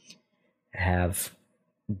we have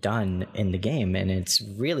done in the game. And it's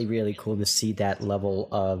really, really cool to see that level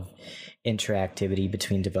of interactivity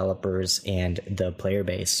between developers and the player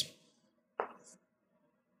base.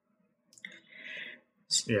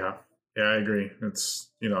 Yeah, I agree. It's,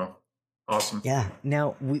 awesome. Yeah.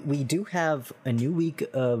 Now, we do have a new week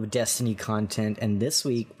of Destiny content, and this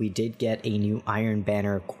week we did get a new Iron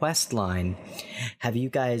Banner quest line. Have you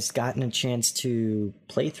guys gotten a chance to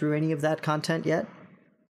play through any of that content yet?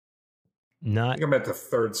 I think I'm at the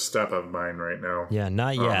third step of mine right now. Yeah,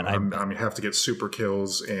 not yet. I have to get super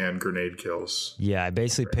kills and grenade kills. Yeah, I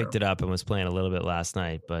basically picked it up and was playing a little bit last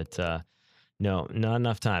night, but no, not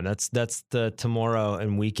enough time. That's the tomorrow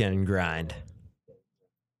and weekend grind.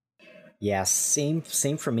 Yeah, same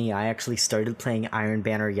for me. I actually started playing Iron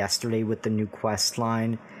Banner yesterday with the new quest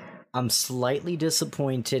line. I'm slightly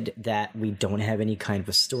disappointed that we don't have any kind of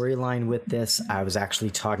a storyline with this. I was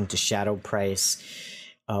actually talking to Shadow Price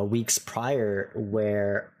weeks prior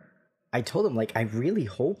where I told him, like, I really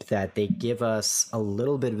hope that they give us a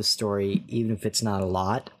little bit of a story, even if it's not a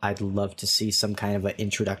lot. I'd love to see some kind of an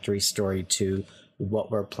introductory story to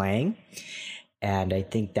what we're playing. And I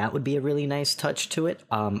think that would be a really nice touch to it.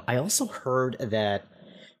 I also heard that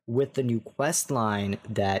with the new quest line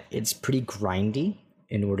that it's pretty grindy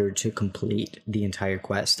in order to complete the entire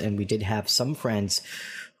quest. And we did have some friends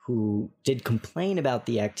who did complain about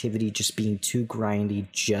the activity just being too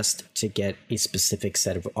grindy just to get a specific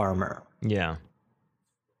set of armor. Yeah.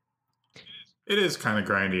 It is kind of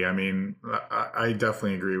grindy. I mean, I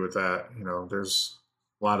definitely agree with that. You know, there's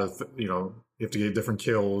a lot of, you have to get different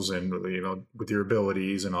kills and, with your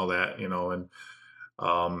abilities and all that, and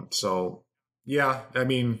so, yeah, I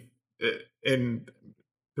mean, and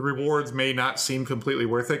the rewards may not seem completely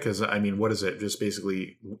worth it because, I mean, what is it? Just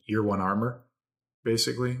basically year one armor,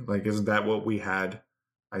 basically? Like, isn't that what we had,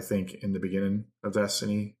 I think, in the beginning of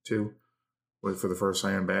Destiny 2 for the first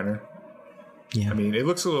Iron Banner? Yeah. I mean, it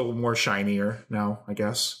looks a little more shinier now, I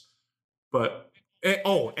guess. But, and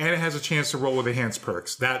it has a chance to roll with enhanced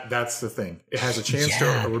perks. That's the thing. It has a chance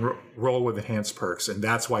to roll with enhanced perks, and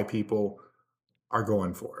that's why people are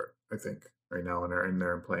going for it, I think, right now, and they're in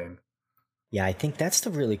there and playing. Yeah, I think that's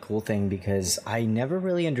the really cool thing, because I never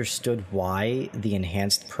really understood why the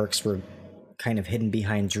enhanced perks were kind of hidden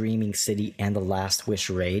behind Dreaming City and the Last Wish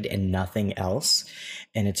raid and nothing else.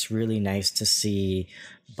 And it's really nice to see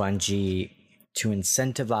Bungie to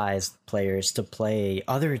incentivize players to play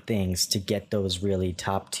other things to get those really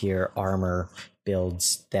top tier armor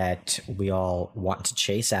builds that we all want to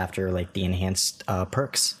chase after, like the enhanced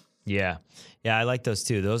perks. Yeah. Yeah, I like those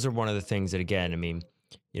too. Those are one of the things that, again, I mean,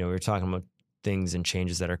 we were talking about things and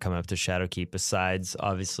changes that are coming up to Shadowkeep, besides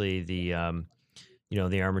obviously the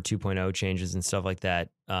the Armor 2.0 changes and stuff like that,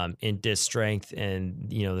 in disc strength and,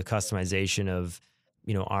 the customization of,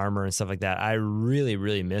 armor and stuff like that. I really,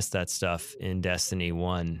 really missed that stuff in Destiny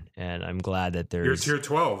 1, and I'm glad that there's... You're tier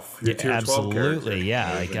 12. You're tier 12 absolutely,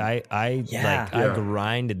 yeah. Like, I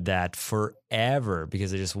grinded that forever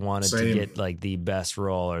because I just wanted to get, like, the best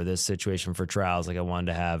roll or this situation for trials. Like, I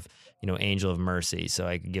wanted to have, Angel of Mercy, so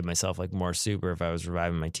I could give myself, like, more super if I was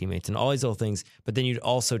reviving my teammates and all these little things. But then you'd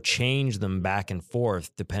also change them back and forth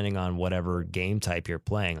depending on whatever game type you're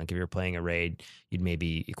playing. Like, if you're playing a raid, you'd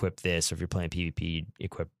maybe equip this, or if you're playing PvP, you'd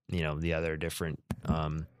equip, the other different,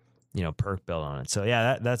 perk build on it. So,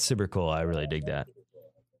 yeah, that's super cool. I really dig that.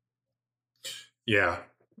 Yeah.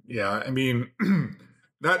 Yeah. I mean,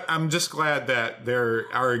 that I'm just glad that they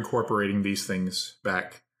are incorporating these things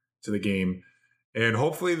back to the game. And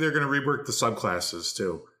hopefully they're going to rework the subclasses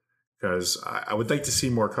too, because I would like to see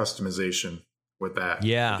more customization with that.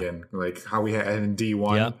 Yeah. Again, like how we had in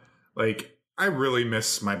D1. Yep. Like, I really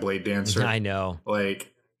miss my Blade Dancer. I know.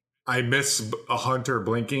 Like, I miss a Hunter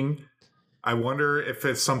blinking. I wonder if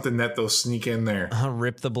it's something that they'll sneak in there.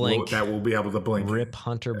 Rip the blink. That we'll be able to blink. Rip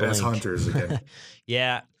Hunter blink. As Hunters again.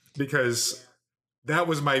 Yeah. Because that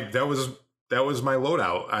was my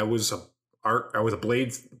loadout. I was a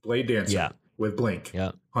Blade Dancer. Yeah. With Blink,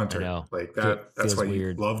 Hunter, I know. Like that. That's what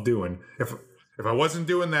you love doing. If I wasn't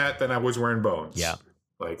doing that, then I was wearing bones. Yeah.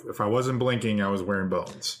 Like if I wasn't blinking, I was wearing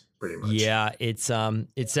bones. Pretty much. Yeah, it's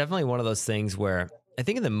definitely one of those things where I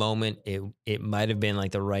think in the moment it might have been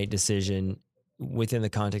like the right decision within the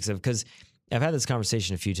context of, because I've had this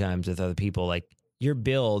conversation a few times with other people, like your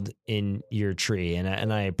build in your tree,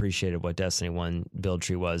 and I appreciated what Destiny 1 build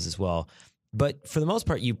tree was as well. But for the most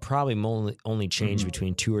part, you probably only change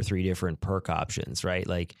between 2 or 3 different perk options, right?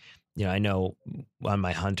 Like, I know on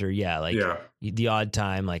my Hunter, the odd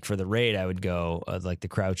time, like for the raid, I would go like the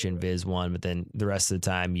crouch invis one, but then the rest of the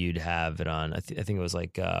time you'd have it on, I think it was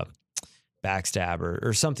like backstab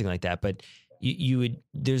or something like that. But you would,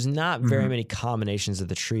 there's not very many combinations of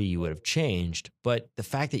the tree you would have changed, but the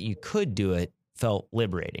fact that you could do it felt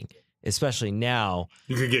liberating. Especially now,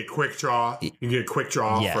 you could get quick draw. You can get quick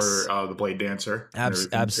draw for the Blade Dancer.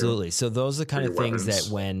 Absolutely. Too. So those are the kind of things that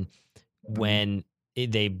when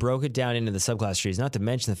they broke it down into the subclass trees, not to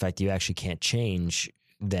mention the fact that you actually can't change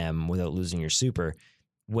them without losing your super.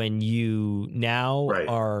 When you now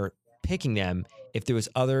are picking them, if there was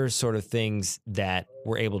other sort of things that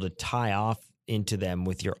were able to tie off into them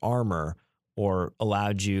with your armor or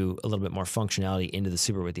allowed you a little bit more functionality into the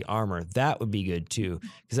super with the armor, that would be good too.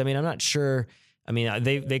 Because I mean, I'm not sure. I mean,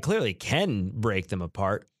 they clearly can break them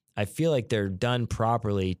apart. I feel like they're done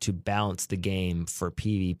properly to balance the game for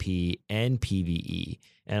PvP and PvE.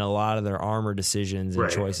 And a lot of their armor decisions and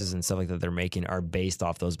choices and stuff like that they're making are based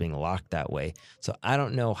off those being locked that way. So I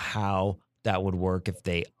don't know how that would work if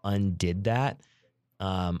they undid that.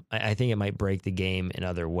 I think it might break the game in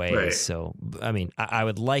other ways. Right. So, I mean, I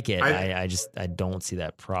would like it. I don't see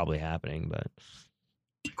that probably happening, but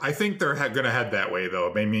I think they're going to head that way,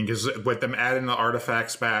 though. I mean, because with them adding the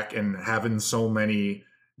artifacts back and having so many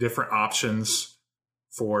different options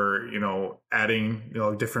for, adding,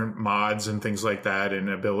 different mods and things like that and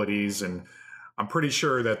abilities. And I'm pretty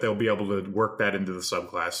sure that they'll be able to work that into the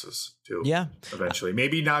subclasses too. Yeah. Eventually.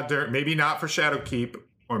 Maybe not for Shadowkeep,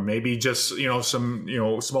 or maybe just,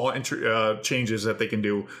 some, small changes that they can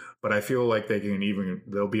do. But I feel like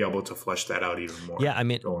they'll be able to flesh that out even more. Yeah. I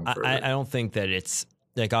mean, I don't think that it's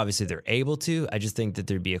like, obviously they're able to. I just think that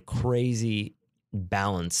there'd be a crazy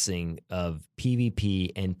balancing of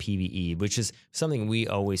PvP and PvE, which is something we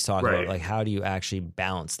always talk about. Like, how do you actually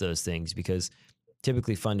balance those things? Because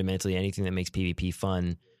typically, fundamentally, anything that makes PvP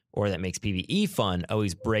fun or that makes PvE fun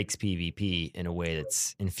always breaks PvP in a way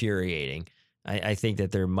that's infuriating. I think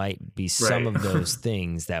that there might be some of those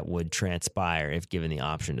things that would transpire if given the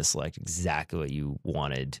option to select exactly what you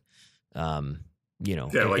wanted. Like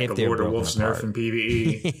the Lord of Wolf's nerf in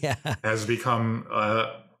PvE has become,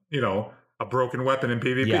 a broken weapon in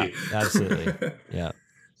PvP. Yeah, absolutely. Yeah.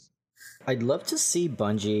 I'd love to see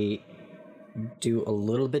Bungie do a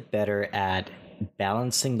little bit better at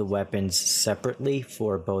balancing the weapons separately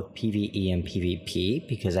for both PvE and PvP,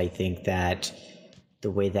 because I think that the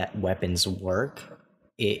way that weapons work,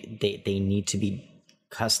 they need to be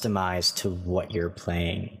customized to what you're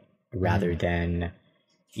playing rather than,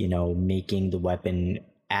 making the weapon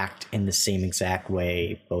act in the same exact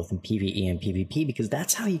way, both in PvE and PvP, because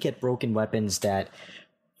that's how you get broken weapons that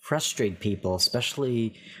frustrate people,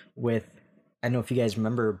 especially with, I don't know if you guys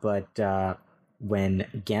remember, but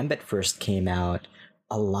when Gambit first came out,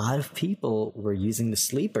 a lot of people were using the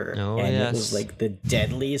sleeper, it was like the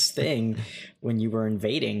deadliest thing when you were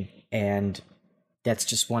invading. And that's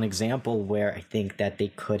just one example where I think that they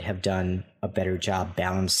could have done a better job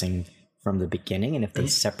balancing from the beginning. And if they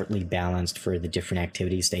separately balanced for the different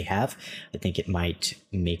activities they have, I think it might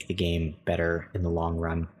make the game better in the long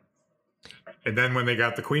run. And then when they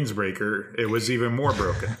got the Queensbreaker, it was even more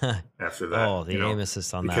broken after that. Oh, the aim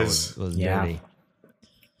assist on that was dirty.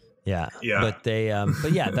 Yeah. But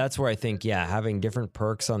that's where I think, having different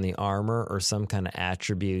perks on the armor or some kind of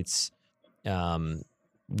attributes, like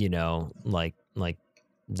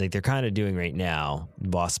they're kind of doing right now,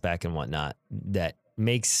 boss spec and whatnot, that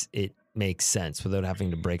makes it make sense without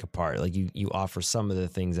having to break apart. Like you offer some of the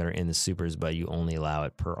things that are in the supers, but you only allow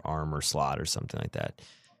it per armor slot or something like that.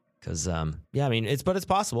 Because, I mean, it's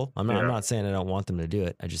possible. I'm not saying I don't want them to do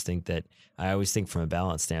it. I just think that I always think from a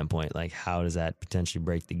balance standpoint, like how does that potentially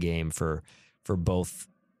break the game for both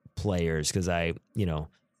players? Because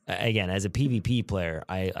again, as a PvP player,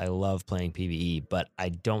 I love playing PvE, but I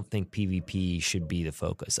don't think PvP should be the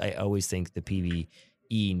focus. I always think the PvE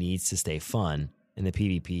needs to stay fun. In the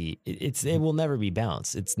PvP, it will never be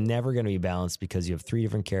balanced. It's never going to be balanced because you have 3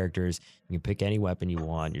 different characters. You can pick any weapon you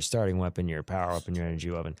want, your starting weapon, your power weapon, your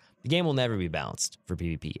energy weapon. The game will never be balanced for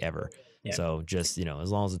PvP ever. Yeah. So just,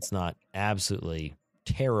 as long as it's not absolutely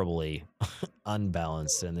terribly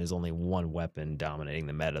unbalanced and there's only one weapon dominating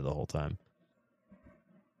the meta the whole time.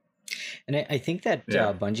 And I think that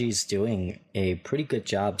Bungie's doing a pretty good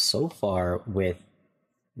job so far with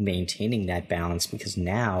maintaining that balance, because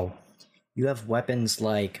now you have weapons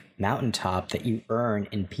like Mountaintop that you earn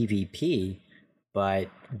in PvP, but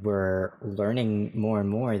we're learning more and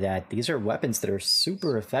more that these are weapons that are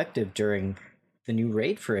super effective during the new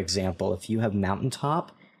raid, for example. If you have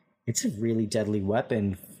Mountaintop, it's a really deadly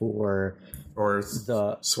weapon for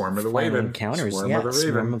the Swarm of the Raven encounters.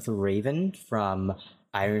 Swarm of the Raven from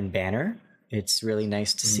Iron Banner. It's really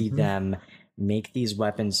nice to see them make these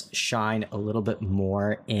weapons shine a little bit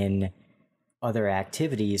more in other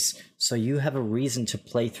activities, so you have a reason to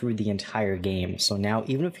play through the entire game. So now,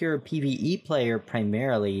 even if you're a PvE player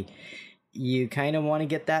primarily, you kind of want to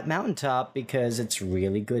get that Mountaintop because it's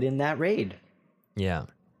really good in that raid. Yeah.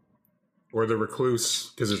 Or the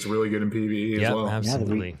Recluse, because it's really good in PvE as well.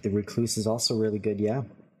 Absolutely. Yeah, the Recluse is also really good, yeah.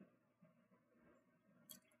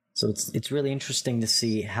 So it's really interesting to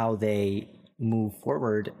see how they move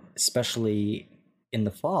forward, especially in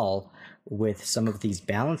the fall, with some of these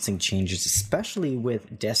balancing changes, especially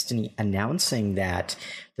with Destiny announcing that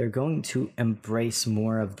they're going to embrace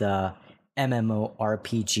more of the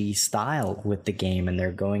MMORPG style with the game, and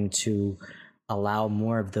they're going to allow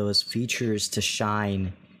more of those features to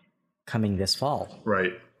shine coming this fall.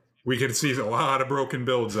 Right. We can see a lot of broken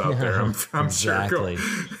builds out there. I'm exactly.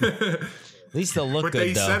 sure. At least they'll look but good.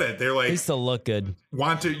 They though. said it. They're like, at least they'll look good.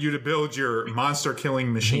 Wanted you to build your monster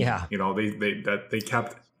killing machine. Yeah. You know, they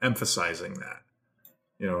kept emphasizing that.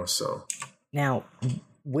 You know, so now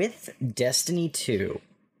with Destiny 2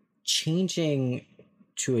 changing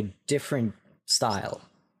to a different style,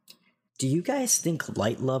 do you guys think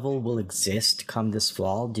light level will exist come this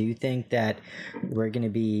fall? Do you think that we're going to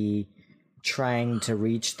be trying to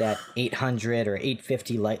reach that 800 or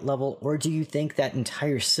 850 light level, or do you think that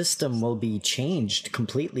entire system will be changed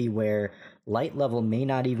completely where light level may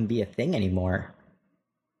not even be a thing anymore?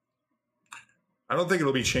 I don't think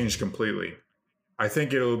it'll be changed completely. I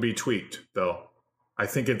think it'll be tweaked, though. I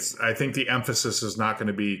think the emphasis is not going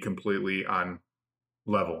to be completely on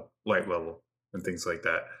light level, and things like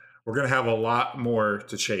that. We're going to have a lot more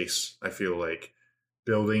to chase. I feel like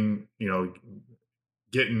building,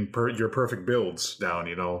 getting your perfect builds down.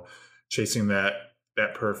 Chasing that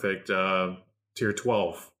perfect tier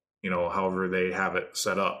 12. However they have it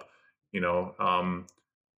set up.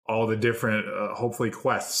 All the different hopefully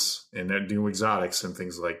quests and new exotics and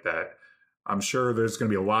things like that. I'm sure there's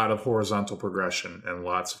going to be a lot of horizontal progression and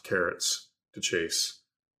lots of carrots to chase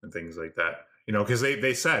and things like that. Because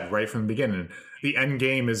they said right from the beginning, the end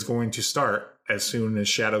game is going to start as soon as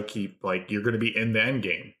Shadowkeep, you're going to be in the end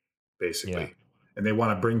game, basically. Yeah. And they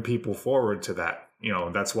want to bring people forward to that.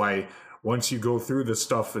 That's why once you go through the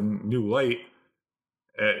stuff in New Light,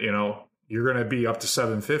 you're going to be up to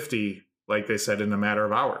 750, like they said, in a matter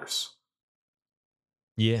of hours.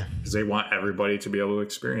 Yeah. Because they want everybody to be able to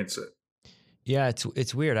experience it. Yeah,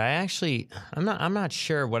 it's weird. I'm not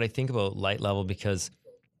sure what I think about light level, because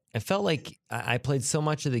I felt like I played so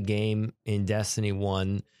much of the game in Destiny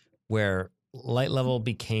 1 where light level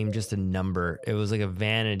became just a number. It was like a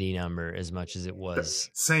vanity number as much as it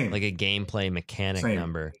was like a gameplay mechanic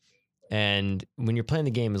number. And when you're playing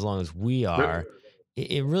the game as long as we are,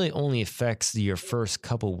 it really only affects your first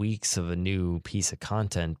couple weeks of a new piece of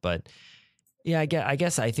content. But yeah, I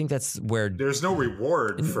guess I think that's where there's no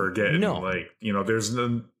reward for getting there's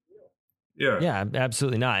no. Yeah,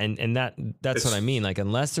 absolutely not. And that's what I mean. Like,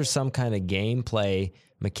 unless there's some kind of gameplay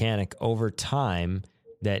mechanic over time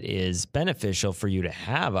that is beneficial for you to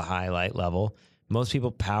have a high light level, most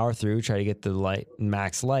people power through, try to get the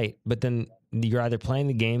max light, but then you're either playing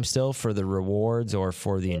the game still for the rewards or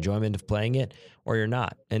for the enjoyment of playing it, or you're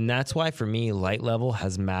not. And that's why for me, light level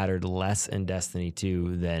has mattered less in Destiny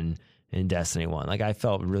 2 than in Destiny 1. Like, I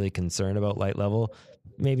felt really concerned about light level,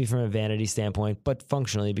 maybe from a vanity standpoint, but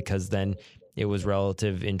functionally because then it was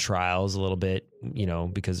relative in trials a little bit,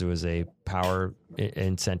 because there was a power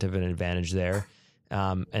incentive and advantage there.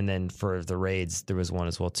 And then for the raids, there was one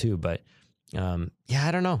as well too. But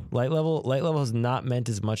I don't know. Light level has not meant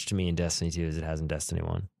as much to me in Destiny 2 as it has in Destiny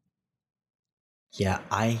 1. Yeah,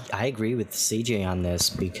 I agree with CJ on this,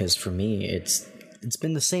 because for me, it's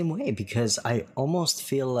been the same way, because I almost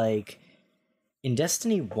feel like in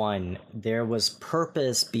Destiny 1, there was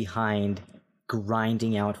purpose behind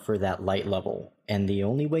grinding out for that light level. And the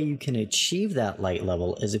only way you can achieve that light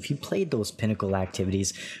level is if you played those pinnacle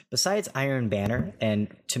activities besides Iron Banner. And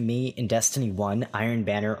to me, in Destiny 1, Iron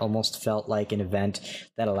Banner almost felt like an event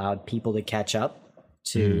that allowed people to catch up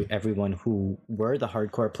to everyone who were the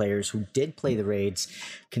hardcore players who did play the raids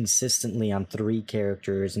consistently on 3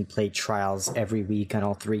 characters and played trials every week on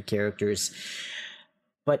all 3 characters.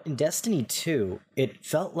 But in Destiny 2, it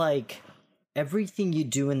felt like everything you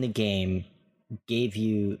do in the game gave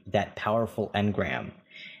you that powerful engram,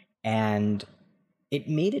 and it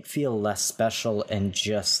made it feel less special and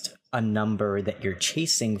just a number that you're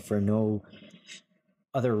chasing for no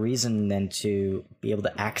other reason than to be able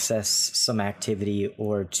to access some activity,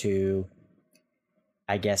 or to,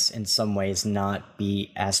 I guess, in some ways not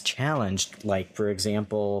be as challenged. Like, for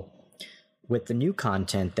example, with the new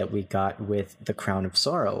content that we got with the Crown of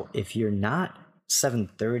Sorrow, if you're not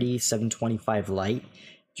 730, 725 light,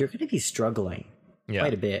 you're going to be struggling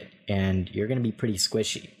quite a bit, and you're going to be pretty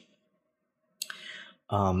squishy.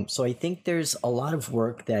 So I think there's a lot of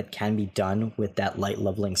work that can be done with that light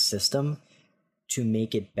leveling system to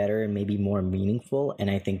make it better and maybe more meaningful. And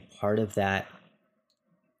I think part of that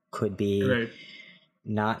could be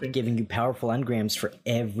not giving you powerful engrams for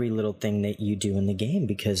every little thing that you do in the game,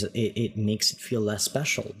 because it makes it feel less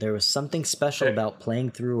special. There was something special about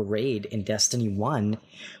playing through a raid in Destiny 1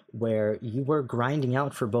 where you were grinding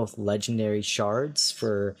out for both legendary shards,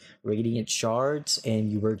 for radiant shards,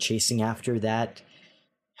 and you were chasing after that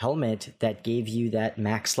helmet that gave you that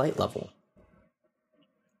max light level.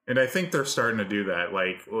 And I think they're starting to do that,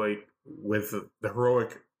 like with the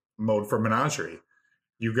heroic mode for Menagerie.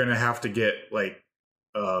 You're going to have to get, like,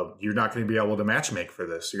 you're not going to be able to matchmake for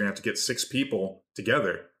this. You're going to have to get 6 people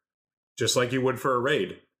together, just like you would for a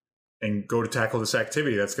raid, and go to tackle this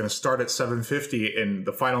activity that's going to start at 750, and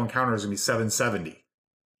the final encounter is going to be 770.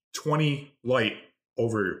 20 light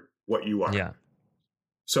over what you are. Yeah.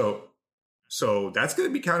 So that's going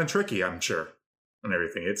to be kind of tricky, I'm sure, and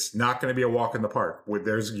everything. It's not going to be a walk in the park. You're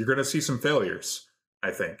going to see some failures,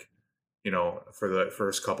 I think, for the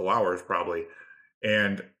first couple hours probably.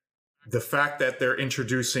 And the fact that they're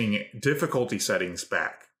introducing difficulty settings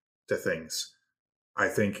back to things, I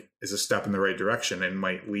think, is a step in the right direction and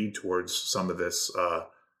might lead towards some of this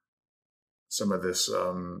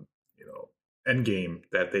end game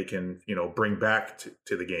that they can, bring back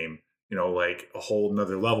to the game. Like a whole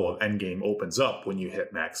nother level of end game opens up when you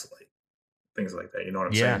hit max light, things like that. You know what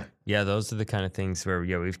I'm saying? Yeah. Those are the kind of things where,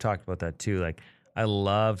 we've talked about that too. Like, I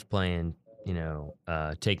loved playing,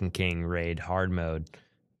 Taken King raid hard mode,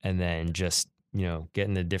 and then just,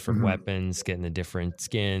 getting the different weapons, getting the different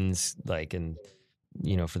skins, like, and,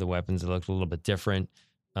 for the weapons, it looked a little bit different.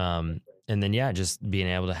 And then, just being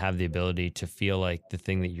able to have the ability to feel like the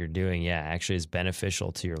thing that you're doing, actually is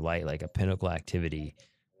beneficial to your light. Like a pinnacle activity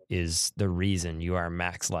is the reason you are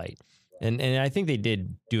max light. And I think they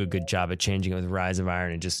did do a good job at changing it with Rise of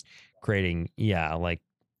Iron and just creating, like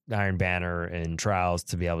Iron Banner and Trials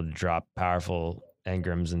to be able to drop powerful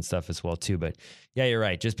engrams and stuff as well too. But you're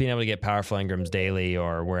right. Just being able to get powerful engrams daily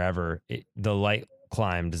or wherever, the light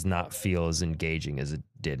climb does not feel as engaging as it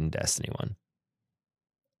did in Destiny 1.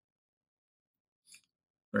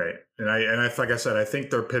 Right. And like I said, I think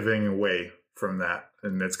they're pivoting away from that,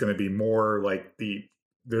 and it's going to be more like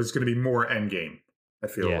there's going to be more end game, I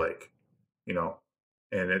feel like,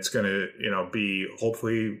 and it's going to, be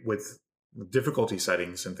hopefully with difficulty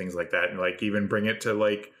settings and things like that. And like even bring it to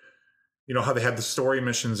like, how they had the story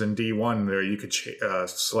missions in D1 where you could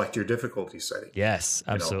select your difficulty setting. Yes,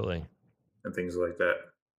 absolutely. And things like that.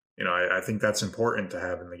 I think that's important to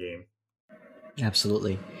have in the game.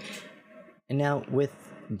 Absolutely. And now with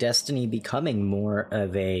Destiny becoming more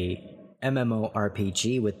of a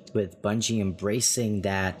MMORPG, with Bungie embracing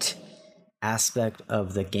that aspect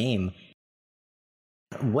of the game,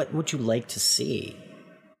 what would you like to see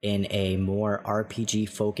in a more RPG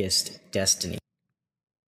focused Destiny?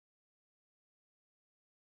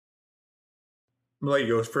 I'm gonna let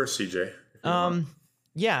you go first, CJ.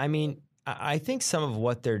 I mean, I think some of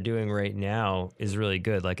what they're doing right now is really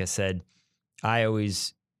good. Like I said, I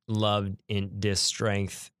always loved in disc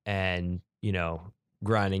strength and,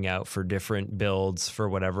 grinding out for different builds for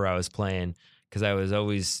whatever I was playing, because I was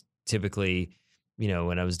always typically,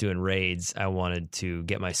 when I was doing raids, I wanted to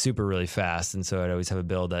get my super really fast. And so I'd always have a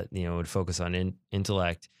build that, would focus on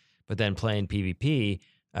intellect. But then playing PvP,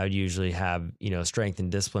 I would usually have, strength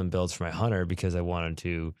and discipline builds for my hunter, because I wanted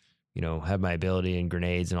to, have my ability and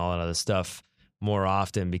grenades and all that other stuff more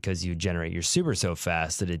often, because you generate your super so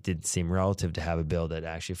fast that it did seem relative to have a build that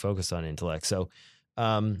actually focused on intellect. So,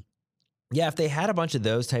 if they had a bunch of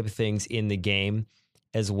those type of things in the game,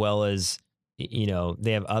 as well as,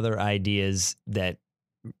 they have other ideas that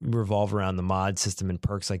revolve around the mod system and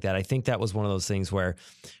perks like that. I think that was one of those things where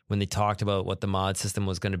when they talked about what the mod system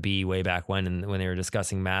was going to be way back when, and when they were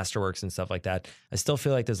discussing Masterworks and stuff like that, I still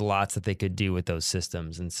feel like there's lots that they could do with those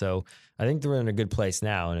systems. And so I think they're in a good place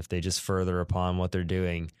now. And if they just further upon what they're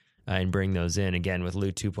doing and bring those in again with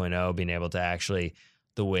Loot 2.0, being able to actually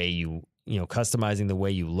the way customizing the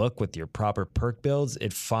way you look with your proper perk builds,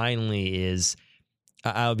 it finally is.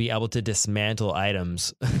 I'll be able to dismantle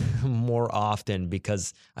items more often,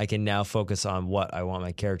 because I can now focus on what I want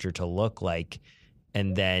my character to look like,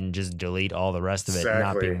 and then just delete all the rest of it,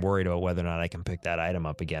 not being worried about whether or not I can pick that item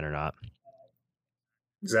up again or not.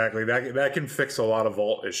 Exactly. That can fix a lot of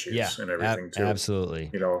vault issues and everything too.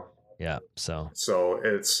 Absolutely. Yeah. So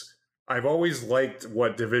I've always liked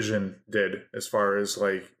what Division did as far as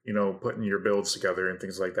like, putting your builds together and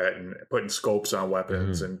things like that, and putting scopes on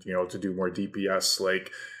weapons and, to do more DPS,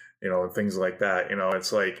 like, things like that.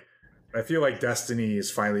 It's like, I feel like Destiny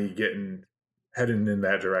is finally heading in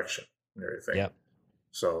that direction and everything. Yep.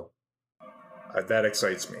 So that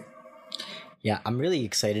excites me. Yeah, I'm really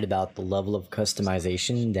excited about the level of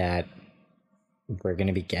customization that we're going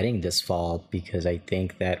to be getting this fall, because I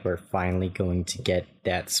think that we're finally going to get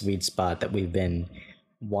that sweet spot that we've been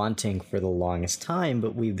wanting for the longest time,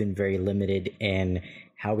 but we've been very limited in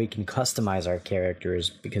how we can customize our characters,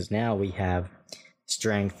 because now we have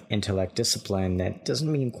strength, intellect, discipline that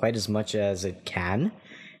doesn't mean quite as much as it can.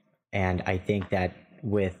 And I think that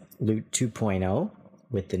with Loot 2.0,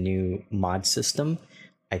 with the new mod system,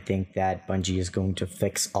 I think that Bungie is going to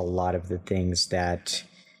fix a lot of the things that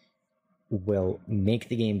will make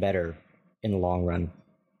the game better in the long run.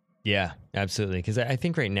 Yeah, absolutely. Because I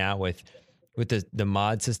think right now with the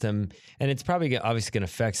mod system, and it's probably obviously going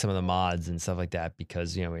to affect some of the mods and stuff like that,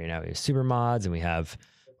 because we have super mods and we have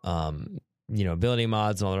ability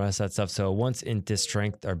mods and all the rest of that stuff. So once int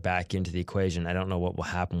strength are back into the equation, I don't know what will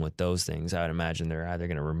happen with those things. I would imagine they're either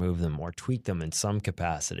going to remove them or tweak them in some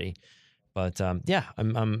capacity. But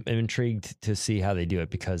I'm intrigued to see how they do it,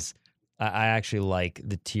 because I actually like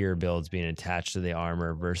the tier builds being attached to the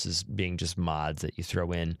armor versus being just mods that you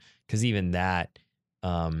throw in. Because even that,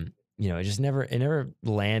 it just never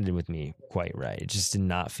landed with me quite right. It just did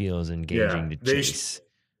not feel as engaging to chase.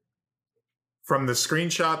 From the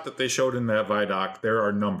screenshot that they showed in that Vidoc, there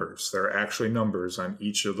are numbers. There are actually numbers on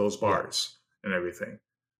each of those bars and everything.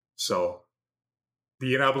 So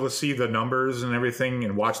being able to see the numbers and everything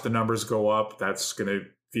and watch the numbers go up, that's going to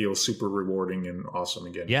feel super rewarding and awesome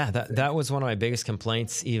again. Yeah, that was one of my biggest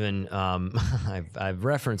complaints. Even I've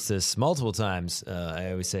referenced this multiple times.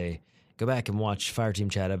 I always say, go back and watch Fireteam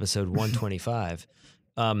Chat episode 125.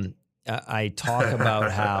 I talk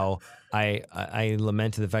about how I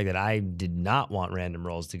lamented the fact that I did not want random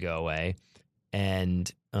rolls to go away,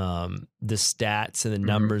 and the stats and the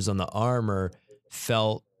numbers on the armor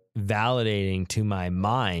felt validating to my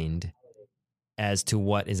mind as to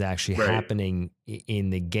what is actually happening in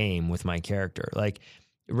the game with my character. Like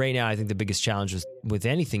right now, I think the biggest challenge with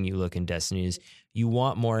anything you look in Destiny is you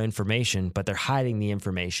want more information, but they're hiding the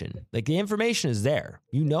information. Like the information is there.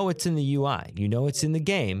 It's in the UI. It's in the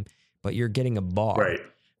game, but you're getting a bar. Right.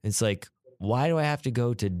 It's like, why do I have to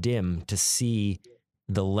go to dim to see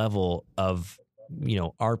the level of,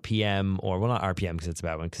 RPM, or well, not RPM because it's a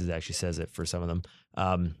bad one because it actually says it for some of them.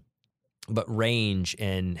 But range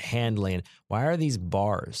and handling. Why are these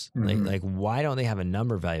bars? Like, why don't they have a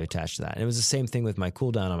number value attached to that? And it was the same thing with my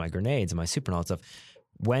cooldown on my grenades and my super and all that stuff.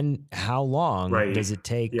 How long does it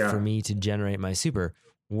take for me to generate my super?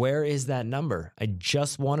 Where is that number? I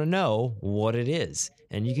just want to know what it is.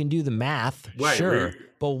 And you can do the math, sure,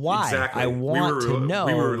 but why? Exactly. I want to know.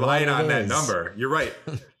 We relied on that is. number. You're right.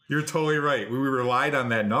 You're totally right. We relied on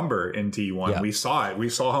that number in T1. Yep. We saw it. We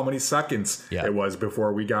saw how many seconds it was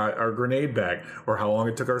before we got our grenade back, or how long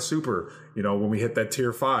it took our super. When we hit that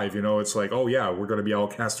tier 5, it's like, oh yeah, we're going to be able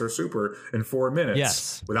to cast our super in 4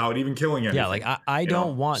 minutes without even killing anything. Yeah, like I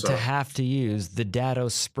don't want to have to use the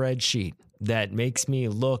Datos spreadsheet that makes me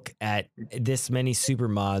look at this many super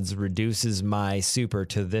mods reduces my super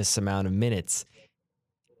to this amount of minutes.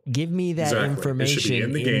 Give me that information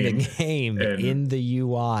in the game, in the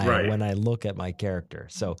UI when I look at my character.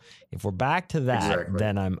 So if we're back to that,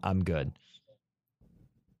 then I'm good.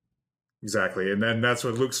 Exactly. And then that's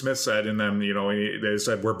what Luke Smith said. And then, they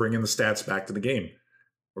said, we're bringing the stats back to the game.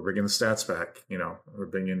 We're bringing the stats back. We're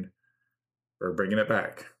bringing it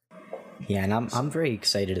back. Yeah, and I'm very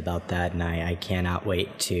excited about that, and I cannot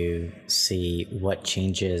wait to see what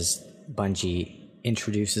changes Bungie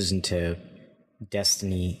introduces into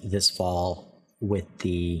Destiny this fall with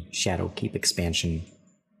the Shadowkeep expansion.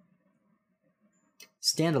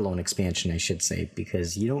 Standalone expansion, I should say,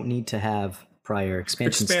 because you don't need to have prior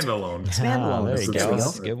expansions. Standalone. Standalone. There you go.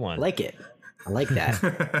 That's a good one. I like it. I like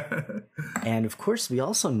that. And of course, we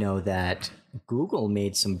also know that Google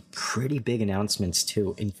made some pretty big announcements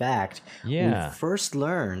too. In fact, we first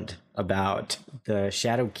learned about the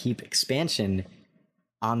Shadowkeep expansion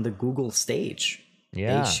on the Google stage.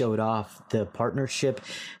 They showed off the partnership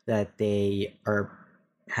that they are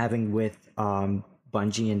having with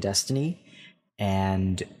Bungie and Destiny,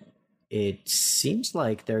 and it seems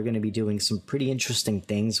like they're going to be doing some pretty interesting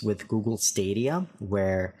things with Google Stadia,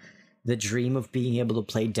 where the dream of being able to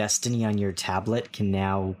play Destiny on your tablet can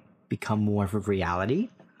now become more of a reality.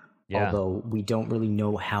 Although we don't really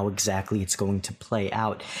know how exactly it's going to play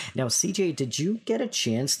out. Now, CJ, did you get a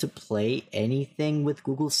chance to play anything with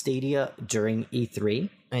Google Stadia during E3?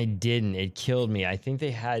 I didn't. It killed me. I think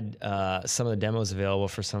they had some of the demos available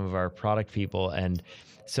for some of our product people. And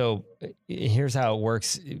so here's how it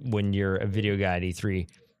works when you're a video guy at E3.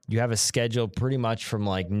 You have a schedule pretty much from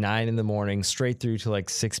like 9 in the morning straight through to like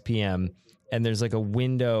 6 p.m. And there's like a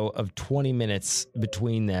window of 20 minutes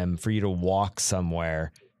between them for you to walk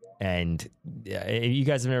somewhere. And you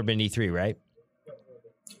guys have never been E3, right?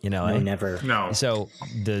 No, never. No. So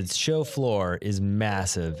the show floor is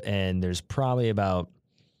massive, and there's probably about,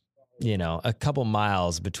 a couple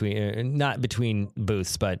miles between, not between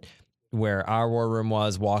booths, but where our war room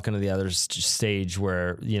was, walk into the other stage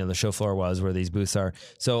where, the show floor was, where these booths are.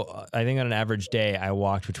 So I think on an average day, I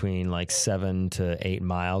walked between like 7 to 8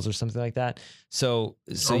 miles or something like that. So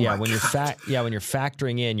yeah, when you're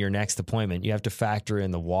factoring in your next appointment, you have to factor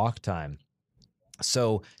in the walk time.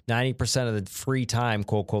 So 90% of the free time,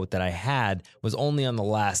 quote, quote, that I had was only on the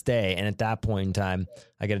last day. And at that point in time,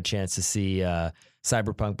 I got a chance to see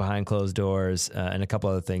Cyberpunk Behind Closed Doors and a couple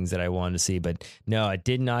other things that I wanted to see. But no, I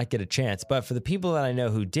did not get a chance. But for the people that I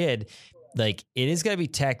know who did, like, it is going to be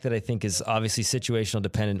tech that I think is obviously situational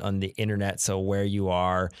dependent on the internet. So where you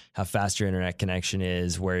are, how fast your internet connection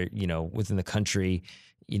is, where, within the country,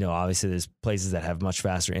 obviously there's places that have much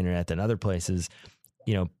faster internet than other places.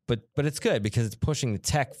 But it's good because it's pushing the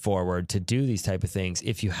tech forward to do these type of things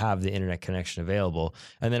if you have the internet connection available.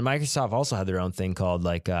 And then Microsoft also had their own thing called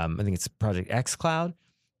I think it's Project X Cloud.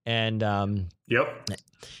 And yep.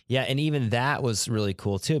 Yeah, and even that was really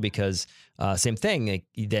cool too because same thing. Like,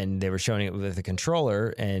 then they were showing it with a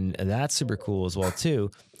controller, and that's super cool as well too.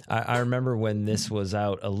 I remember when this was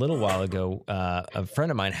out a little while ago, a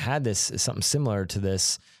friend of mine had something similar to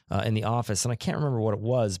this in the office, and I can't remember what it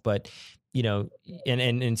was, but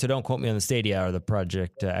and so don't quote me on the Stadia or the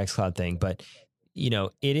Project xCloud thing, but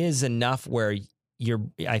it is enough where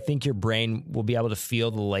I think your brain will be able to feel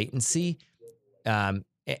the latency.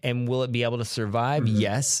 And will it be able to survive? Mm-hmm.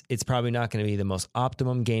 Yes. It's probably not going to be the most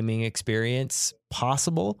optimum gaming experience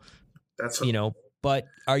possible. But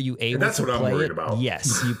are you able to play it? That's what I'm worried about.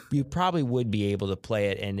 Yes. You probably would be able to play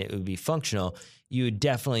it and it would be functional. You would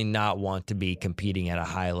definitely not want to be competing at a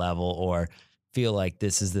high level or feel like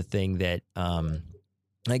this is the thing that,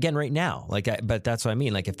 again, right now, but that's what I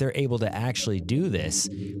mean. Like, if they're able to actually do this,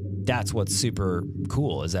 that's what's super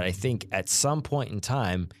cool, is that I think at some point in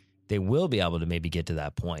time, they will be able to maybe get to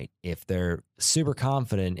that point if they're super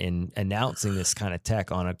confident in announcing this kind of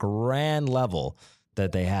tech on a grand level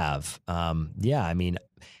that they have. I mean,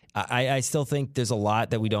 I still think there's a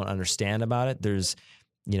lot that we don't understand about it. There's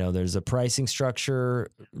a pricing structure,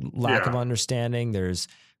 lack of understanding. There's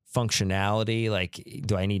functionality. Like,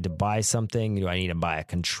 do I need to buy something? Do I need to buy a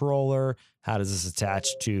controller? How does this attach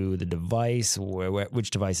to the device?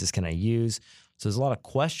 Which devices can I use? So there's a lot of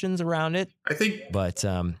questions around it. I think, but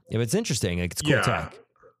if it's interesting, like, it's cool tech.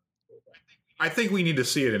 I think we need to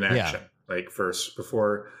see it in action, first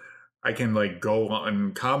before I can go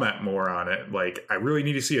and comment more on it. Like, I really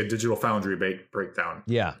need to see a Digital Foundry breakdown.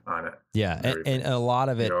 On it. Yeah, and a lot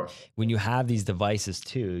of it, when you have these devices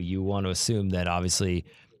too, you want to assume that obviously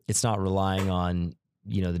it's not relying on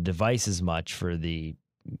the device as much for the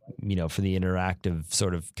for the interactive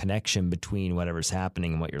sort of connection between whatever's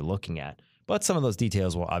happening and what you're looking at. But some of those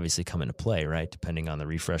details will obviously come into play, right? Depending on the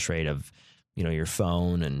refresh rate of, your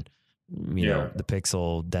phone and, the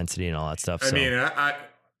pixel density and all that stuff. I mean,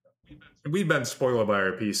 we've been spoiled by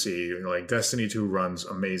our PC. Like, Destiny 2 runs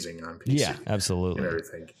amazing on PC. Yeah, absolutely. And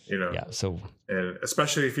everything, Yeah, so. And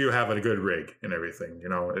especially if you have a good rig and everything,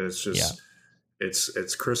 it's just,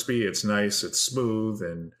 it's crispy, it's nice, it's smooth.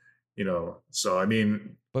 And, so, I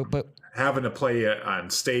mean, but having to play it on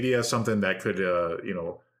Stadia, something that could,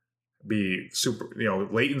 be super,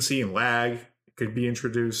 latency and lag could be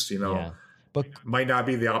introduced, but might not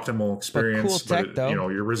be the optimal experience. Cool tech, though.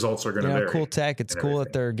 Your results are going to vary. Cool tech. It's cool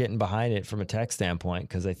that they're getting behind it from a tech standpoint,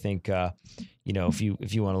 because I think, if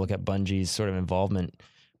you want to look at Bungie's sort of involvement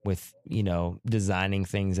with, designing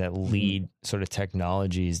things that lead sort of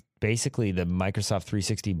technologies, basically the Microsoft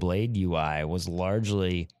 360 Blade UI was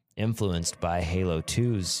largely influenced by Halo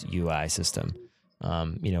 2's UI system.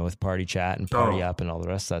 With Party Chat and Party Up and all the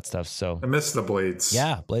rest of that stuff. So I miss the Blades.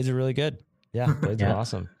 Yeah, Blades are really good. Yeah, Blades are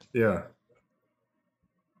awesome. Yeah.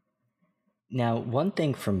 Now, one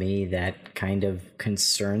thing for me that kind of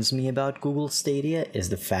concerns me about Google Stadia is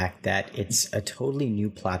the fact that it's a totally new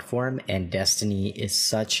platform, and Destiny is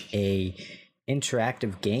such a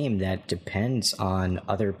interactive game that depends on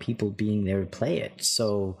other people being there to play it.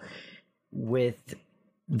 So with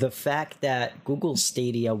the fact that Google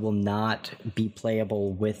Stadia will not be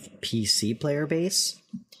playable with PC player base,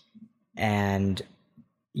 and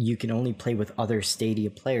you can only play with other Stadia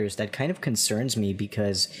players, that kind of concerns me,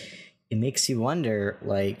 because it makes you wonder,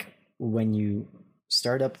 like, when you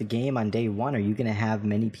start up the game on day one, are you going to have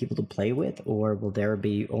many people to play with, or will there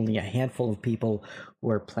be only a handful of people who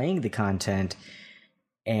are playing the content?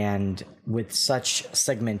 And with such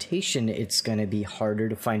segmentation, it's going to be harder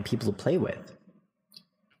to find people to play with.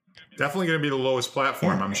 Definitely going to be the lowest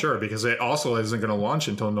platform, I'm sure, because it also isn't going to launch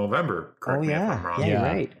until November. Correct me if I'm wrong. Yeah,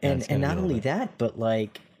 right. And not only that, but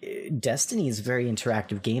Destiny is a very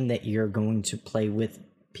interactive game that you're going to play with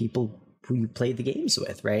people who you play the games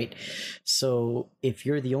with, right? So if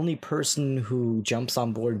you're the only person who jumps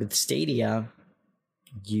on board with Stadia,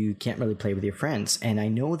 you can't really play with your friends. And I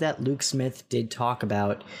know that Luke Smith did talk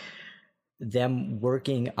about them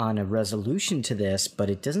working on a resolution to this, but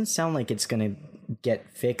it doesn't sound like it's going to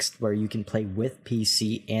get fixed where you can play with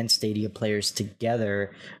PC and Stadia players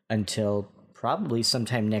together until probably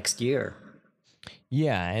sometime next year.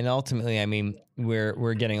 Yeah, and ultimately, I mean,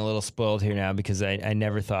 we're getting a little spoiled here now because I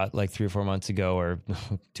never thought like 3 or 4 months ago or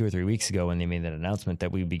 2 or 3 weeks ago when they made that announcement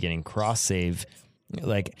that we'd be getting cross save.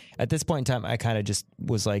 Like at this point in time, I kind of just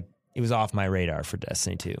was like, it was off my radar for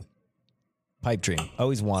Destiny 2. Pipe dream.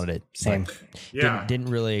 Always wanted it. Same. Yeah. Didn't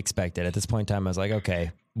really expect it. At this point in time, I was like,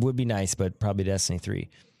 okay, would be nice, but probably Destiny 3.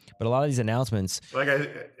 But a lot of these announcements,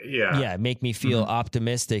 make me feel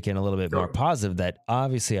optimistic and a little bit more positive that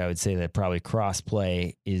obviously I would say that probably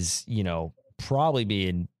cross-play is, probably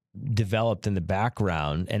being developed in the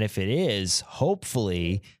background. And if it is,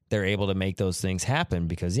 hopefully they're able to make those things happen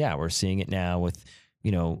because, we're seeing it now with,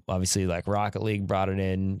 obviously like Rocket League brought it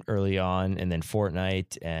in early on and then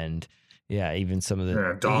Fortnite and, even some of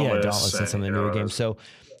the Dauntless and some of the newer games. So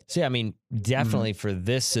I mean, definitely for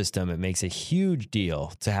this system, it makes a huge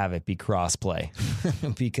deal to have it be cross-play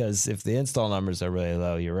because if the install numbers are really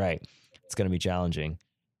low, you're right, it's going to be challenging.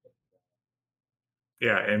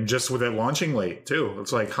 Yeah, and just with it launching late, too.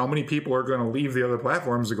 It's like, how many people are going to leave the other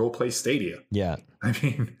platforms to go play Stadia? Yeah. I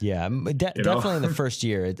mean... Yeah, definitely in the first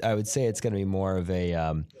year, I would say it's going to be more of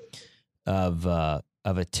a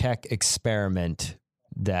tech experiment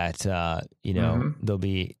that, there'll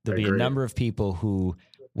be a number of people who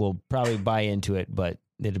will probably buy into it, but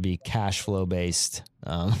it'll be cash flow based.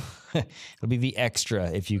 It'll be the extra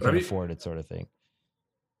if you can afford it sort of thing.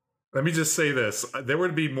 Let me just say this. There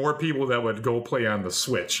would be more people that would go play on the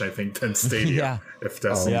Switch, I think, than Stadia if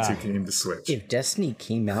Destiny 2 came to Switch. If Destiny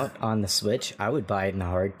came out on the Switch, I would buy it in a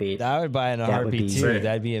heartbeat. I would buy it in a heartbeat too. Same.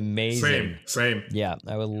 That'd be amazing. Same. Yeah,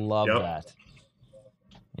 I would love that.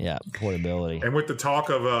 Yeah, portability. And with the talk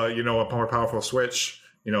of, a more powerful Switch,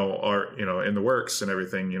 or, in the works and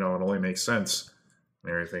everything, it only makes sense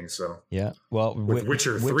and everything. So, yeah. Well, with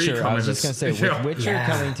Witcher 3 coming. I was just going to say, with Witcher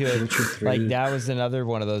coming to it, Witcher 3. like that was another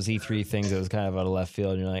one of those E3 things that was kind of out of left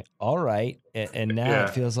field. And you're like, all right. And now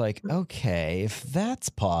it feels like, okay, if that's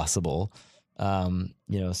possible, so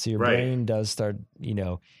your brain does start,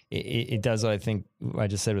 it does what I think I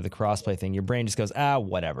just said with the crossplay thing. Your brain just goes,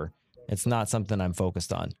 whatever. It's not something I'm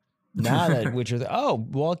focused on. Now that Witcher,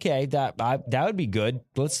 okay, that would be good.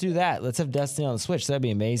 Let's do that. Let's have Destiny on the Switch. That'd be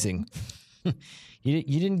amazing.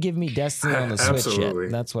 You didn't give me Destiny on the Switch yet.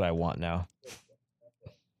 That's what I want now.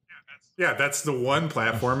 Yeah, that's the one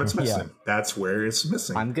platform it's missing. Yeah. That's where it's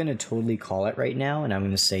missing. I'm going to totally call it right now, and I'm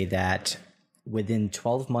going to say that within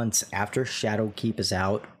 12 months after Shadowkeep is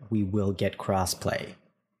out, we will get crossplay.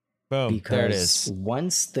 Boom, because there it is.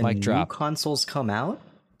 Once the new consoles come out,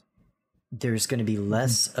 there's going to be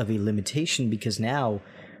less of a limitation because now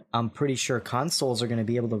I'm pretty sure consoles are going to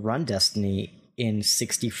be able to run Destiny in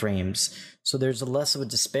 60 frames. So there's less of a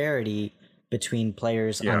disparity between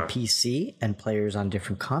players on PC and players on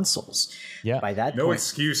different consoles. Yeah. By that point,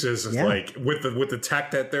 excuses like with the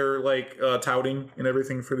tech that they're like touting and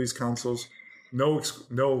everything for these consoles.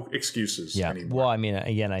 No excuses anymore. Well, I mean,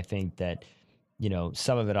 again, I think that,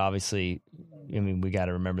 some of it obviously, we got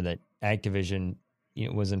to remember that Activision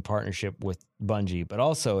was in partnership with Bungie, but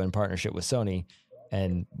also in partnership with Sony,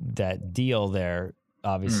 and that deal there,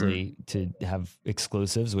 obviously, to have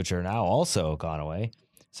exclusives, which are now also gone away.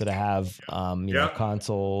 So to have,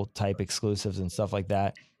 console type exclusives and stuff like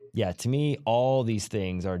that. Yeah. To me, all these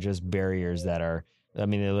things are just barriers that are, they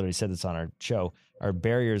literally said this on our show, are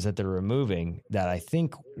barriers that they're removing that I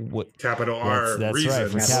think capital R that's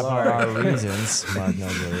reasons. Right, for capital R reasons, Mark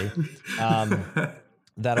Nobley,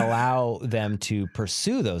 that allow them to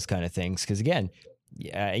pursue those kind of things. Because again,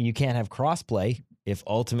 you can't have crossplay if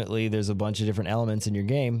ultimately there's a bunch of different elements in your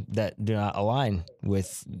game that do not align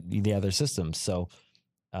with the other systems. So,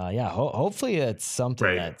 hopefully it's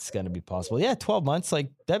something that's going to be possible. Yeah, 12 months,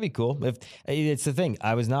 that'd be cool. If it's the thing,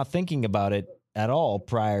 I was not thinking about it at all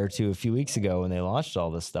prior to a few weeks ago when they launched all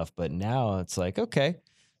this stuff, but now it's like, okay,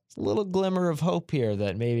 it's a little glimmer of hope here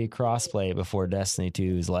that maybe crossplay before Destiny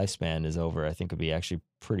 2's lifespan is over. I think would be actually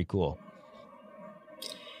pretty cool.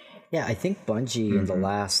 Yeah, I think Bungie in the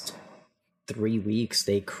last 3 weeks,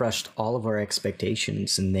 they crushed all of our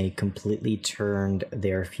expectations and they completely turned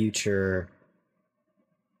their future,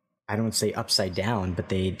 I don't want to say upside down, but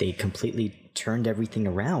they completely turned everything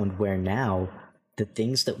around where now the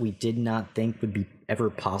things that we did not think would be ever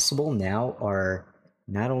possible now are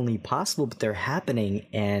not only possible, but they're happening,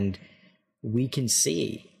 and we can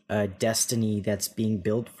see a Destiny that's being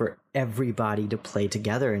built for everybody to play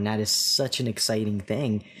together, and that is such an exciting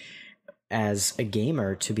thing as a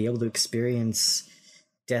gamer, to be able to experience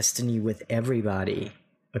Destiny with everybody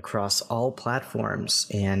across all platforms.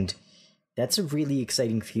 And that's a really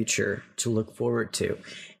exciting future to look forward to.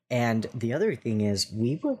 And the other thing is,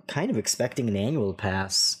 we were kind of expecting an annual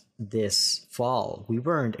pass this fall. We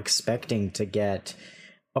weren't expecting to get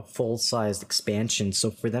a full-sized expansion.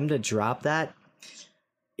 So for them to drop that,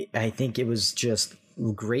 I think it was just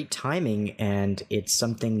great timing, and it's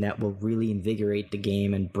something that will really invigorate the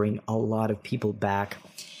game and bring a lot of people back.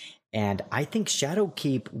 And I think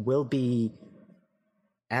Shadowkeep will be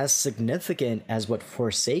as significant as what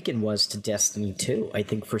Forsaken was to Destiny 2. I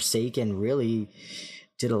think Forsaken really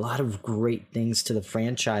did a lot of great things to the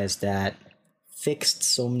franchise that fixed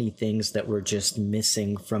so many things that were just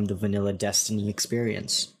missing from the vanilla Destiny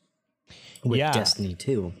experience with Destiny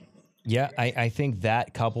 2. Yeah, I think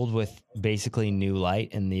that, coupled with basically New Light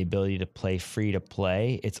and the ability to play free to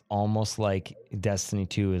play, it's almost like Destiny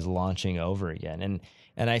 2 is launching over again.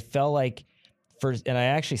 And I felt like, and I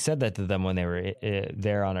actually said that to them when they were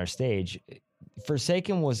there on our stage,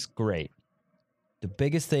 Forsaken was great. The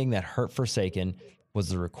biggest thing that hurt Forsaken was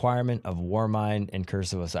the requirement of Warmind and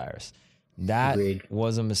Curse of Osiris. That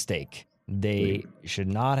was a mistake. They should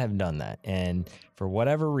not have done that. And for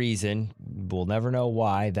whatever reason, we'll never know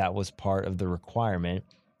why, that was part of the requirement.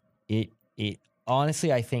 It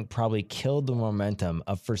honestly, I think, probably killed the momentum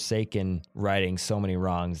of Forsaken righting so many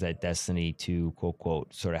wrongs that Destiny 2, quote,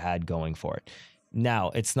 quote, sort of had going for it.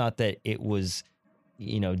 Now, it's not that it was,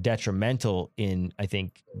 detrimental in, I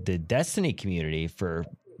think, the Destiny community for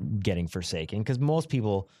getting Forsaken, because most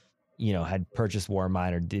people, had purchased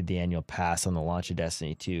Warmind or did the annual pass on the launch of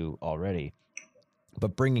Destiny 2 already.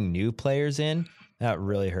 But bringing new players in, that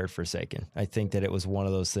really hurt Forsaken. I think that it was one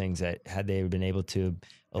of those things that, had they been able to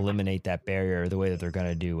eliminate that barrier the way that they're going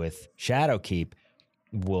to do with Shadowkeep,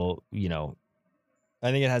 will, I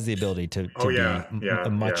think it has the ability to be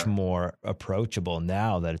much more approachable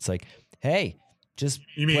now that it's like, hey, just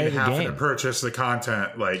you mean play the having game. to purchase the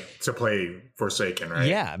content to play Forsaken, right?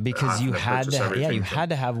 Yeah, because you had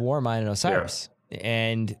to have Warmind and Osiris. Yeah.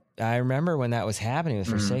 And I remember when that was happening with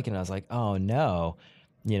Forsaken, I was like, oh no,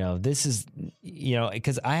 this is,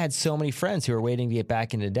 because I had so many friends who were waiting to get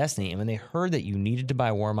back into Destiny, and when they heard that you needed to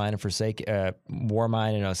buy Warmind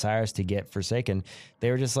and Osiris to get Forsaken,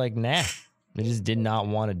 they were just like, nah, they just did not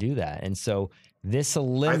want to do that. And so this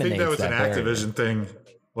eliminates. I think that was an barrier. Activision thing.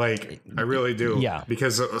 I really do. Yeah.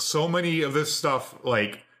 Because so many of this stuff,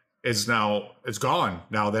 is gone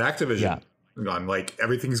now that Activision is gone.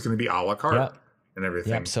 Everything's going to be a la carte and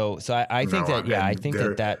everything. Yep. So I think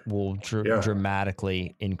that will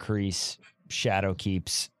dramatically increase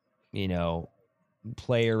Shadowkeep's,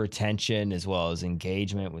 player retention as well as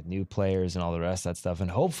engagement with new players and all the rest of that stuff. And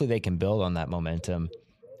hopefully they can build on that momentum.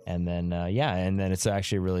 And then, and then it's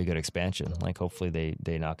actually a really good expansion. Hopefully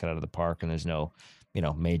they knock it out of the park and there's no,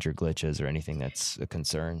 major glitches or anything that's a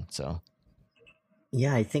concern. So,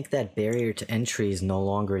 yeah, I think that barrier to entry is no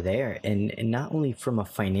longer there. And not only from a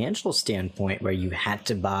financial standpoint, where you had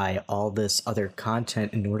to buy all this other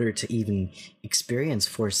content in order to even experience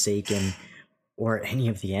Forsaken or any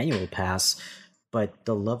of the annual pass, but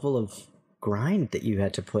the level of grind that you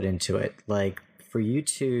had to put into it. For you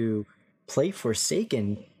to play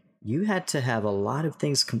Forsaken, you had to have a lot of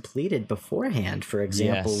things completed beforehand. For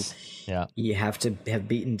example, you have to have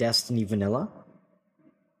beaten Destiny Vanilla.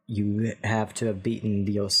 You have to have beaten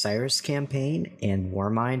the Osiris campaign and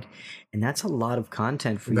Warmind. And that's a lot of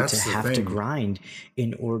content for you to have to grind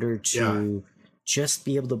in order to just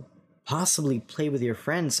be able to possibly play with your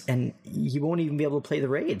friends. And you won't even be able to play the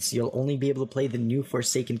raids. You'll only be able to play the new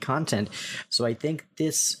Forsaken content. So I think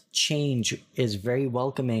this change is very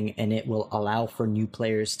welcoming, and it will allow for new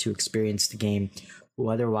players to experience the game who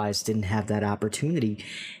otherwise didn't have that opportunity.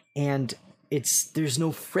 And there's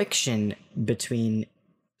no friction between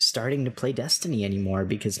starting to play Destiny anymore,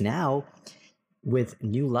 because now with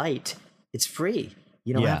New Light, it's free.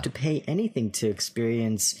 You don't have to pay anything to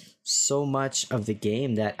experience so much of the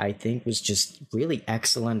game that I think was just really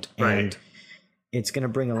excellent. Right. And it's going to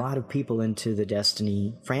bring a lot of people into the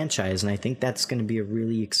Destiny franchise. And I think that's going to be a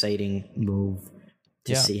really exciting move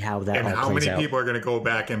to see how that all plays out. And how many people are going to go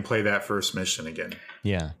back and play that first mission again?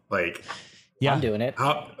 Yeah. I'm doing it.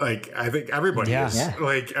 I think everybody is.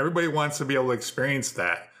 Yeah. Everybody wants to be able to experience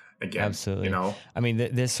that again. Absolutely. I mean,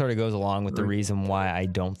 this sort of goes along with the reason why I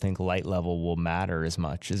don't think light level will matter as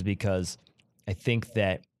much, is because I think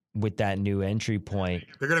that with that new entry point,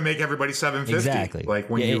 they're going to make everybody 750. Exactly.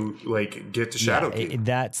 When you get to Shadowkeep.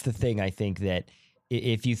 That's the thing. I think that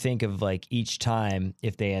if you think of like each time,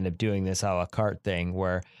 if they end up doing this a la carte thing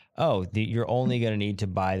where, you're only going to need to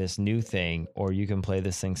buy this new thing, or you can play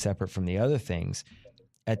this thing separate from the other things.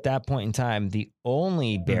 At that point in time, the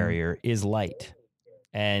only barrier is light.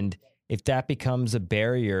 And if that becomes a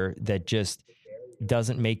barrier that just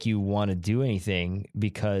doesn't make you want to do anything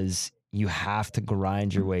because you have to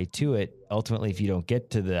grind your way to it, ultimately, if you don't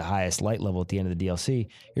get to the highest light level at the end of the DLC,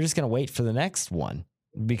 you're just going to wait for the next one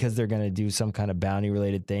because they're going to do some kind of bounty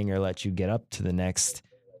related thing or let you get up to the next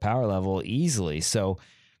power level easily. So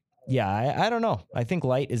yeah, I don't know. I think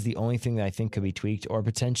light is the only thing that I think could be tweaked or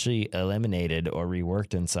potentially eliminated or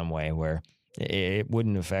reworked in some way where it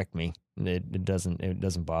wouldn't affect me. It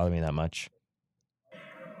doesn't bother me that much.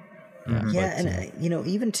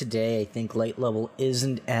 Even today, I think light level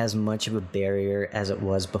isn't as much of a barrier as it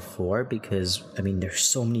was before because, there's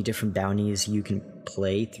so many different bounties you can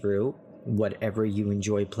play through. Whatever you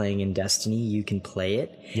enjoy playing in Destiny, you can play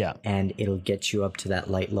it. Yeah. And it'll get you up to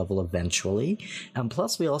that light level eventually. And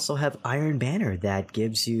plus, we also have Iron Banner that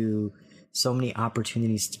gives you so many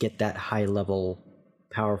opportunities to get that high level,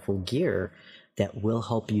 powerful gear that will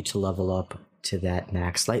help you to level up to that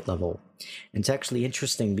max light level. And it's actually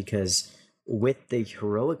interesting because with the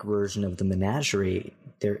heroic version of the Menagerie,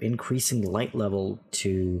 they're increasing the light level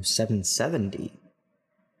to 770.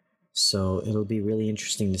 So it'll be really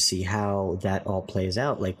interesting to see how that all plays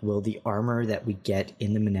out. Like, will the armor that we get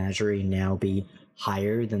in the Menagerie now be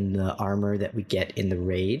higher than the armor that we get in the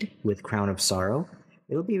raid with Crown of Sorrow?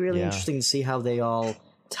 It'll be really interesting to see how they all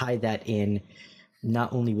tie that in,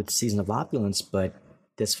 not only with Season of Opulence, but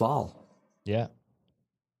this fall. Yeah.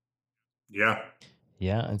 Yeah.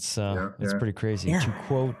 Yeah, it's pretty crazy. To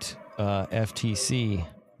quote FTC,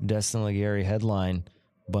 Destin Legary headline,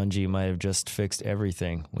 Bungie might have just fixed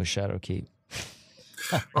everything with Shadowkeep.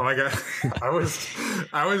 Oh my god, I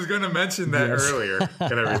was going to mention that earlier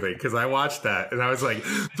and everything because I watched that and I was like,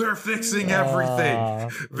 they're fixing everything.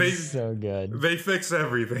 So good. They fix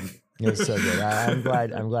everything. It was so good. I'm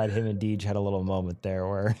glad him and Deej had a little moment there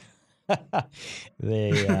where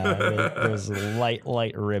there was light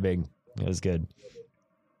ribbing. It was good.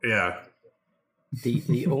 Yeah.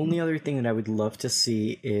 The only other thing that I would love to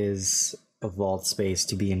see is a vault space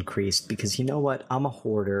to be increased because you know what? I'm a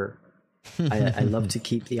hoarder. I love to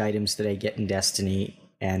keep the items that I get in Destiny,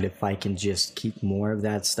 and if I can just keep more of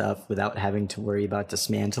that stuff without having to worry about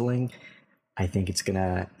dismantling, I think it's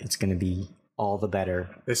gonna be all the better.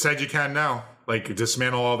 They said you can now, like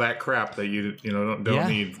dismantle all that crap that you don't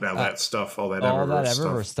need that stuff, all that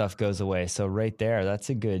Eververse stuff goes away. So right there, that's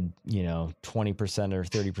a good 20% or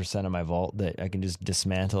 30% of my vault that I can just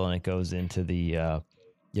dismantle, and it goes into the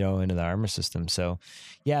into the armor system. So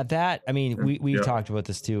yeah, that, we talked about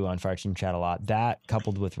this too on Fire Team Chat a lot. That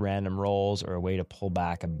coupled with random rolls or a way to pull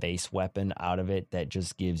back a base weapon out of it that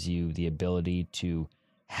just gives you the ability to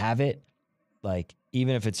have it, like,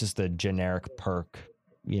 even if it's just a generic perk,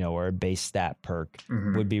 or a base stat perk,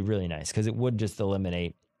 would be really nice because it would just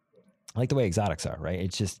eliminate, like the way exotics are, right?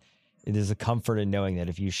 It's just, there's a comfort in knowing that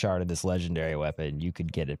if you sharded this legendary weapon, you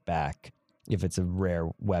could get it back if it's a rare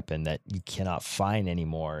weapon that you cannot find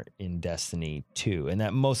anymore in Destiny 2. And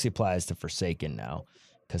that mostly applies to Forsaken now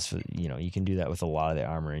because, you can do that with a lot of the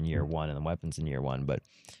armor in year one and the weapons in year one. But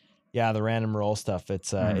yeah, the random roll stuff,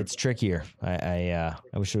 it's trickier. I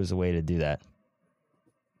wish there was a way to do that.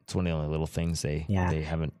 It's one of the only little things they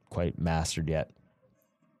haven't quite mastered yet.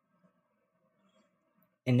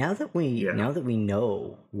 And now that we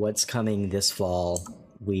know what's coming this fall,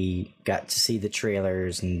 we got to see the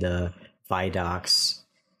trailers and the Vidocs.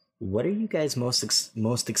 What are you guys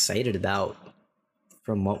most excited about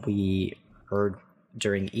from what we heard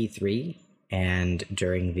during E3 and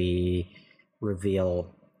during the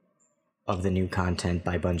reveal of the new content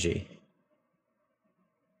by Bungie?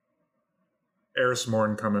 Eris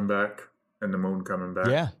Morn coming back and the moon coming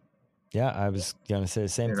back. Yeah, I was going to say the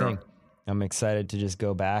same thing. I'm excited to just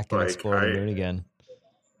go back and explore the moon again.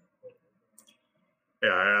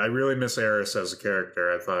 Yeah, I really miss Eris as a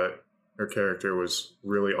character. I thought her character was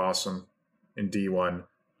really awesome in D1.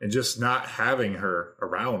 And just not having her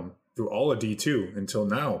around through all of D2 until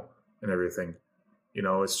now and everything.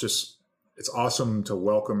 It's awesome to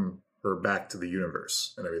welcome her back to the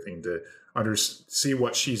universe and everything, to see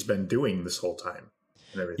what she's been doing this whole time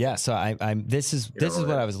and everything. Yeah, so this is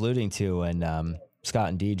what I was alluding to when Scott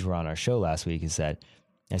and Deej were on our show last week, is that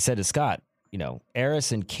I said to Scott,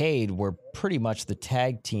 Eris and Cade were pretty much the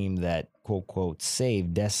tag team that quote quote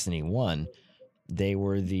saved Destiny 1. They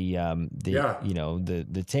were the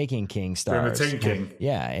Taken King stars. They're the Taken King.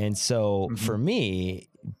 Yeah, and so for me,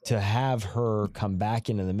 to have her come back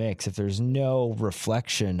into the mix, if there's no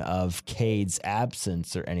reflection of Cade's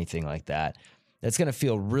absence or anything like that, that's going to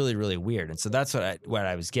feel really, really weird. And so that's what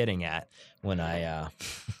I was getting at when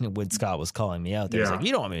when Scott was calling me out there. He's like,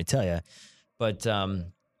 you don't want me to tell you. But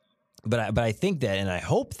I think that, and I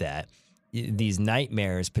hope that these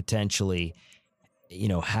nightmares potentially,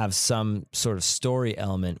 have some sort of story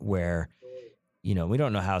element where, we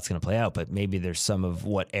don't know how it's going to play out, but maybe there's some of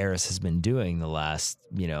what Eris has been doing the last,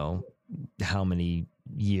 how many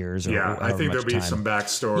years or I think there'll be some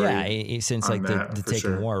backstory. Yeah, since like the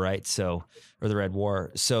Taken War, right? So, or the Red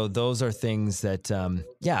War. So those are things that,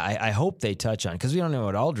 I hope they touch on, because we don't know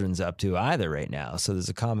what Aldrin's up to either right now. So there's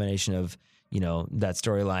a combination of, that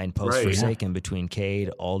storyline post-Forsaken between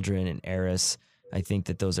Cade, Aldrin, and Eris. I think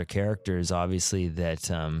that those are characters, obviously, that,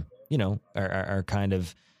 are kind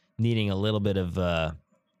of needing a little bit of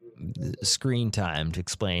screen time to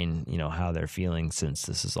explain, how they're feeling since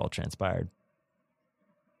this has all transpired.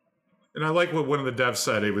 And I like what one of the devs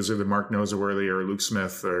said. It was either Mark Noseworthy or Luke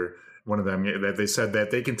Smith or one of them, that they said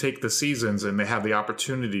that they can take the seasons and they have the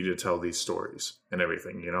opportunity to tell these stories and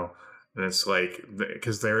everything, And it's like,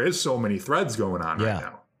 because there is so many threads going on right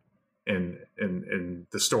now in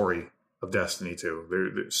the story of Destiny 2.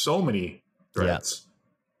 There's so many threads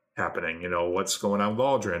happening. What's going on with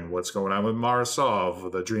Aldrin? What's going on with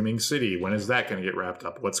Marasov, the Dreaming City? When is that going to get wrapped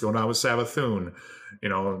up? What's going on with Savathun?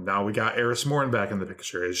 Now we got Eris Morn back in the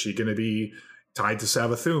picture. Is she going to be tied to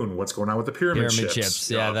Savathun? What's going on with the pyramid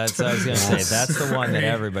ships? Yeah, that's what I was going to say. That's the one that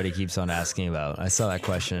everybody keeps on asking about. I saw that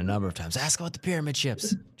question a number of times. Ask about the pyramid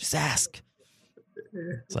ships. Just ask.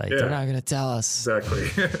 It's like, they're not going to tell us. Exactly.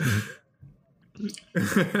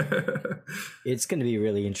 It's going to be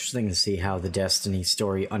really interesting to see how the Destiny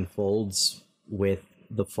story unfolds with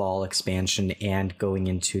the fall expansion and going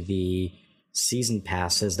into the season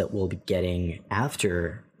passes that we'll be getting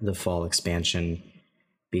after the fall expansion,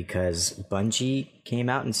 because Bungie came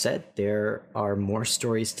out and said there are more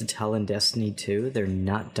stories to tell in Destiny 2. They're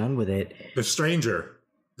not done with it. The Stranger.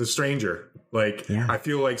 Like, I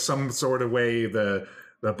feel like some sort of way the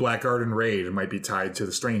Black Garden raid might be tied to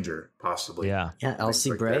the Stranger, possibly. Yeah,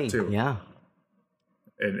 Elsie Bray. Yeah.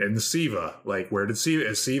 And the Siva, like, where did Siva,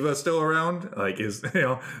 is Siva still around? Like,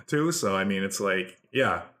 too? So, I mean, it's like,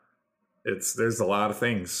 there's a lot of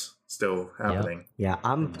things still happening. Yeah,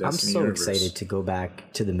 I'm so excited to go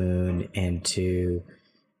back to the moon and to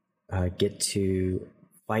get to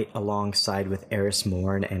fight alongside with Eris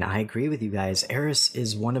Morn. And I agree with you guys. Eris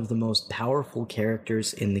is one of the most powerful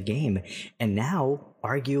characters in the game, and now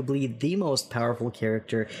arguably the most powerful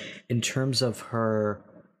character in terms of her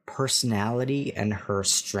personality and her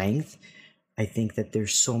strength. I think that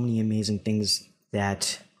there's so many amazing things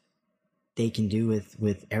that they can do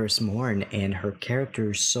with Eris Morn, and her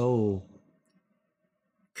character is so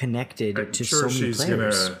connected to so many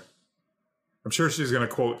players. I'm sure she's gonna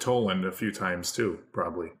quote Toland a few times too,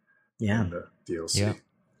 probably. Yeah. In the DLC. Yeah.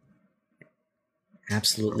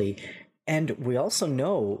 Absolutely. And we also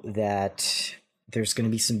know that there's going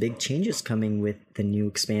to be some big changes coming with the new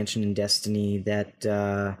expansion in Destiny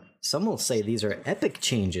that some will say these are epic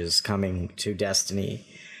changes coming to Destiny,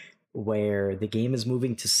 where the game is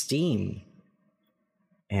moving to Steam.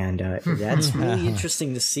 And that's really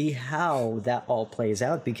interesting to see how that all plays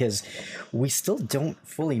out, because we still don't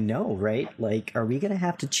fully know, right? Like, are we going to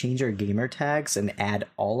have to change our gamer tags and add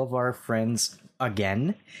all of our friends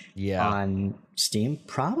again on Steam?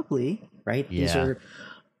 Probably, right? Yeah. These are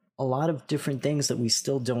a lot of different things that we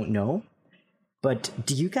still don't know. But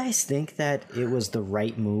do you guys think that it was the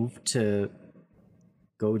right move to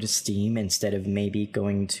go to Steam instead of maybe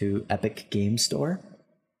going to Epic Game Store?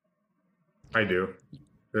 I do.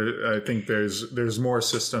 I think there's more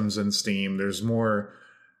systems in Steam. There's more.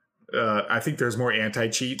 I think there's more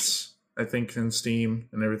anti-cheats. I think in Steam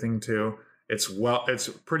and everything too. It's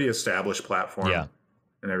a pretty established platform.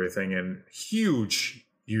 And everything, and huge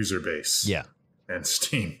user base. And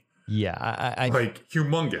Steam. I like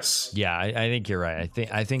humongous. I think you're right.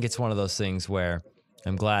 I think it's one of those things where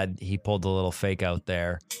I'm glad he pulled a little fake out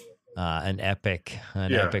there, an epic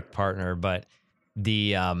partner, but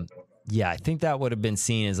the. I think that would have been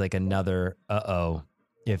seen as like another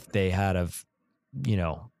if they had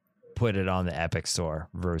put it on the Epic Store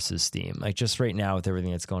versus Steam. Like, just right now with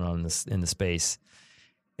everything that's going on in the space,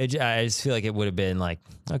 I just feel like it would have been like,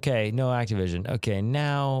 okay, no Activision, okay,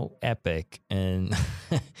 now Epic, and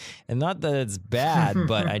and not that it's bad,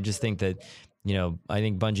 but I just think that I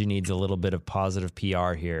think Bungie needs a little bit of positive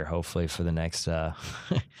PR here, hopefully for the next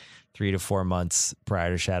 3 to 4 months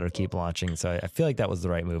prior to Shadowkeep launching. So I feel like that was the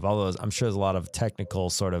right move. Although I'm sure there's a lot of technical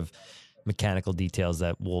sort of mechanical details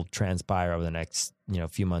that will transpire over the next,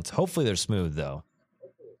 few months. Hopefully they're smooth though.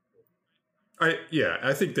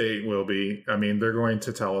 I think they will be. I mean, they're going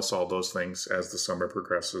to tell us all those things as the summer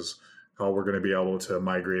progresses, how we're going to be able to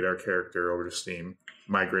migrate our character over to Steam,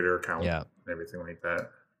 migrate our account, and everything like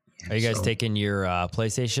that. Are you guys taking your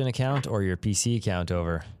PlayStation account or your PC account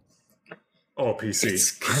over? Oh, PC.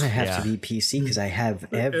 It's going to have to be PC because I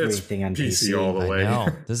have everything on PC. all the way. No,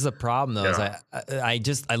 this is the problem though.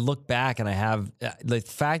 Is I look back and I have the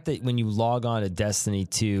fact that when you log on to Destiny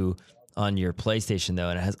 2 on your PlayStation though,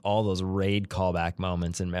 and it has all those raid callback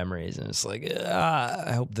moments and memories, and it's like,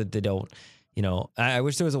 I hope that they don't. I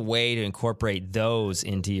wish there was a way to incorporate those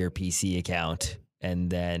into your PC account,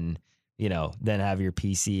 and then have your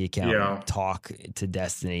PC account talk to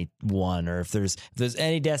Destiny 1, or if there's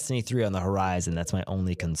any Destiny 3 on the horizon. That's my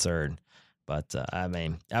only concern. But I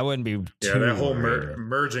mean, I wouldn't be too that whole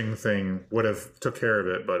merging thing would have took care of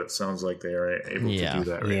it, but it sounds like they are able to do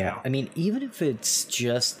that right now. I mean, even if it's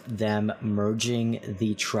just them merging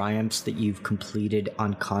the triumphs that you've completed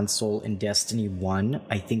on console in Destiny 1,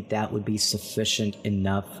 I think that would be sufficient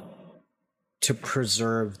enough to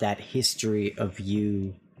preserve that history of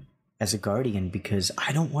you as a Guardian, because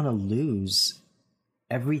I don't want to lose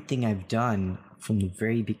everything I've done from the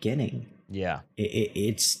very beginning. Yeah.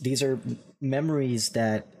 These are memories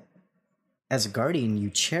that as a Guardian you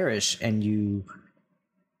cherish, and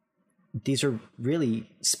these are really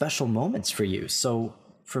special moments for you. So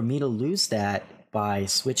for me to lose that by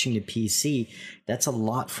switching to PC, that's a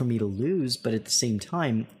lot for me to lose. But at the same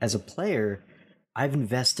time, as a player, I've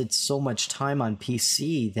invested so much time on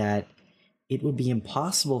PC that it would be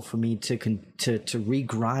impossible for me to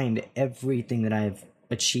regrind everything that I've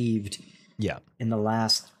achieved in the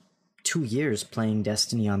last 2 years playing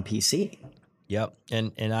Destiny on PC. Yep.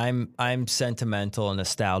 And I'm sentimental and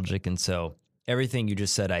nostalgic, and so everything you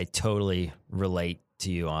just said I totally relate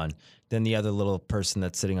to you on. Then the other little person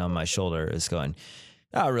that's sitting on my shoulder is going,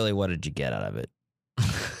 "Oh, really, what did you get out of it?"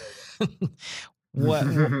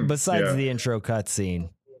 What besides the intro cutscene,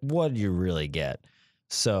 what did you really get?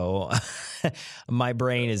 So my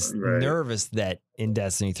brain is nervous that in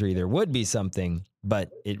Destiny 3 there would be something,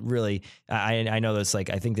 but it really, I know there's I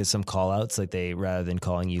think there's some call outs, they, rather than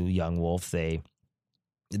calling you Young Wolf, like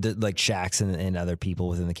Shax and other people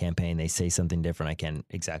within the campaign, they say something different. I can't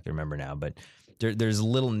exactly remember now, but there's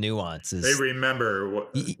little nuances. They remember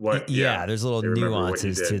what there's little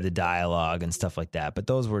nuances to the dialogue and stuff like that, but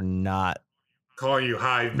those were not calling you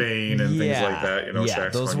Hivebane and things like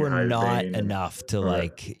that. Those were not enough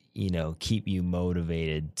to keep you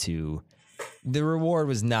motivated to. The reward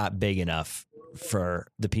was not big enough for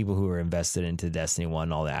the people who were invested into Destiny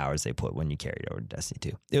 1, all the hours they put when you carried over to Destiny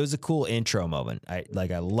 2. It was a cool intro moment. I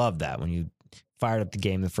love that when you fired up the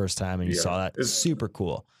game the first time and you saw that. It's super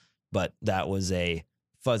cool. But that was a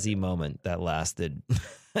fuzzy moment that lasted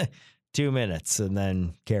 2 minutes and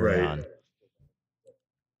then carried on.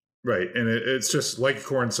 Right, and it's just like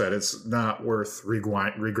Corn said, it's not worth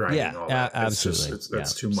regrinding all that. Absolutely.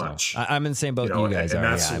 That's too much. I'm in the same boat you guys are.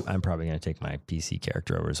 I'm probably going to take my PC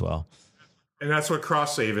character over as well. And that's what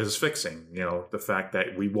cross save is fixing. The fact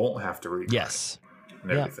that we won't have to regrind. Yes.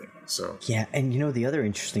 And everything. So and the other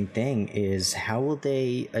interesting thing is, how will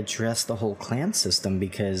they address the whole clan system?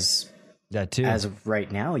 Because that too, as of right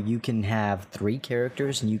now, you can have 3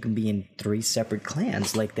 characters and you can be in 3 separate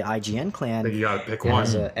clans. Like the IGN clan you gotta pick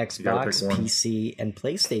has one. a Xbox, PC, and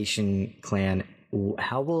PlayStation clan.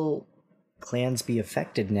 How will clans be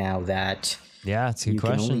affected now that it's a good you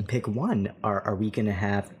question. can only pick one? Are we going to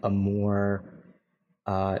have a more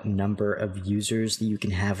number of users that you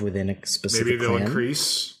can have within a specific maybe they'll clan?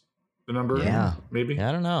 Increase the number? Yeah. Maybe?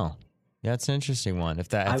 I don't know. Yeah, it's an interesting one.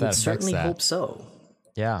 I would certainly hope so.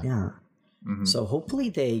 Yeah. Mm-hmm. So hopefully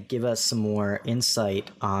they give us some more insight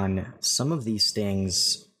on some of these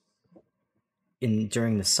things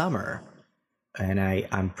during the summer. And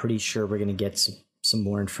I'm pretty sure we're going to get some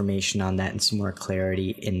more information on that and some more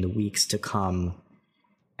clarity in the weeks to come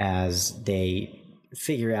as they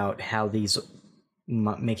figure out how these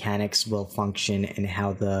mechanics will function and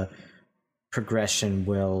how the progression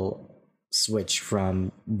will switch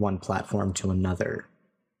from one platform to another.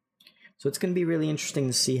 So it's going to be really interesting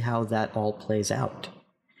to see how that all plays out.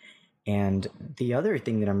 And the other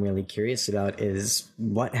thing that I'm really curious about is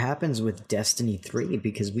what happens with Destiny 3,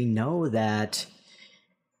 because we know that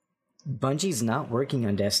Bungie's not working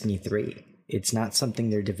on Destiny 3. It's not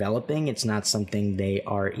something they're developing. It's not something they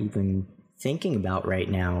are even thinking about right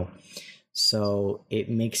now. So it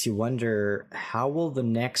makes you wonder, how will the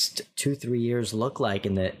next 2-3 years look like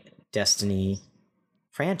in the Destiny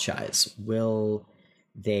franchise? Will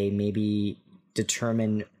they maybe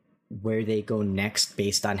determine where they go next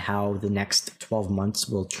based on how the next 12 months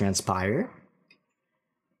will transpire?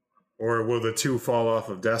 Or will the 2 fall off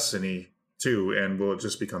of Destiny 2 and will it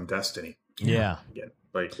just become Destiny? Yeah. Again?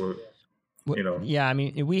 Like, you know. Yeah, I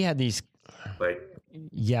mean, we had these. Like,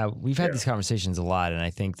 yeah, we've had these conversations a lot, and I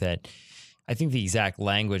think the exact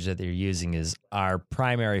language that they're using is our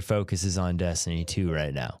primary focus is on Destiny 2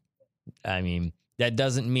 right now. I mean, that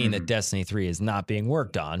doesn't mean that Destiny 3 is not being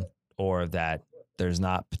worked on, or that there's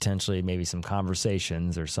not potentially maybe some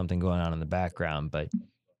conversations or something going on in the background, but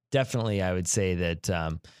definitely I would say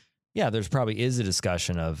that, there's probably is a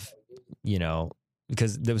discussion of, you know,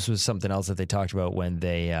 because this was something else that they talked about when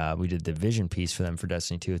we did the vision piece for them for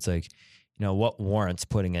Destiny 2. It's like, you know, what warrants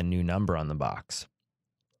putting a new number on the box?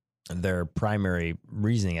 Their primary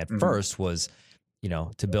reasoning at first was, you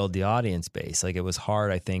know, to build the audience base. Like, it was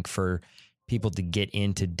hard, I think, for people to get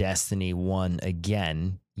into Destiny 1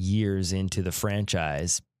 again years into the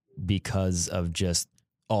franchise because of just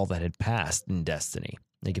all that had passed in Destiny.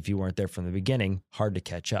 Like, if you weren't there from the beginning, hard to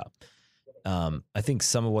catch up. I think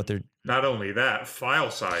some of what they're... Not only that, file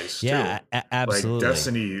size, too. Absolutely. Like,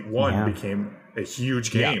 Destiny 1 became a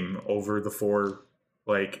huge game over the 4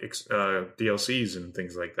 DLCs and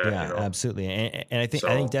things like that. Yeah, you know? Absolutely. And I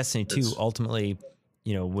think Destiny 2 ultimately,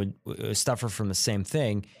 you know, would suffer from the same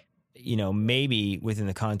thing. You know, maybe within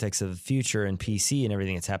the context of the future and PC and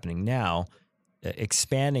everything that's happening now,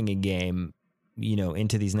 expanding a game, you know,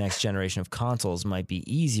 into these next generation of consoles might be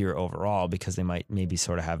easier overall because they might maybe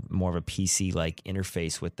sort of have more of a PC-like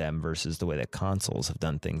interface with them versus the way that consoles have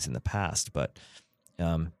done things in the past. But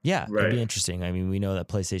it'd be interesting. I mean, we know that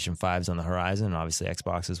PlayStation 5 is on the horizon, and obviously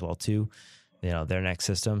Xbox as well too, you know, their next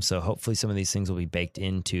system. So hopefully some of these things will be baked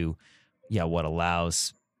into, what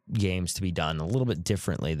allows games to be done a little bit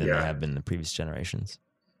differently than they have been in the previous generations.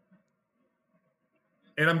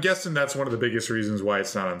 And I'm guessing that's one of the biggest reasons why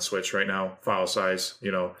it's not on Switch right now, file size,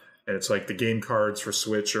 you know. And it's like the game cards for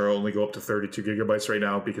Switch are only go up to 32 gigabytes right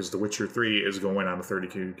now because The Witcher 3 is going on a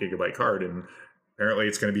 32 gigabyte card. And apparently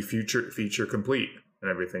it's going to be feature complete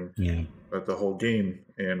and everything. Yeah. But the whole game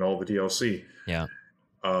and all the DLC. Yeah.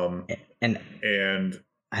 And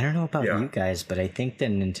I don't know about you guys, but I think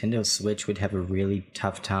that Nintendo Switch would have a really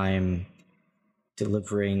tough time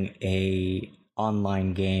delivering a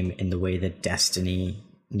online game in the way that Destiny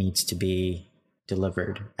needs to be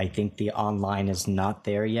delivered. I think the online is not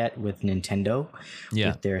there yet with Nintendo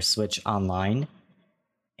with their Switch Online,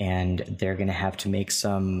 and they're going to have to make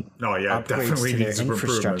some upgrades to their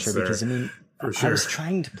infrastructure because I mean, I was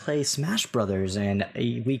trying to play Smash Brothers and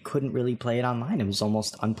we couldn't really play it online. It was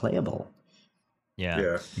almost unplayable.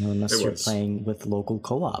 Yeah. You know, unless you're playing with local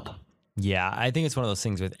co-op. Yeah, I think it's one of those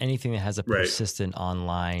things with anything that has a persistent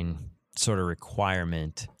online sort of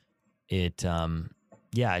requirement. It,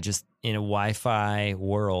 just in a Wi-Fi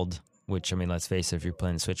world, which, I mean, let's face it, if you're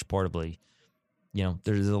playing the Switch portably, you know,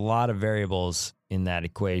 there's a lot of variables in that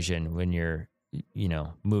equation when you're, you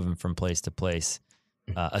know, moving from place to place.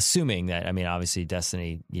 Assuming that, I mean, obviously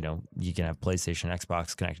Destiny, you know, you can have PlayStation,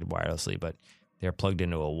 Xbox connected wirelessly, but they're plugged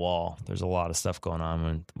into a wall. There's a lot of stuff going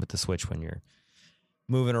on with the Switch when you're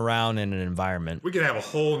moving around in an environment. We could have a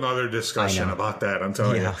whole nother discussion about that, I'm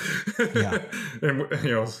telling you. Yeah. And,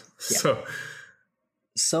 you know,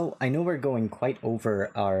 So I know we're going quite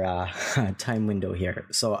over our time window here.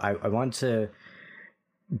 So I want to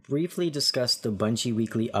briefly discuss the Bungie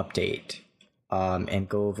Weekly Update and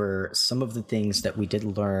go over some of the things that we did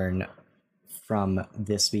learn from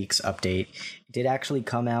this week's update. It did actually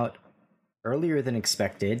come out earlier than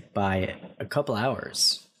expected by a couple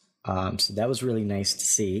hours. So that was really nice to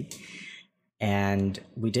see. And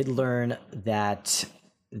we did learn that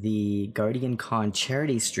the Guardian Con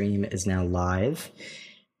charity stream is now live.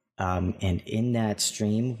 And in that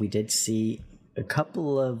stream, we did see a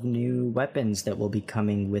couple of new weapons that will be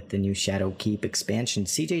coming with the new Shadow Keep expansion.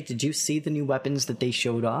 CJ, did you see the new weapons that they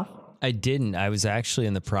showed off? I didn't. I was actually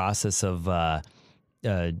in the process of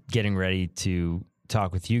getting ready to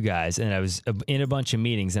talk with you guys, and I was in a bunch of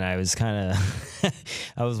meetings, and I was kind of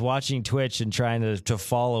I was watching Twitch and trying to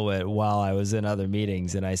follow it while I was in other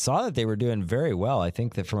meetings, and I saw that they were doing very well. I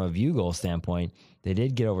think that from a view goal standpoint, they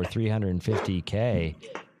did get over 350K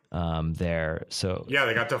there. So yeah,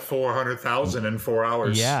 they got to 400,000 in 4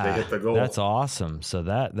 hours. Yeah, they hit the goal. That's awesome. So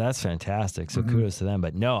that's fantastic. So kudos to them.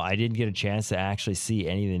 But no, I didn't get a chance to actually see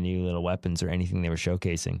any of the new little weapons or anything they were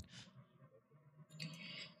showcasing.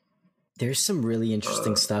 There's some really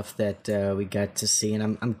interesting stuff that we got to see,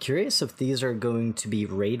 and I'm curious if these are going to be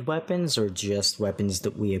raid weapons or just weapons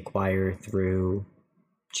that we acquire through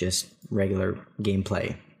just regular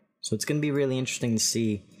gameplay. So it's going to be really interesting to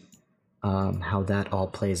see how that all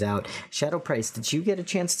plays out. Shadow Price, did you get a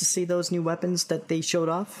chance to see those new weapons that they showed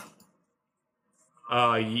off?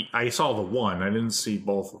 I saw the one. I didn't see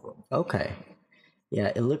both of them. Okay.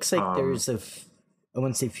 Yeah, it looks like there's I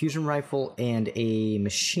want to say fusion rifle and a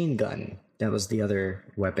machine gun. That was the other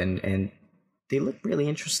weapon, and they look really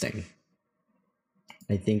interesting.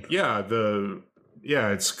 I think. Yeah,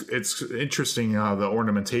 it's interesting how the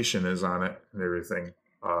ornamentation is on it and everything.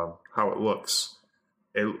 How it looks.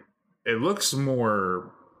 It looks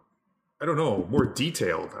more, I don't know, more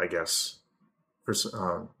detailed, I guess,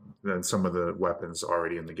 than some of the weapons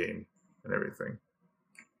already in the game and everything.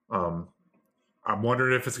 I'm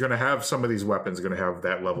wondering if it's going to have some of these weapons going to have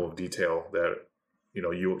that level of detail that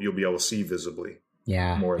you'll be able to see visibly.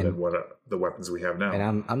 Yeah, more than what the weapons we have now.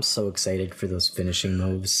 And I'm so excited for those finishing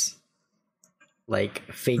moves.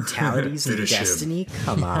 Like fatalities in Destiny?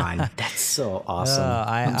 Come on. That's so awesome.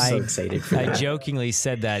 I'm so excited for that. I jokingly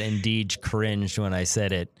said that, and Deej cringed when I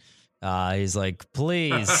said it. He's like,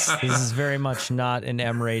 please, this is very much not an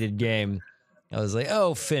M-rated game. I was like,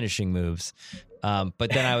 oh, finishing moves. But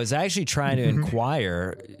then I was actually trying to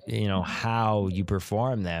inquire, how you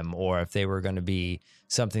perform them, or if they were going to be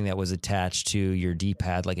something that was attached to your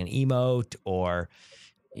D-pad, like an emote, or,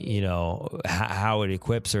 how it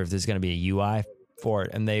equips, or if there's going to be a UI for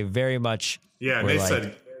it. And they very much... Yeah, they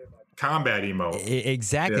said combat emote.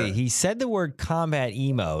 Exactly. Yeah. He said the word combat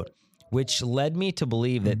emote, which led me to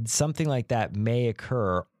believe that something like that may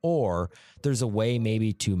occur, or there's a way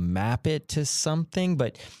maybe to map it to something,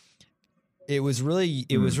 but... It was really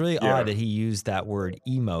odd that he used that word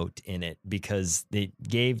emote in it, because it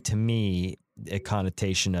gave to me a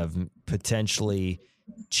connotation of potentially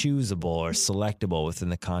choosable or selectable within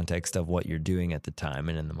the context of what you're doing at the time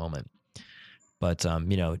and in the moment. But,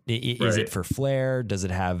 is it for flare? Does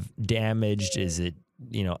it have damage? Is it,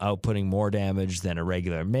 outputting more damage than a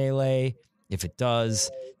regular melee? If it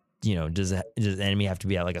does, does the enemy have to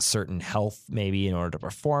be at like a certain health maybe in order to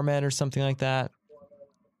perform it or something like that?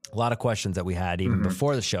 A lot of questions that we had even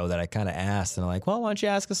before the show that I kind of asked, and I'm like, well, why don't you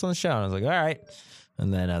ask us on the show? And I was like, all right.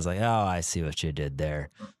 And then I was like, oh, I see what you did there.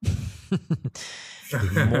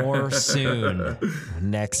 More soon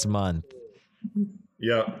next month.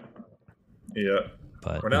 Yeah.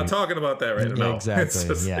 But we're not talking about that right now.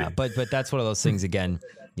 Exactly. Yeah. But that's one of those things again,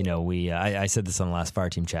 I said this on the last Fire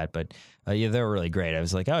Team chat, but they were really great. I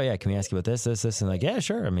was like, oh yeah, can we ask you about this? And like, yeah,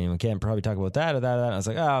 sure. I mean, we can't probably talk about that or that or that. And I was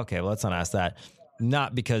like, oh, okay, well, let's not ask that.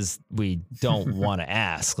 Not because we don't want to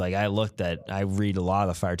ask. Like I read a lot of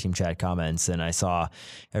the Fire Team chat comments, and I saw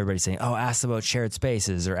everybody saying, oh, ask them about shared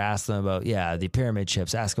spaces, or ask them about, the pyramid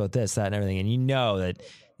chips, ask about this, that, and everything. And that,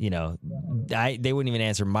 they wouldn't even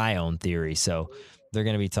answer my own theory. So they're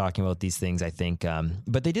going to be talking about these things, I think.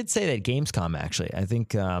 But they did say that Gamescom, actually, I think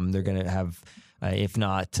they're going to have, if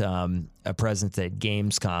not a presence at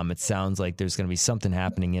Gamescom, it sounds like there's going to be something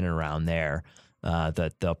happening in and around there.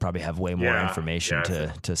 That they'll probably have way more information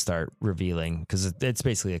to start revealing, because it's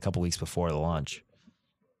basically a couple weeks before the launch.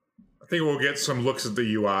 I think we'll get some looks at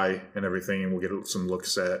the UI and everything, and we'll get some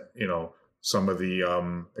looks at some of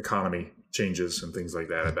the economy changes and things like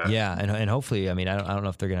that. I bet. Yeah, and hopefully, I don't know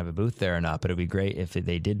if they're gonna have a booth there or not, but it'd be great if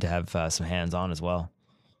they did have some hands on as well.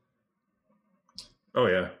 Oh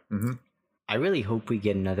yeah. Mm-hmm. I really hope we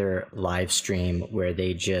get another live stream where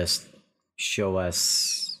they just show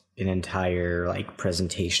us an entire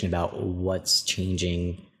presentation about what's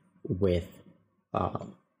changing with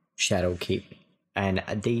Shadow Keep. And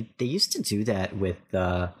they used to do that with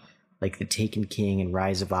the Taken King and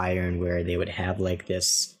Rise of Iron, where they would have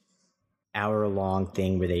this hour-long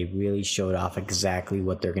thing where they really showed off exactly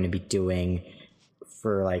what they're going to be doing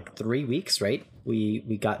for 3 weeks, right?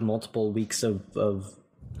 We got multiple weeks of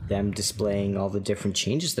them displaying all the different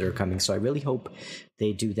changes that are coming. So I really hope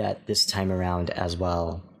they do that this time around as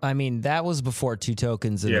well. I mean, that was before 2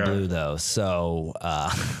 tokens in the blue, though. So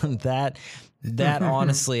that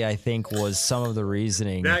honestly, I think, was some of the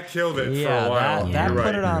reasoning. That killed it for a while. That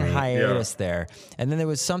put it on hiatus there. And then there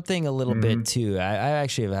was something a little bit, too. I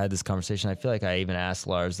actually have had this conversation. I feel like I even asked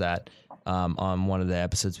Lars that on one of the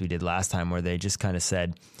episodes we did last time, where they just kind of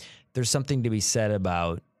said, there's something to be said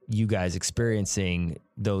about you guys experiencing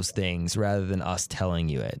those things rather than us telling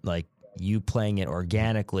you it. Like, you playing it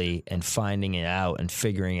organically and finding it out and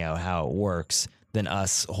figuring out how it works, than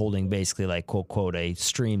us holding basically quote, quote, a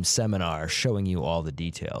stream seminar showing you all the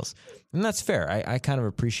details. And that's fair. I kind of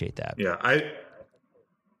appreciate that. Yeah,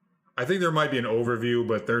 I think there might be an overview,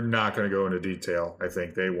 but they're not going to go into detail. I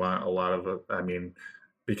think they want a lot of it.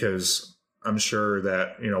 Because I'm sure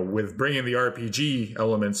that, with bringing the RPG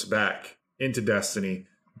elements back into Destiny,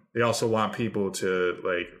 they also want people to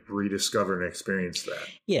like rediscover and experience that.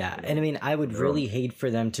 Yeah, and I mean, I would really hate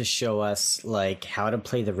for them to show us like how to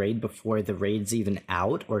play the raid before the raid's even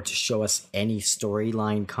out, or to show us any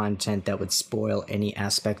storyline content that would spoil any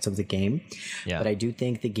aspects of the game. Yeah. But I do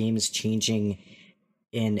think the game is changing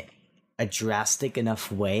in a drastic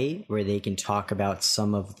enough way where they can talk about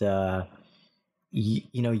some of the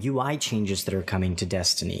UI changes that are coming to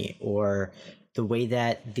Destiny, or the way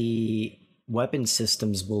that the weapon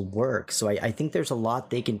systems will work. So I think there's a lot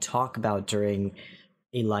they can talk about during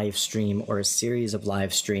a live stream or a series of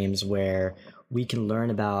live streams where we can learn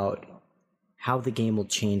about how the game will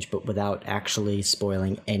change, but without actually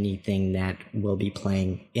spoiling anything that we'll be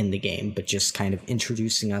playing in the game, but just kind of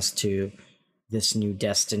introducing us to this new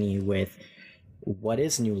Destiny with what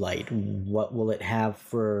is New Light, what will it have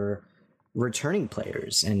for returning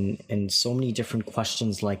players, and so many different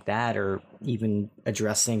questions like that, or even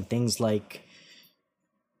addressing things like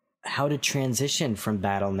how to transition from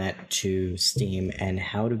BattleNet to Steam and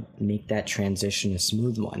how to make that transition a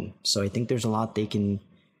smooth one. So I think there's a lot they can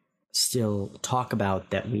still talk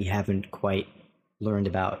about that we haven't quite learned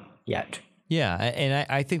about yet. Yeah, and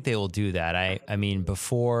I think they will do that. I mean,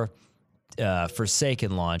 before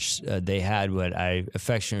Forsaken launch, they had what I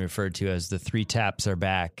affectionately referred to as the 3 taps are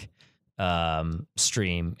back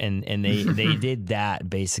stream, and they did that,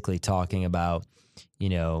 basically talking about,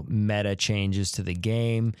 meta changes to the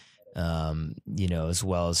game, as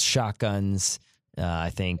well as shotguns.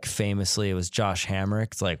 I think famously it was Josh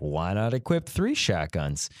Hamrick. It's like, why not equip 3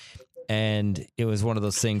 shotguns? And it was one of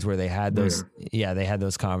those things where they had those, they had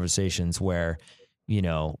those conversations where,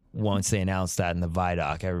 once they announced that in the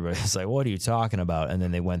Vidoc, everybody was like, what are you talking about? And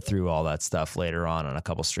then they went through all that stuff later on a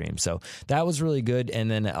couple streams. So that was really good. And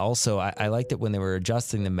then also I liked it when they were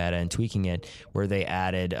adjusting the meta and tweaking it, where they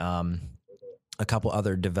added a couple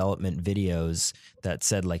other development videos that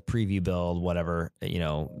said like preview build, whatever,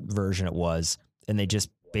 version it was. And they just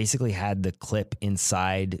basically had the clip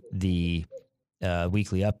inside the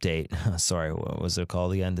weekly update. Sorry, what was it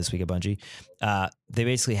called again? This Week at Bungie. They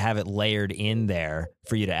basically have it layered in there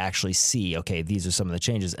for you to actually see, okay, these are some of the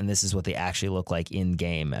changes, and this is what they actually look like in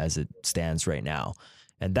game as it stands right now.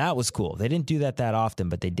 And that was cool. They didn't do that often,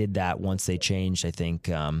 but they did that once they changed, I think,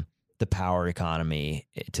 the power economy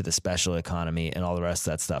to the special economy and all the rest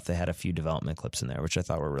of that stuff. They had a few development clips in there, which I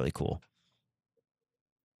thought were really cool.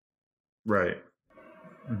 Right.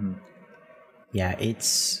 Mm-hmm. Yeah,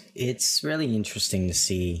 it's really interesting to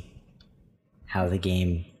see how the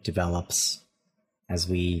game develops as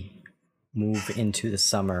we move into the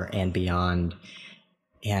summer and beyond.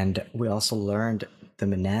 And we also learned the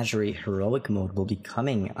Menagerie Heroic Mode will be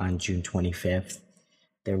coming on June 25th.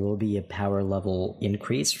 There will be a power level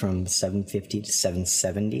increase from 750 to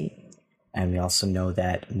 770. And we also know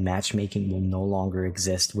that matchmaking will no longer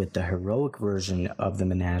exist with the heroic version of the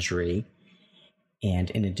Menagerie.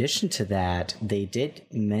 And in addition to that, they did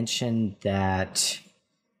mention that,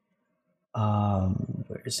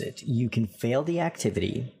 where is it? You can fail the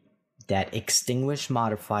activity, that extinguish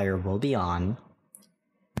modifier will be on,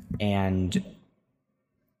 and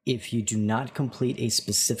if you do not complete a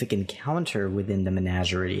specific encounter within the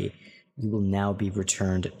Menagerie, you will now be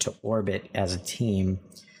returned to orbit as a team.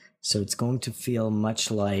 So it's going to feel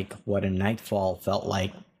much like what a Nightfall felt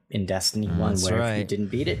like in Destiny 1, where if you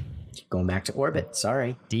didn't beat it, going back to orbit.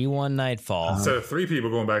 Sorry. D1 Nightfall. Instead of 3 people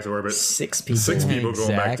going back to orbit, 6 people. 6 people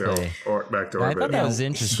going back to orbit. I thought that was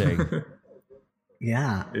interesting.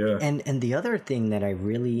 Yeah. And the other thing that I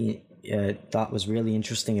really thought was really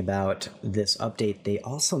interesting about this update, they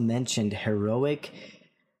also mentioned heroic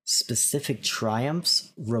specific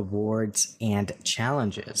triumphs, rewards, and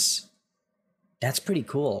challenges. That's pretty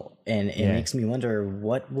cool. And it makes me wonder,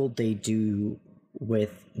 what will they do with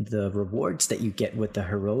the rewards that you get with the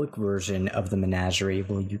heroic version of the Menagerie?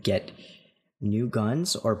 Will you get new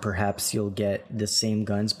guns, or perhaps you'll get the same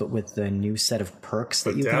guns but with the new set of perks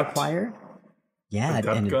that you can acquire? Yeah,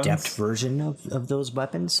 an adept version of those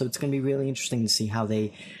weapons. So it's going to be really interesting to see how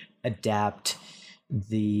they adapt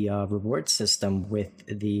the reward system with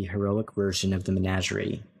the heroic version of the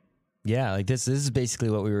Menagerie. Yeah, like this is basically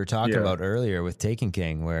what we were talking about earlier with Taken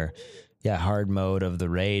King, where hard mode of the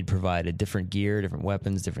raid provided different gear, different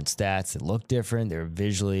weapons, different stats that looked different. They were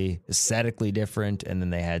visually, aesthetically different, and then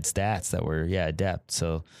they had stats that were adept.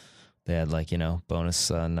 So they had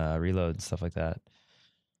bonus on reload and stuff like that.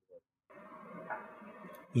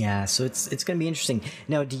 Yeah, so it's going to be interesting.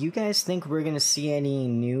 Now, do you guys think we're going to see any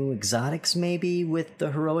new exotics maybe with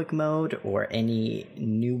the heroic mode, or any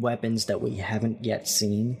new weapons that we haven't yet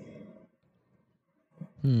seen?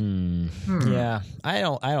 Yeah, I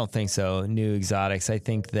don't think so. New exotics. I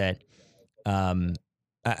think that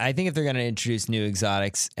I think if they're going to introduce new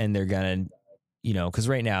exotics and they're going to, because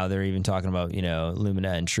right now they're even talking about,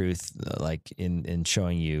 Lumina and Truth, like in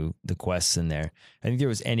showing you the quests in there. I think if there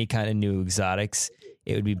was any kind of new exotics,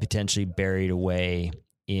 it would be potentially buried away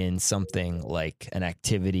in something like an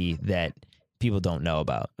activity that people don't know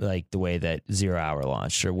about, like the way that 0 Hour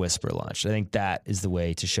launched or Whisper launched. I think that is the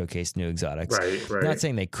way to showcase new exotics. Right. Not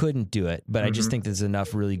saying they couldn't do it, but I just think there's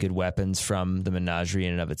enough really good weapons from the menagerie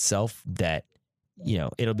in and of itself that,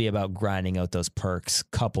 it'll be about grinding out those perks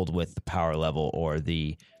coupled with the power level or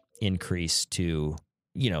the increase to,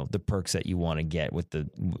 the perks that you want to get with the,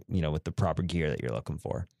 with the proper gear that you're looking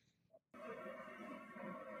for.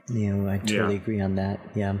 I totally agree on that.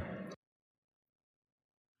 Yeah.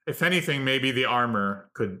 If anything, maybe the armor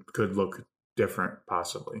could look different,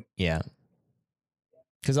 possibly. Yeah.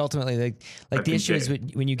 Because ultimately, like the issue is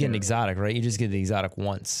when you get an exotic, right? You just get the exotic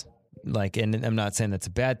once. Like, and I'm not saying that's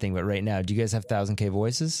a bad thing, but right now, do you guys have 1000K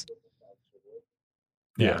voices?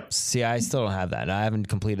 Yeah. See, I still don't have that. And I haven't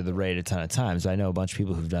completed the raid a ton of times. I know a bunch of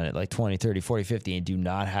people who've done it like 20, 30, 40, 50 and do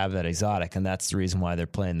not have that exotic. And that's the reason why they're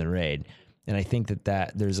playing the raid. And I think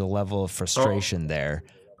that there's a level of frustration there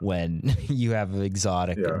when you have an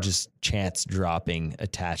exotic just chance dropping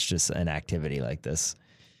attached to an activity like this.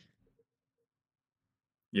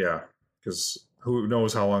 Yeah, because who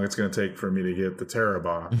knows how long it's going to take for me to get the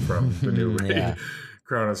Terabah from the new raid,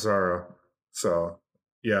 Crown of Sorrow. So,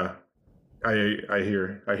 yeah, I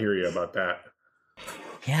hear you about that.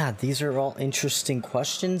 Yeah, these are all interesting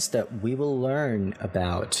questions that we will learn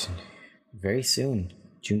about very soon,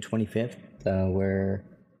 June 25th. We're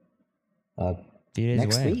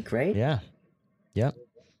next week, right? Yeah. Yep.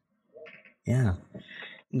 Yeah.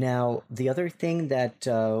 Now, the other thing that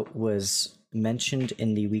was mentioned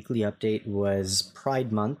in the weekly update was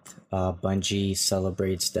Pride Month. Bungie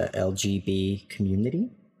celebrates the LGB community,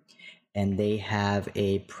 and they have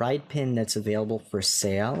a Pride pin that's available for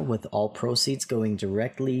sale with all proceeds going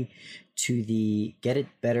directly to the It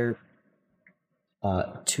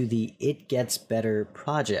Gets Better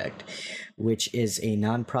project, which is a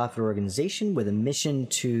nonprofit organization with a mission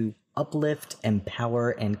to uplift,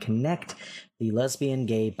 empower, and connect the lesbian,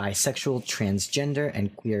 gay, bisexual, transgender,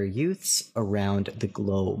 and queer youths around the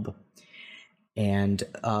globe. And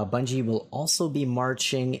Bungie will also be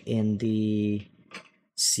marching in the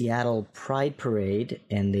Seattle Pride Parade,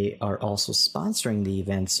 and they are also sponsoring the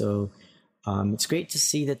event. So it's great to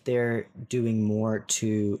see that they're doing more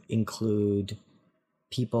to include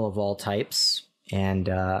people of all types. And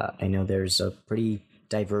I know there's a pretty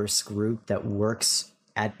diverse group that works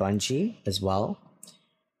at Bungie as well.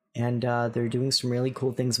 And they're doing some really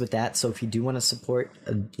cool things with that. So if you do want to support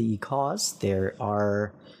the cause, there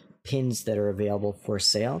are pins that are available for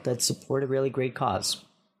sale that support a really great cause.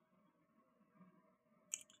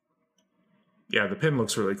 Yeah, the pin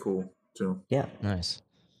looks really cool too. Yeah. Nice.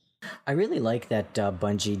 I really like that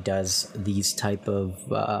Bungie does these type of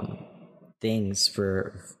things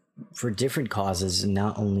for different causes, and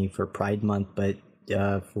not only for Pride Month, but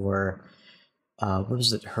for what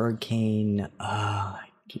was it? Hurricane. I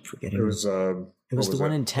keep forgetting. It was the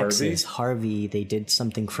one in Texas. Harvey. They did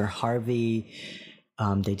something for Harvey.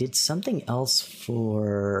 They did something else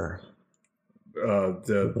for.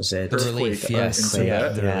 What was it? The relief, yes.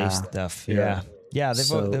 The relief stuff. Yeah.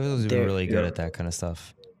 They've been really good at that kind of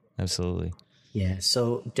stuff. Absolutely. Yeah,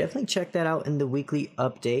 so definitely check that out in the weekly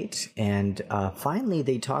update. And finally,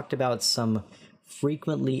 they talked about some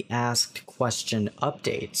frequently asked question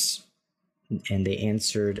updates. And they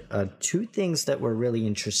answered two things that were really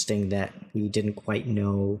interesting that we didn't quite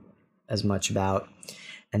know as much about.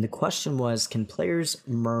 And the question was, can players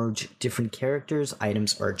merge different characters,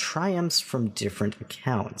 items, or triumphs from different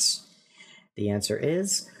accounts? The answer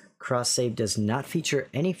is, cross-save does not feature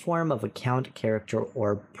any form of account, character,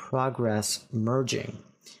 or progress merging.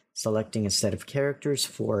 Selecting a set of characters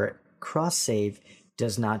for cross-save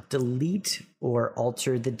does not delete or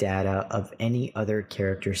alter the data of any other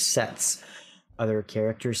character sets. Other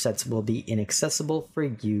character sets will be inaccessible for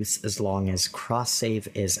use as long as cross-save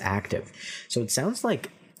is active. So it sounds like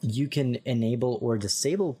you can enable or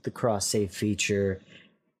disable the cross-save feature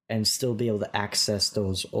and still be able to access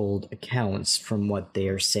those old accounts from what they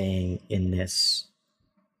are saying in this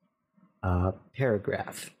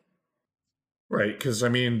paragraph. Right, because I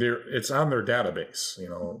mean, it's on their database.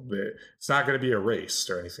 It's not going to be erased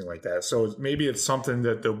or anything like that. So maybe it's something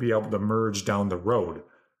that they'll be able to merge down the road,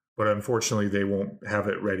 but unfortunately, they won't have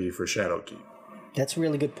it ready for Shadowkeep. That's a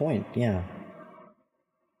really good point. Yeah,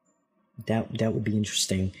 that would be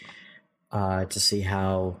interesting to see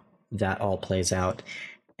how that all plays out.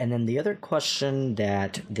 And then the other question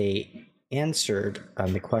that they answered.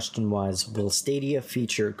 The question was, will Stadia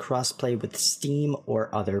feature crossplay with Steam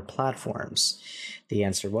or other platforms? The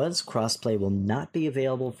answer was, crossplay will not be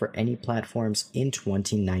available for any platforms in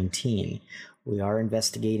 2019. We are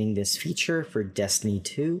investigating this feature for Destiny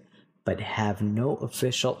 2, but have no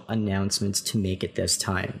official announcements to make at this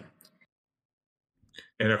time.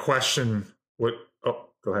 And a question, what? Oh,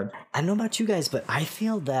 go ahead. I don't know about you guys, but I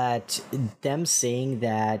feel that them saying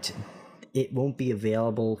that it won't be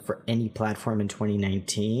available for any platform in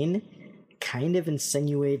 2019 kind of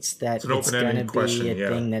insinuates that it's going to be a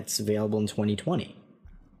thing that's available in 2020.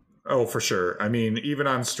 Oh, for sure. I mean, even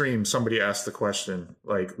on stream, somebody asked the question,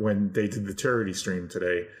 like when they did the charity stream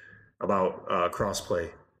today about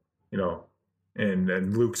crossplay, you know,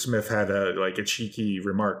 and Luke Smith had a cheeky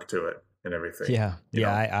remark to it and everything. Yeah.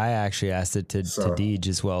 I actually asked it to Deej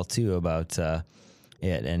as well too about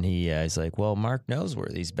it, and he's like, "Well, Mark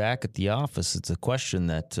Noseworthy's back at the office. It's a question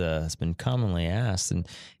that has been commonly asked," and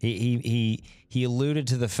he alluded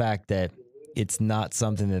to the fact that it's not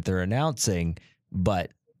something that they're announcing,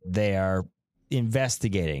 but they are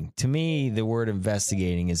investigating. To me, the word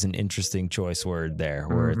investigating is an interesting choice word there,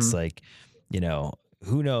 where it's like, you know,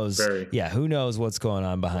 who knows? Who knows what's going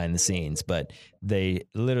on behind the scenes? But they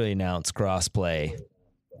literally announced crossplay,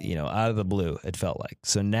 you know, out of the blue, it felt like.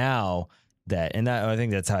 So now I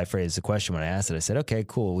think that's how I phrased the question when I asked it. I said, okay,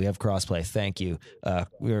 cool. We have crossplay. Thank you.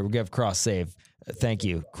 We have cross save. Thank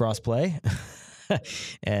you. Crossplay.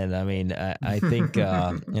 And I mean, I think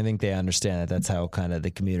they understand that that's how kind of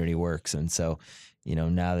the community works. And so, you know,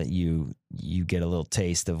 now that you get a little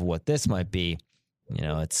taste of what this might be, you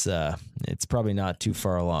know, it's probably not too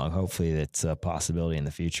far along. Hopefully it's a possibility in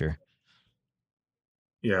the future.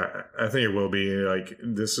 Yeah, I think it will be. Like,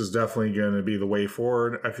 this is definitely going to be the way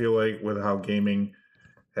forward, I feel like, with how gaming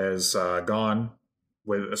has gone,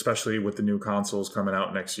 especially with the new consoles coming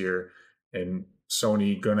out next year, and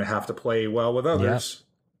Sony going to have to play well with others.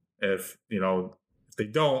 Yep. If they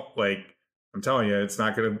don't, like, I'm telling you, it's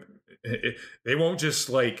not going to, they won't just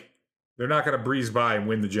they're not going to breeze by and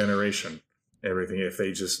win the generation, everything, if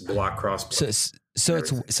they just block crossplay. So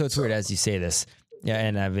it's weird as you say this. Yeah.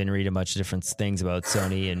 And I've been reading a bunch of different things about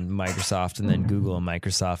Sony and Microsoft and then Google and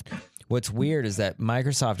Microsoft. What's weird is that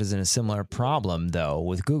Microsoft is in a similar problem though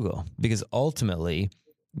with Google, because ultimately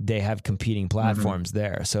they have competing platforms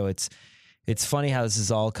there. So it's funny how this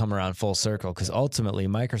has all come around full circle, because ultimately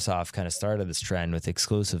Microsoft kind of started this trend with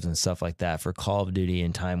exclusives and stuff like that for Call of Duty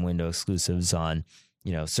and time window exclusives on,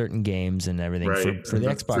 you know, certain games and everything for the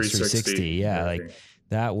Xbox 360. Yeah, like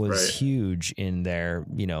that was huge in their,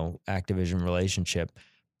 you know, Activision relationship.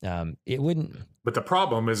 It wouldn't. But the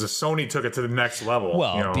problem is that Sony took it to the next level.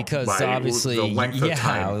 Well, you know, because obviously, the length of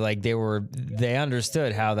time. Like they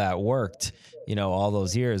understood how that worked, you know, all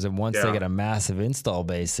those years. And once they get a massive install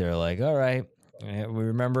base, they're like, all right, we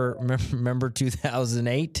remember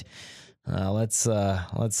 2008. Let's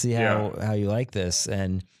see how you like this.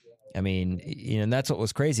 And I mean, you know, and that's what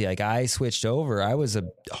was crazy. Like, I switched over. I was a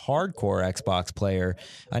hardcore Xbox player.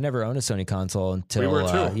 I never owned a Sony console until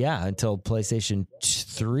until PlayStation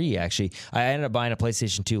 3. Actually, I ended up buying a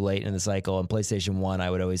PlayStation 2 late in the cycle, and PlayStation 1 I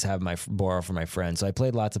would always have borrow from my friends. So I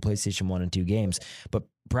played lots of PlayStation 1 and 2 games. But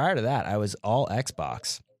prior to that, I was all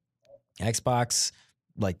Xbox,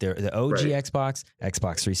 like the OG Xbox,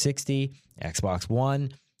 Xbox 360, Xbox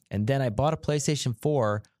One, and then I bought a PlayStation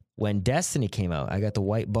 4. When Destiny came out, I got the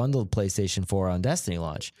white bundled PlayStation 4 on Destiny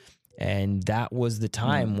launch. And that was the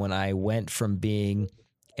time when I went from being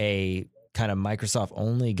a kind of Microsoft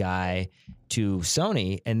only guy to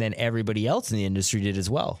Sony, and then everybody else in the industry did as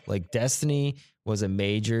well. Like, Destiny was a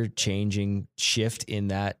major changing shift in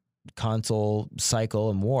that console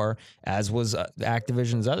cycle and war, as was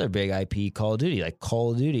Activision's other big IP, Call of Duty. Like,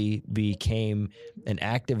 Call of Duty became an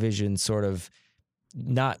Activision sort of,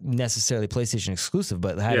 not necessarily PlayStation exclusive,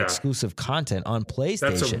 but had exclusive content on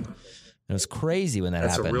PlayStation. It was crazy when that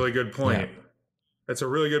happened. That's a really good point. Yeah. That's a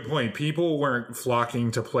really good point. People weren't flocking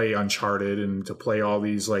to play Uncharted and to play all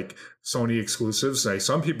these like Sony exclusives. Like,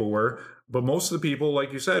 some people were, but most of the people,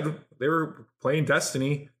 like you said, they were playing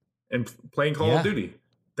Destiny and playing Call of Duty.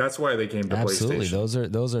 That's why they came to Absolutely.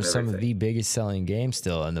 PlayStation. Those are some of the biggest selling games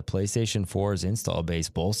still, and the PlayStation 4's install base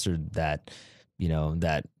bolstered that, you know,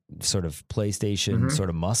 that sort of PlayStation sort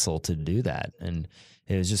of muscle to do that. And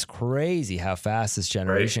it was just crazy how fast this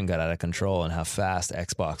generation got out of control and how fast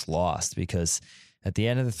Xbox lost, because at the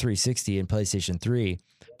end of the 360 and PlayStation 3,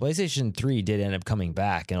 PlayStation 3 did end up coming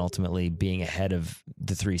back and ultimately being ahead of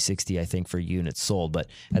the 360, I think, for units sold. But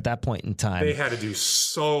at that point in time, they had to do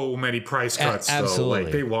so many price cuts. Absolutely. Though.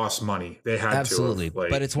 Like they lost money. They had absolutely. to. Like,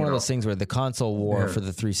 but it's one of those things where the console war for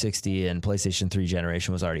the 360 and PlayStation 3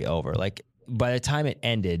 generation was already over. Like by the time it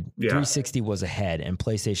ended, 360 was ahead and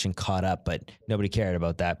PlayStation caught up, but nobody cared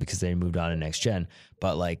about that because they moved on to next gen.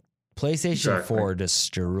 But like PlayStation 4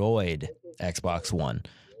 destroyed Xbox One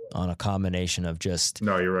on a combination of just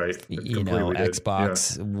no, you're right.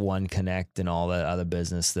 Xbox One Connect and all that other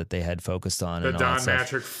business that they had focused on. The and Don all that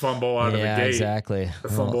Matrick fumble out of the gate. Exactly. The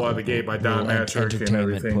fumble out of the gate by Don Matrick and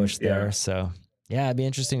everything. Push there. So yeah, it'd be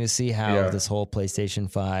interesting to see how this whole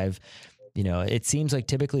PlayStation 5. It seems like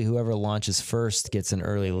typically whoever launches first gets an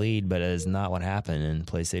early lead, but it is not what happened in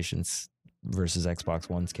PlayStation's versus Xbox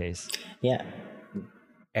One's case. Yeah.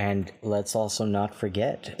 And let's also not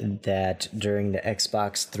forget that during the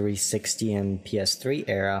Xbox 360 and PS3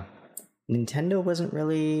 era, Nintendo wasn't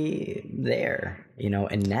really there,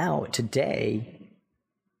 and now today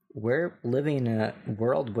we're living in a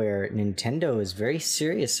world where Nintendo is very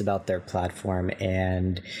serious about their platform,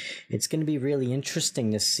 and it's going to be really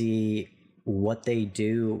interesting to see what they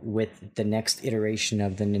do with the next iteration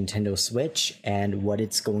of the Nintendo Switch and what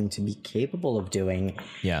it's going to be capable of doing,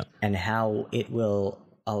 and how it will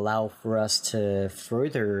allow for us to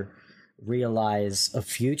further realize a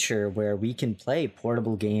future where we can play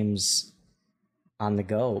portable games on the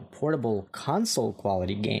go, portable console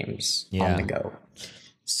quality games on the go.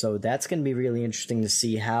 So that's going to be really interesting to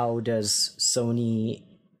see how does Sony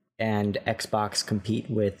and Xbox compete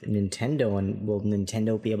with Nintendo, and will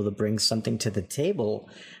Nintendo be able to bring something to the table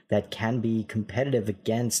that can be competitive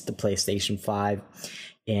against the PlayStation 5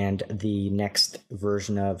 and the next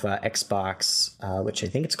version of Xbox, which I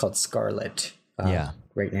think it's called Scarlet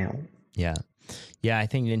right now. Yeah, I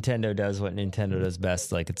think Nintendo does what Nintendo does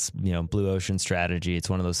best. Like it's, blue ocean strategy. It's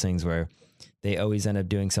one of those things where they always end up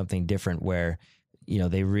doing something different where,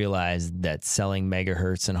 they realize that selling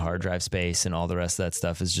megahertz and hard drive space and all the rest of that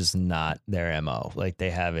stuff is just not their MO. Like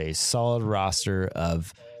they have a solid roster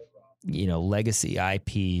of, legacy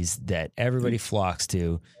IPs that everybody flocks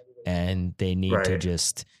to, and they need to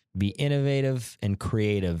just be innovative and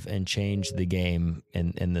creative and change the game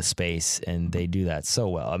in the space. And they do that so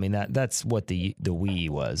well. I mean, that's what the Wii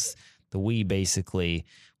was. The Wii basically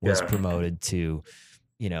was promoted to,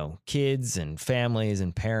 kids and families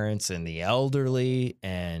and parents and the elderly.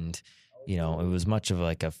 And, it was much of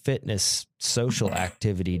like a fitness social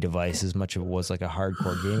activity device as much as it was like a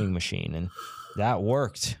hardcore gaming machine. And that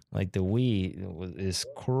worked. Like the Wii is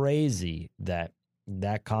crazy that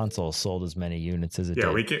console sold as many units as it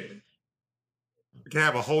did. We can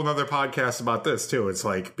have a whole nother podcast about this too. It's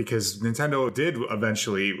like, because Nintendo did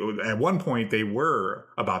eventually, at one point they were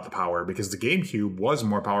about the power because the GameCube was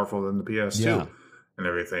more powerful than the PS2 and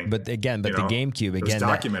everything. But the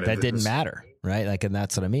GameCube, that didn't matter, right? Like, and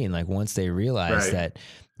that's what I mean. Like once they realized that,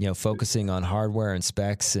 focusing on hardware and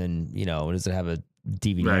specs and, does it have a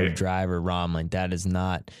DVD drive or ROM, like that is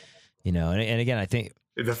not, and again, I think,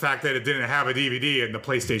 the fact that it didn't have a DVD and the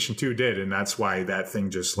PlayStation 2 did, and that's why that thing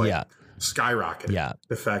just skyrocketed. Yeah.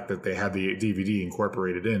 The fact that they had the DVD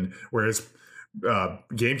incorporated in, whereas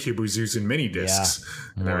GameCube was using mini discs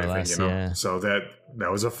and everything, So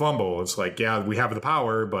that was a fumble. It's like, we have the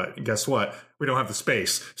power, but guess what? We don't have the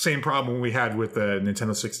space. Same problem we had with the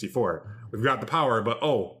Nintendo 64. We've got the power, but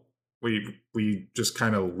we just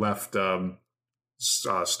kind of left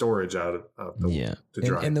storage out of the to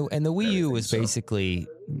drive. And the Wii U was basically,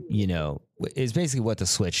 is basically what the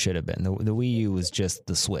Switch should have been. The Wii U was just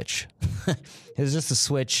the Switch. It was just a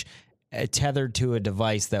Switch tethered to a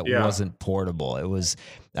device that wasn't portable. It was.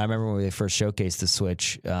 I remember when they first showcased the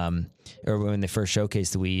Switch, or when they first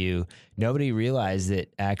showcased the Wii U, nobody realized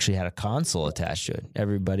it actually had a console attached to it.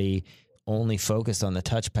 Everybody only focused on the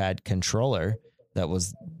touchpad controller. That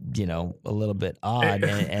was, a little bit odd.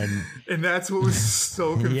 And that's what was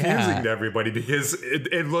so confusing to everybody, because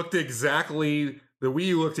it looked exactly, the Wii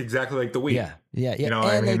U looked exactly like the Wii. Yeah.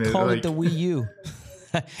 And they called it the Wii U.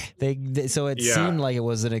 So it seemed like it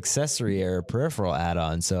was an accessory or a peripheral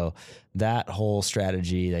add-on. So that whole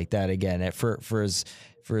strategy, like that, again, for as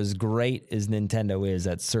great as Nintendo is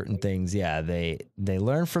at certain things, they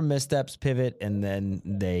learn from missteps, pivot, and then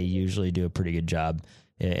they usually do a pretty good job.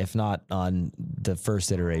 If not on the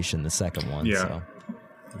first iteration, the second one. So.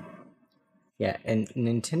 Yeah, and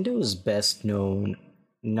Nintendo is best known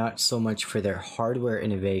not so much for their hardware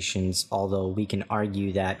innovations, although we can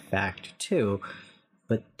argue that fact too,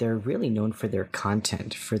 but they're really known for their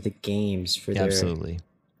content, for the games, for their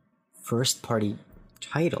first-party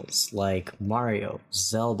titles like Mario,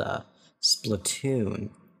 Zelda, Splatoon,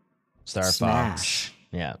 Star Smash. Fox.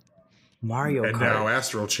 Yeah. Mario and Kart. now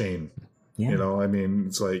Astral Chain. Yeah. You know, I mean,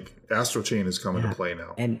 it's like Astral Chain is coming to play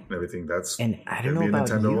now, and everything. And I don't know about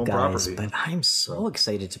you guys, but I'm so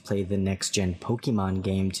excited to play the next gen Pokemon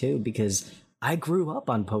game too, because I grew up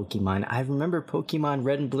on Pokemon. I remember Pokemon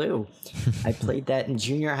Red and Blue. I played that in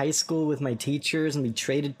junior high school with my teachers, and we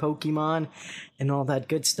traded Pokemon and all that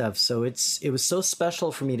good stuff. So it was so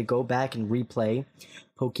special for me to go back and replay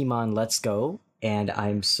Pokemon Let's Go, and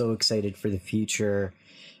I'm so excited for the future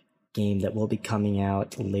game that will be coming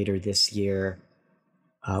out later this year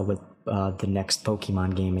with the next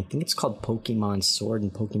Pokemon game. I think it's called Pokemon Sword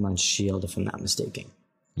and Pokemon Shield, if I'm not mistaken.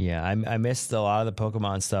 Yeah, I missed a lot of the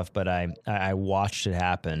Pokemon stuff, but I watched it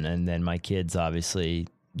happen, and then my kids obviously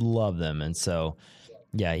love them, and so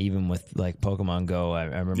yeah, even with like Pokemon Go, I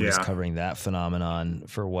remember just covering that phenomenon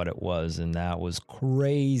for what it was, and that was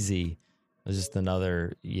crazy. It was just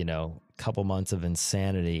another, couple months of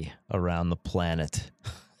insanity around the planet.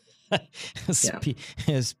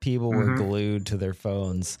 As people were glued to their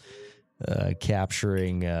phones,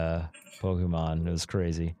 capturing Pokemon. It was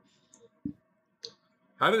crazy.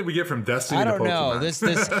 How did we get from Destiny to Pokemon? I don't know.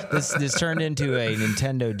 This turned into a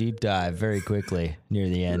Nintendo deep dive very quickly near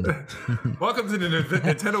the end. Welcome to the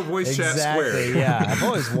Nintendo Voice Chat Square. Exactly, yeah. I've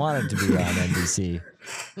always wanted to be on NBC.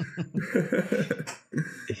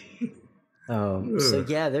 So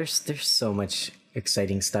yeah, there's so much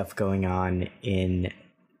exciting stuff going on in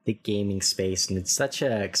the gaming space, and it's such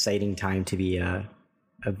an exciting time to be a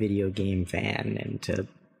video game fan and to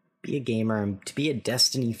be a gamer and to be a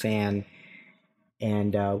Destiny fan.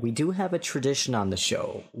 And we do have a tradition on the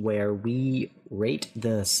show where we rate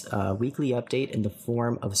this weekly update in the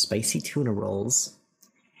form of spicy tuna rolls.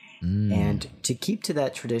 And to keep to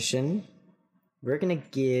that tradition, we're going to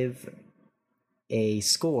give a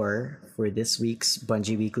score for this week's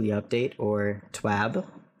Bungie Weekly Update, or TWAB,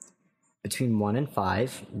 between 1 and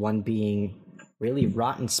 5, 1 being really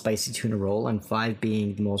rotten spicy tuna roll, and 5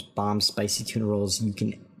 being the most bomb spicy tuna rolls you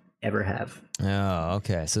can ever have. Oh,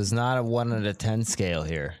 okay. So it's not a 1 out of 10 scale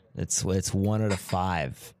here. It's 1 out of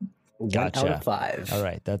 5. Gotcha. 1 out of 5. All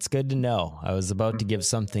right, that's good to know. I was about to give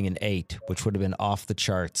something an 8, which would have been off the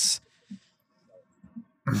charts.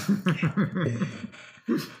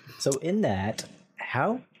 So in that,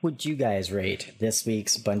 how would you guys rate this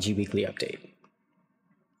week's Bungie Weekly Update?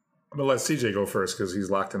 I'm gonna let CJ go first because he's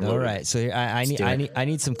locked and loaded. All right, so I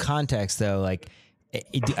need some context though. Like,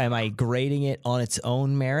 am I grading it on its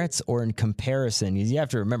own merits or in comparison? Because you have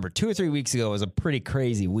to remember, 2 or 3 weeks ago was a pretty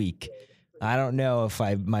crazy week. I don't know if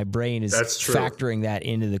my brain is factoring that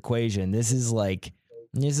into the equation. This is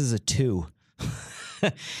a 2.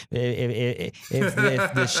 if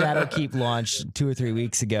the Shadowkeep launch 2 or 3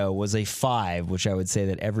 weeks ago was a 5, which I would say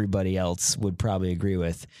that everybody else would probably agree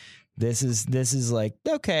with. This is like,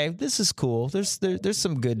 okay, this is cool. There's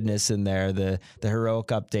some goodness in there. The heroic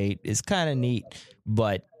update is kind of neat,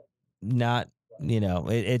 but not,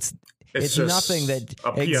 it's nothing that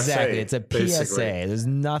exactly. It's a PSA. Basically. There's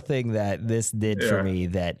nothing that this did for me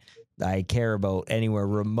that I care about anywhere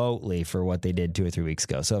remotely for what they did 2 or 3 weeks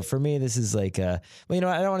ago. So for me, this is like, I don't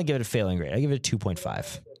want to give it a failing grade. I give it a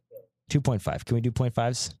 2.5. 2.5. Can we do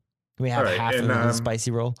 0.5s? Can we have half of a spicy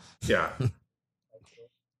roll? Yeah.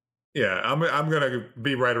 Yeah, I'm gonna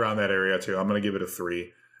be right around that area too. I'm gonna give it a 3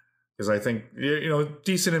 because I think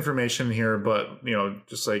decent information here, but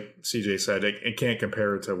just like CJ said, it can't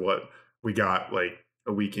compare to what we got like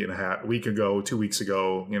a week ago, 2 weeks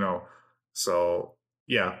ago. So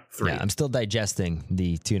yeah, 3. Yeah, I'm still digesting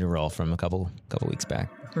the tuna roll from a couple weeks back.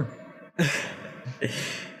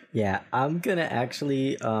 Yeah, I'm gonna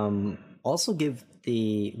actually also give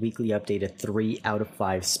the weekly update a 3 out of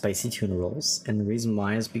 5 spicy tuna rolls, and the reason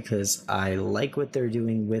why is because I like what they're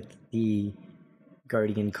doing with the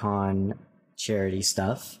Guardian Con charity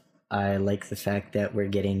stuff. I like the fact that we're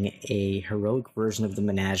getting a heroic version of the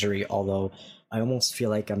menagerie, although I almost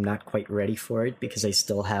feel like I'm not quite ready for it because I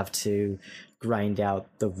still have to grind out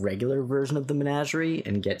the regular version of the menagerie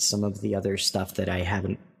and get some of the other stuff that I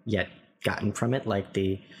haven't yet gotten from it, like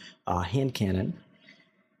the hand cannon.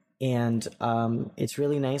 And it's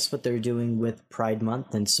really nice what they're doing with Pride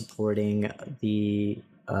Month and supporting the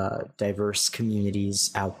diverse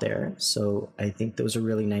communities out there. So I think those are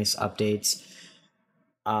really nice updates.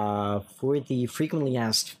 For the frequently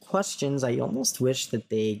asked questions, I almost wish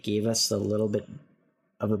that they gave us a little bit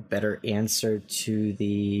of a better answer to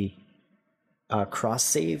the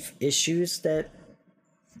cross-save issues that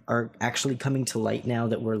are actually coming to light now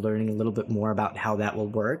that we're learning a little bit more about how that will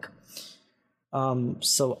work.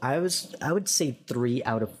 So I would say 3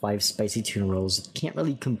 out of 5 spicy tuna rolls. Can't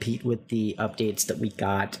really compete with the updates that we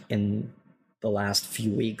got in the last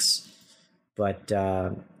few weeks. but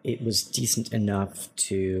it was decent enough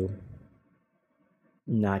to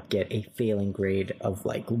not get a failing grade of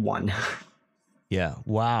like 1. Yeah.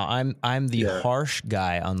 Wow. I'm the harsh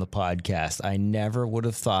guy on the podcast. I never would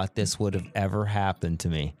have thought this would have ever happened to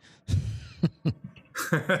me.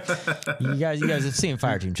 You guys have seen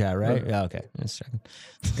Fireteam Chat, right? Yeah, okay. Just checking.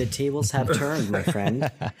 The tables have turned, my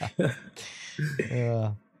friend.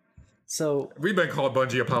 So we've been called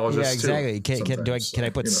Bungie apologists. Yeah, exactly. Too, can I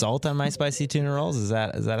put salt on my spicy tuna rolls? Is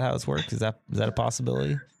that how it's worked? Is that a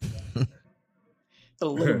possibility? A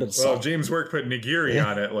little bit. Well, James Work put nigiri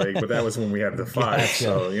on it, but that was when we had the 5. Gotcha.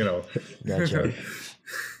 So Gotcha.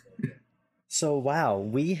 So wow,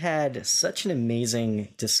 we had such an amazing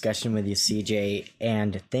discussion with you, CJ,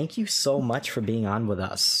 and thank you so much for being on with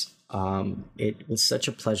us. It was such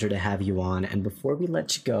a pleasure to have you on. And before we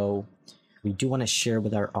let you go, we do want to share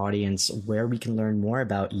with our audience where we can learn more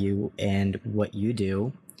about you and what you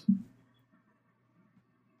do.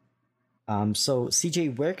 So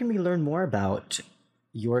CJ, where can we learn more about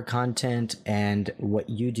your content and what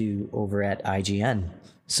you do over at IGN?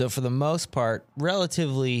 So for the most part,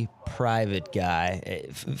 relatively private guy.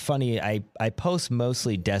 Funny, I post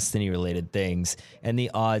mostly Destiny related things and the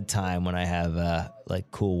odd time when I have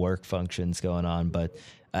cool work functions going on. But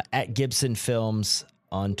at Gibson Films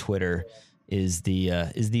on Twitter is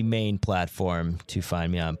the main platform to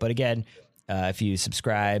find me on. But again, if you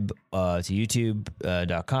subscribe to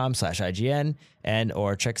youtube.com/IGN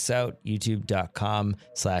or check us out,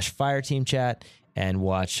 youtube.com/fireteamchat, and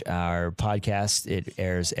watch our podcast. It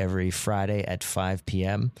airs every Friday at 5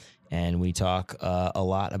 p.m. and we talk a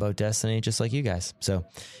lot about Destiny, just like you guys. So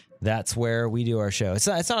that's where we do our show. It's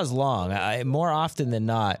not as long. More often than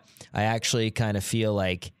not, I actually kind of feel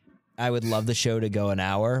like I would love the show to go an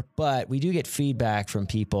hour, but we do get feedback from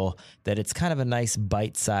people that it's kind of a nice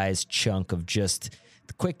bite-sized chunk of just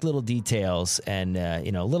the quick little details and, a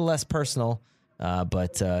little less personal.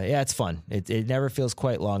 But it's fun. It never feels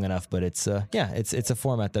quite long enough, but it's a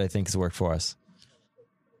format that I think has worked for us.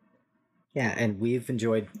 Yeah, and we've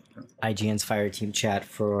enjoyed IGN's Fireteam Chat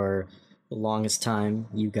for the longest time.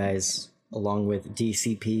 You guys, along with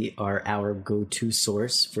DCP, are our go-to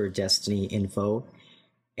source for Destiny info.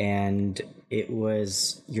 And it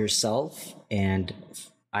was yourself and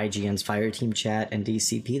IGN's Fireteam Chat and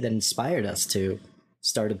DCP that inspired us to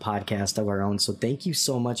start a podcast of our own. So thank you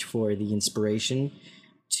so much for the inspiration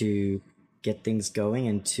to get things going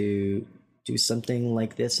and to do something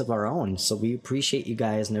like this of our own. So we appreciate you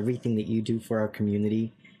guys and everything that you do for our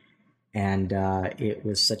community. And it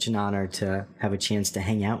was such an honor to have a chance to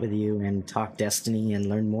hang out with you and talk Destiny and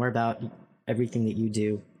learn more about everything that you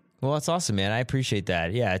do. Well, that's awesome, man. I appreciate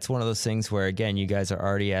that. Yeah, it's one of those things where, again, you guys are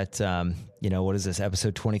already at, what is this,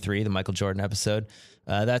 episode 23, the Michael Jordan episode.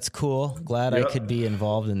 That's cool. Glad I could be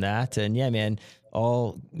involved in that. And yeah, man,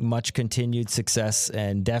 all much continued success,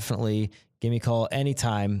 and definitely give me a call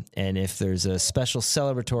anytime. And if there's a special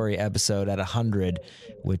celebratory episode at 100,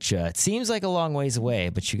 which it seems like a long ways away,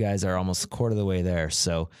 but you guys are almost a quarter of the way there.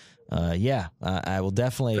 So I will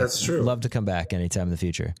definitely love to come back anytime in the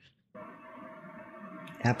future.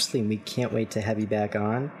 Absolutely. We can't wait to have you back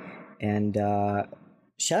on. And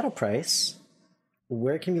Shadow Price,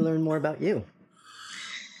 where can we learn more about you?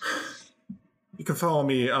 You can follow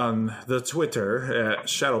me on the Twitter at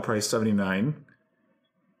ShadowPrice79.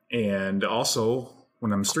 And also,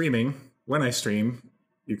 when I stream,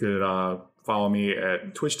 you could follow me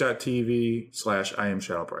at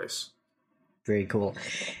twitch.tv/IamShadowPrice. Very cool.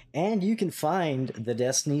 And you can find the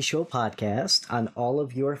Destiny Show podcast on all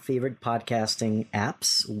of your favorite podcasting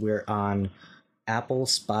apps. We're on Apple,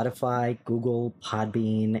 Spotify, Google,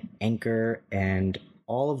 Podbean, Anchor, and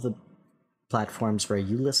all of the platforms where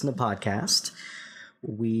you listen to podcasts.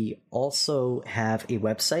 We also have a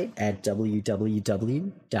website at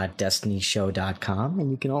www.destinyshow.com,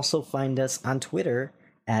 and you can also find us on Twitter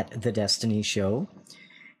at The Destiny Show.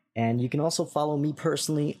 And you can also follow me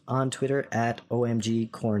personally on Twitter at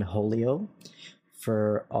OMGCornholio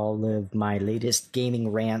for all of my latest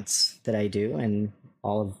gaming rants that I do and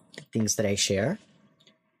all of the things that I share.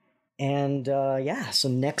 And so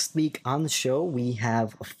next week on the show, we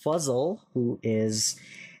have Fuzzle, who is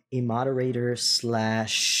a moderator /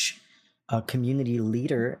 a community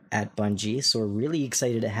leader at Bungie. So we're really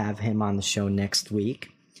excited to have him on the show next week.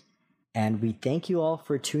 And we thank you all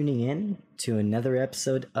for tuning in to another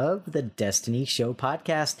episode of the Destiny Show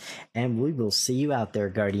podcast. And we will see you out there,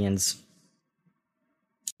 Guardians.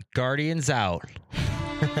 Guardians out.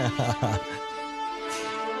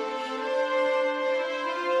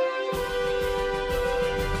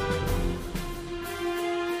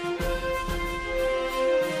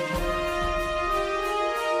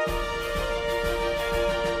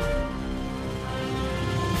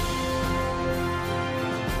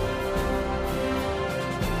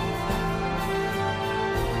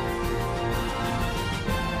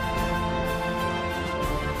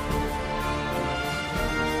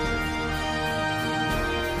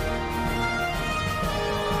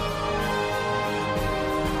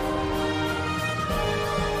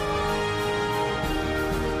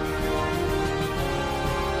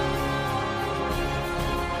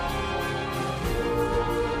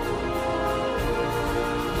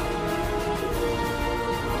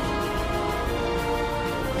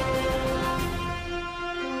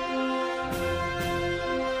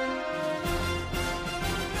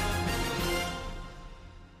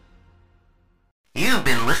 You've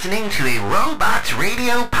been listening to a Robots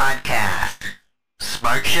Radio podcast.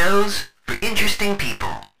 Smart shows for interesting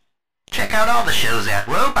people. Check out all the shows at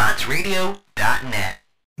robotsradio.net.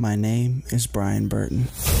 My name is Brian Burton.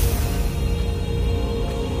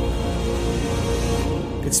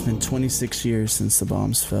 It's been 26 years since the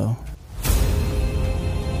bombs fell.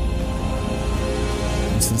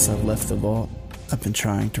 And since I've left the vault, I've been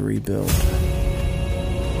trying to rebuild.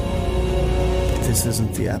 This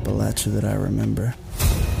isn't the Appalachia that I remember.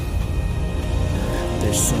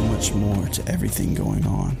 There's so much more to everything going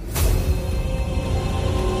on.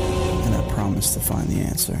 And I promise to find the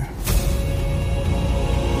answer.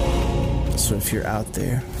 So if you're out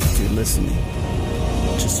there, if you're listening,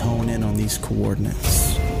 just hone in on these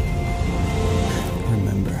coordinates.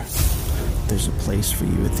 Remember, there's a place for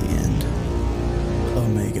you at the end.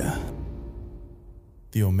 Omega.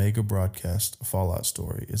 The Omega Broadcast Fallout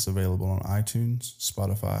Story is available on iTunes,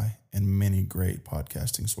 Spotify, and many great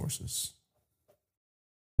podcasting sources.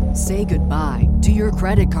 Say goodbye to your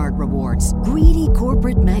credit card rewards. Greedy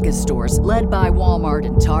corporate mega stores, led by Walmart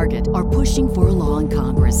and Target, are pushing for a law in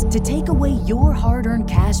Congress to take away your hard-earned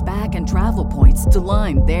cash back and travel points to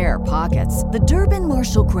line their pockets. The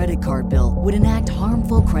Durbin-Marshall credit card bill would enact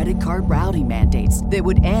harmful credit card routing mandates that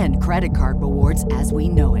would end credit card rewards as we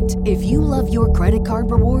know it. If you love your credit card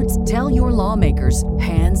rewards, tell your lawmakers,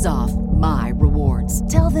 hands off my rewards.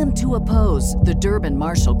 Tell them to oppose the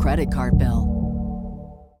Durbin-Marshall credit card bill.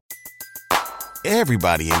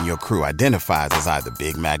 Everybody in your crew identifies as either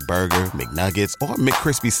Big Mac Burger, McNuggets, or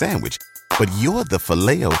McCrispy Sandwich. But you're the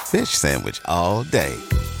Filet-O-Fish Sandwich all day.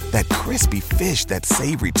 That crispy fish, that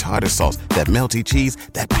savory tartar sauce, that melty cheese,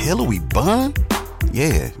 that pillowy bun.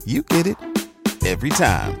 Yeah, you get it. Every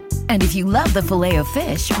time. And if you love the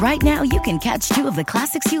Filet-O-Fish, right now you can catch two of the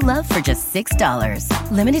classics you love for just $6.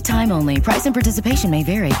 Limited time only. Price and participation may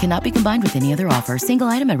vary. Cannot be combined with any other offer. Single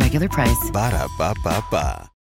item at regular price. Ba-da-ba-ba-ba.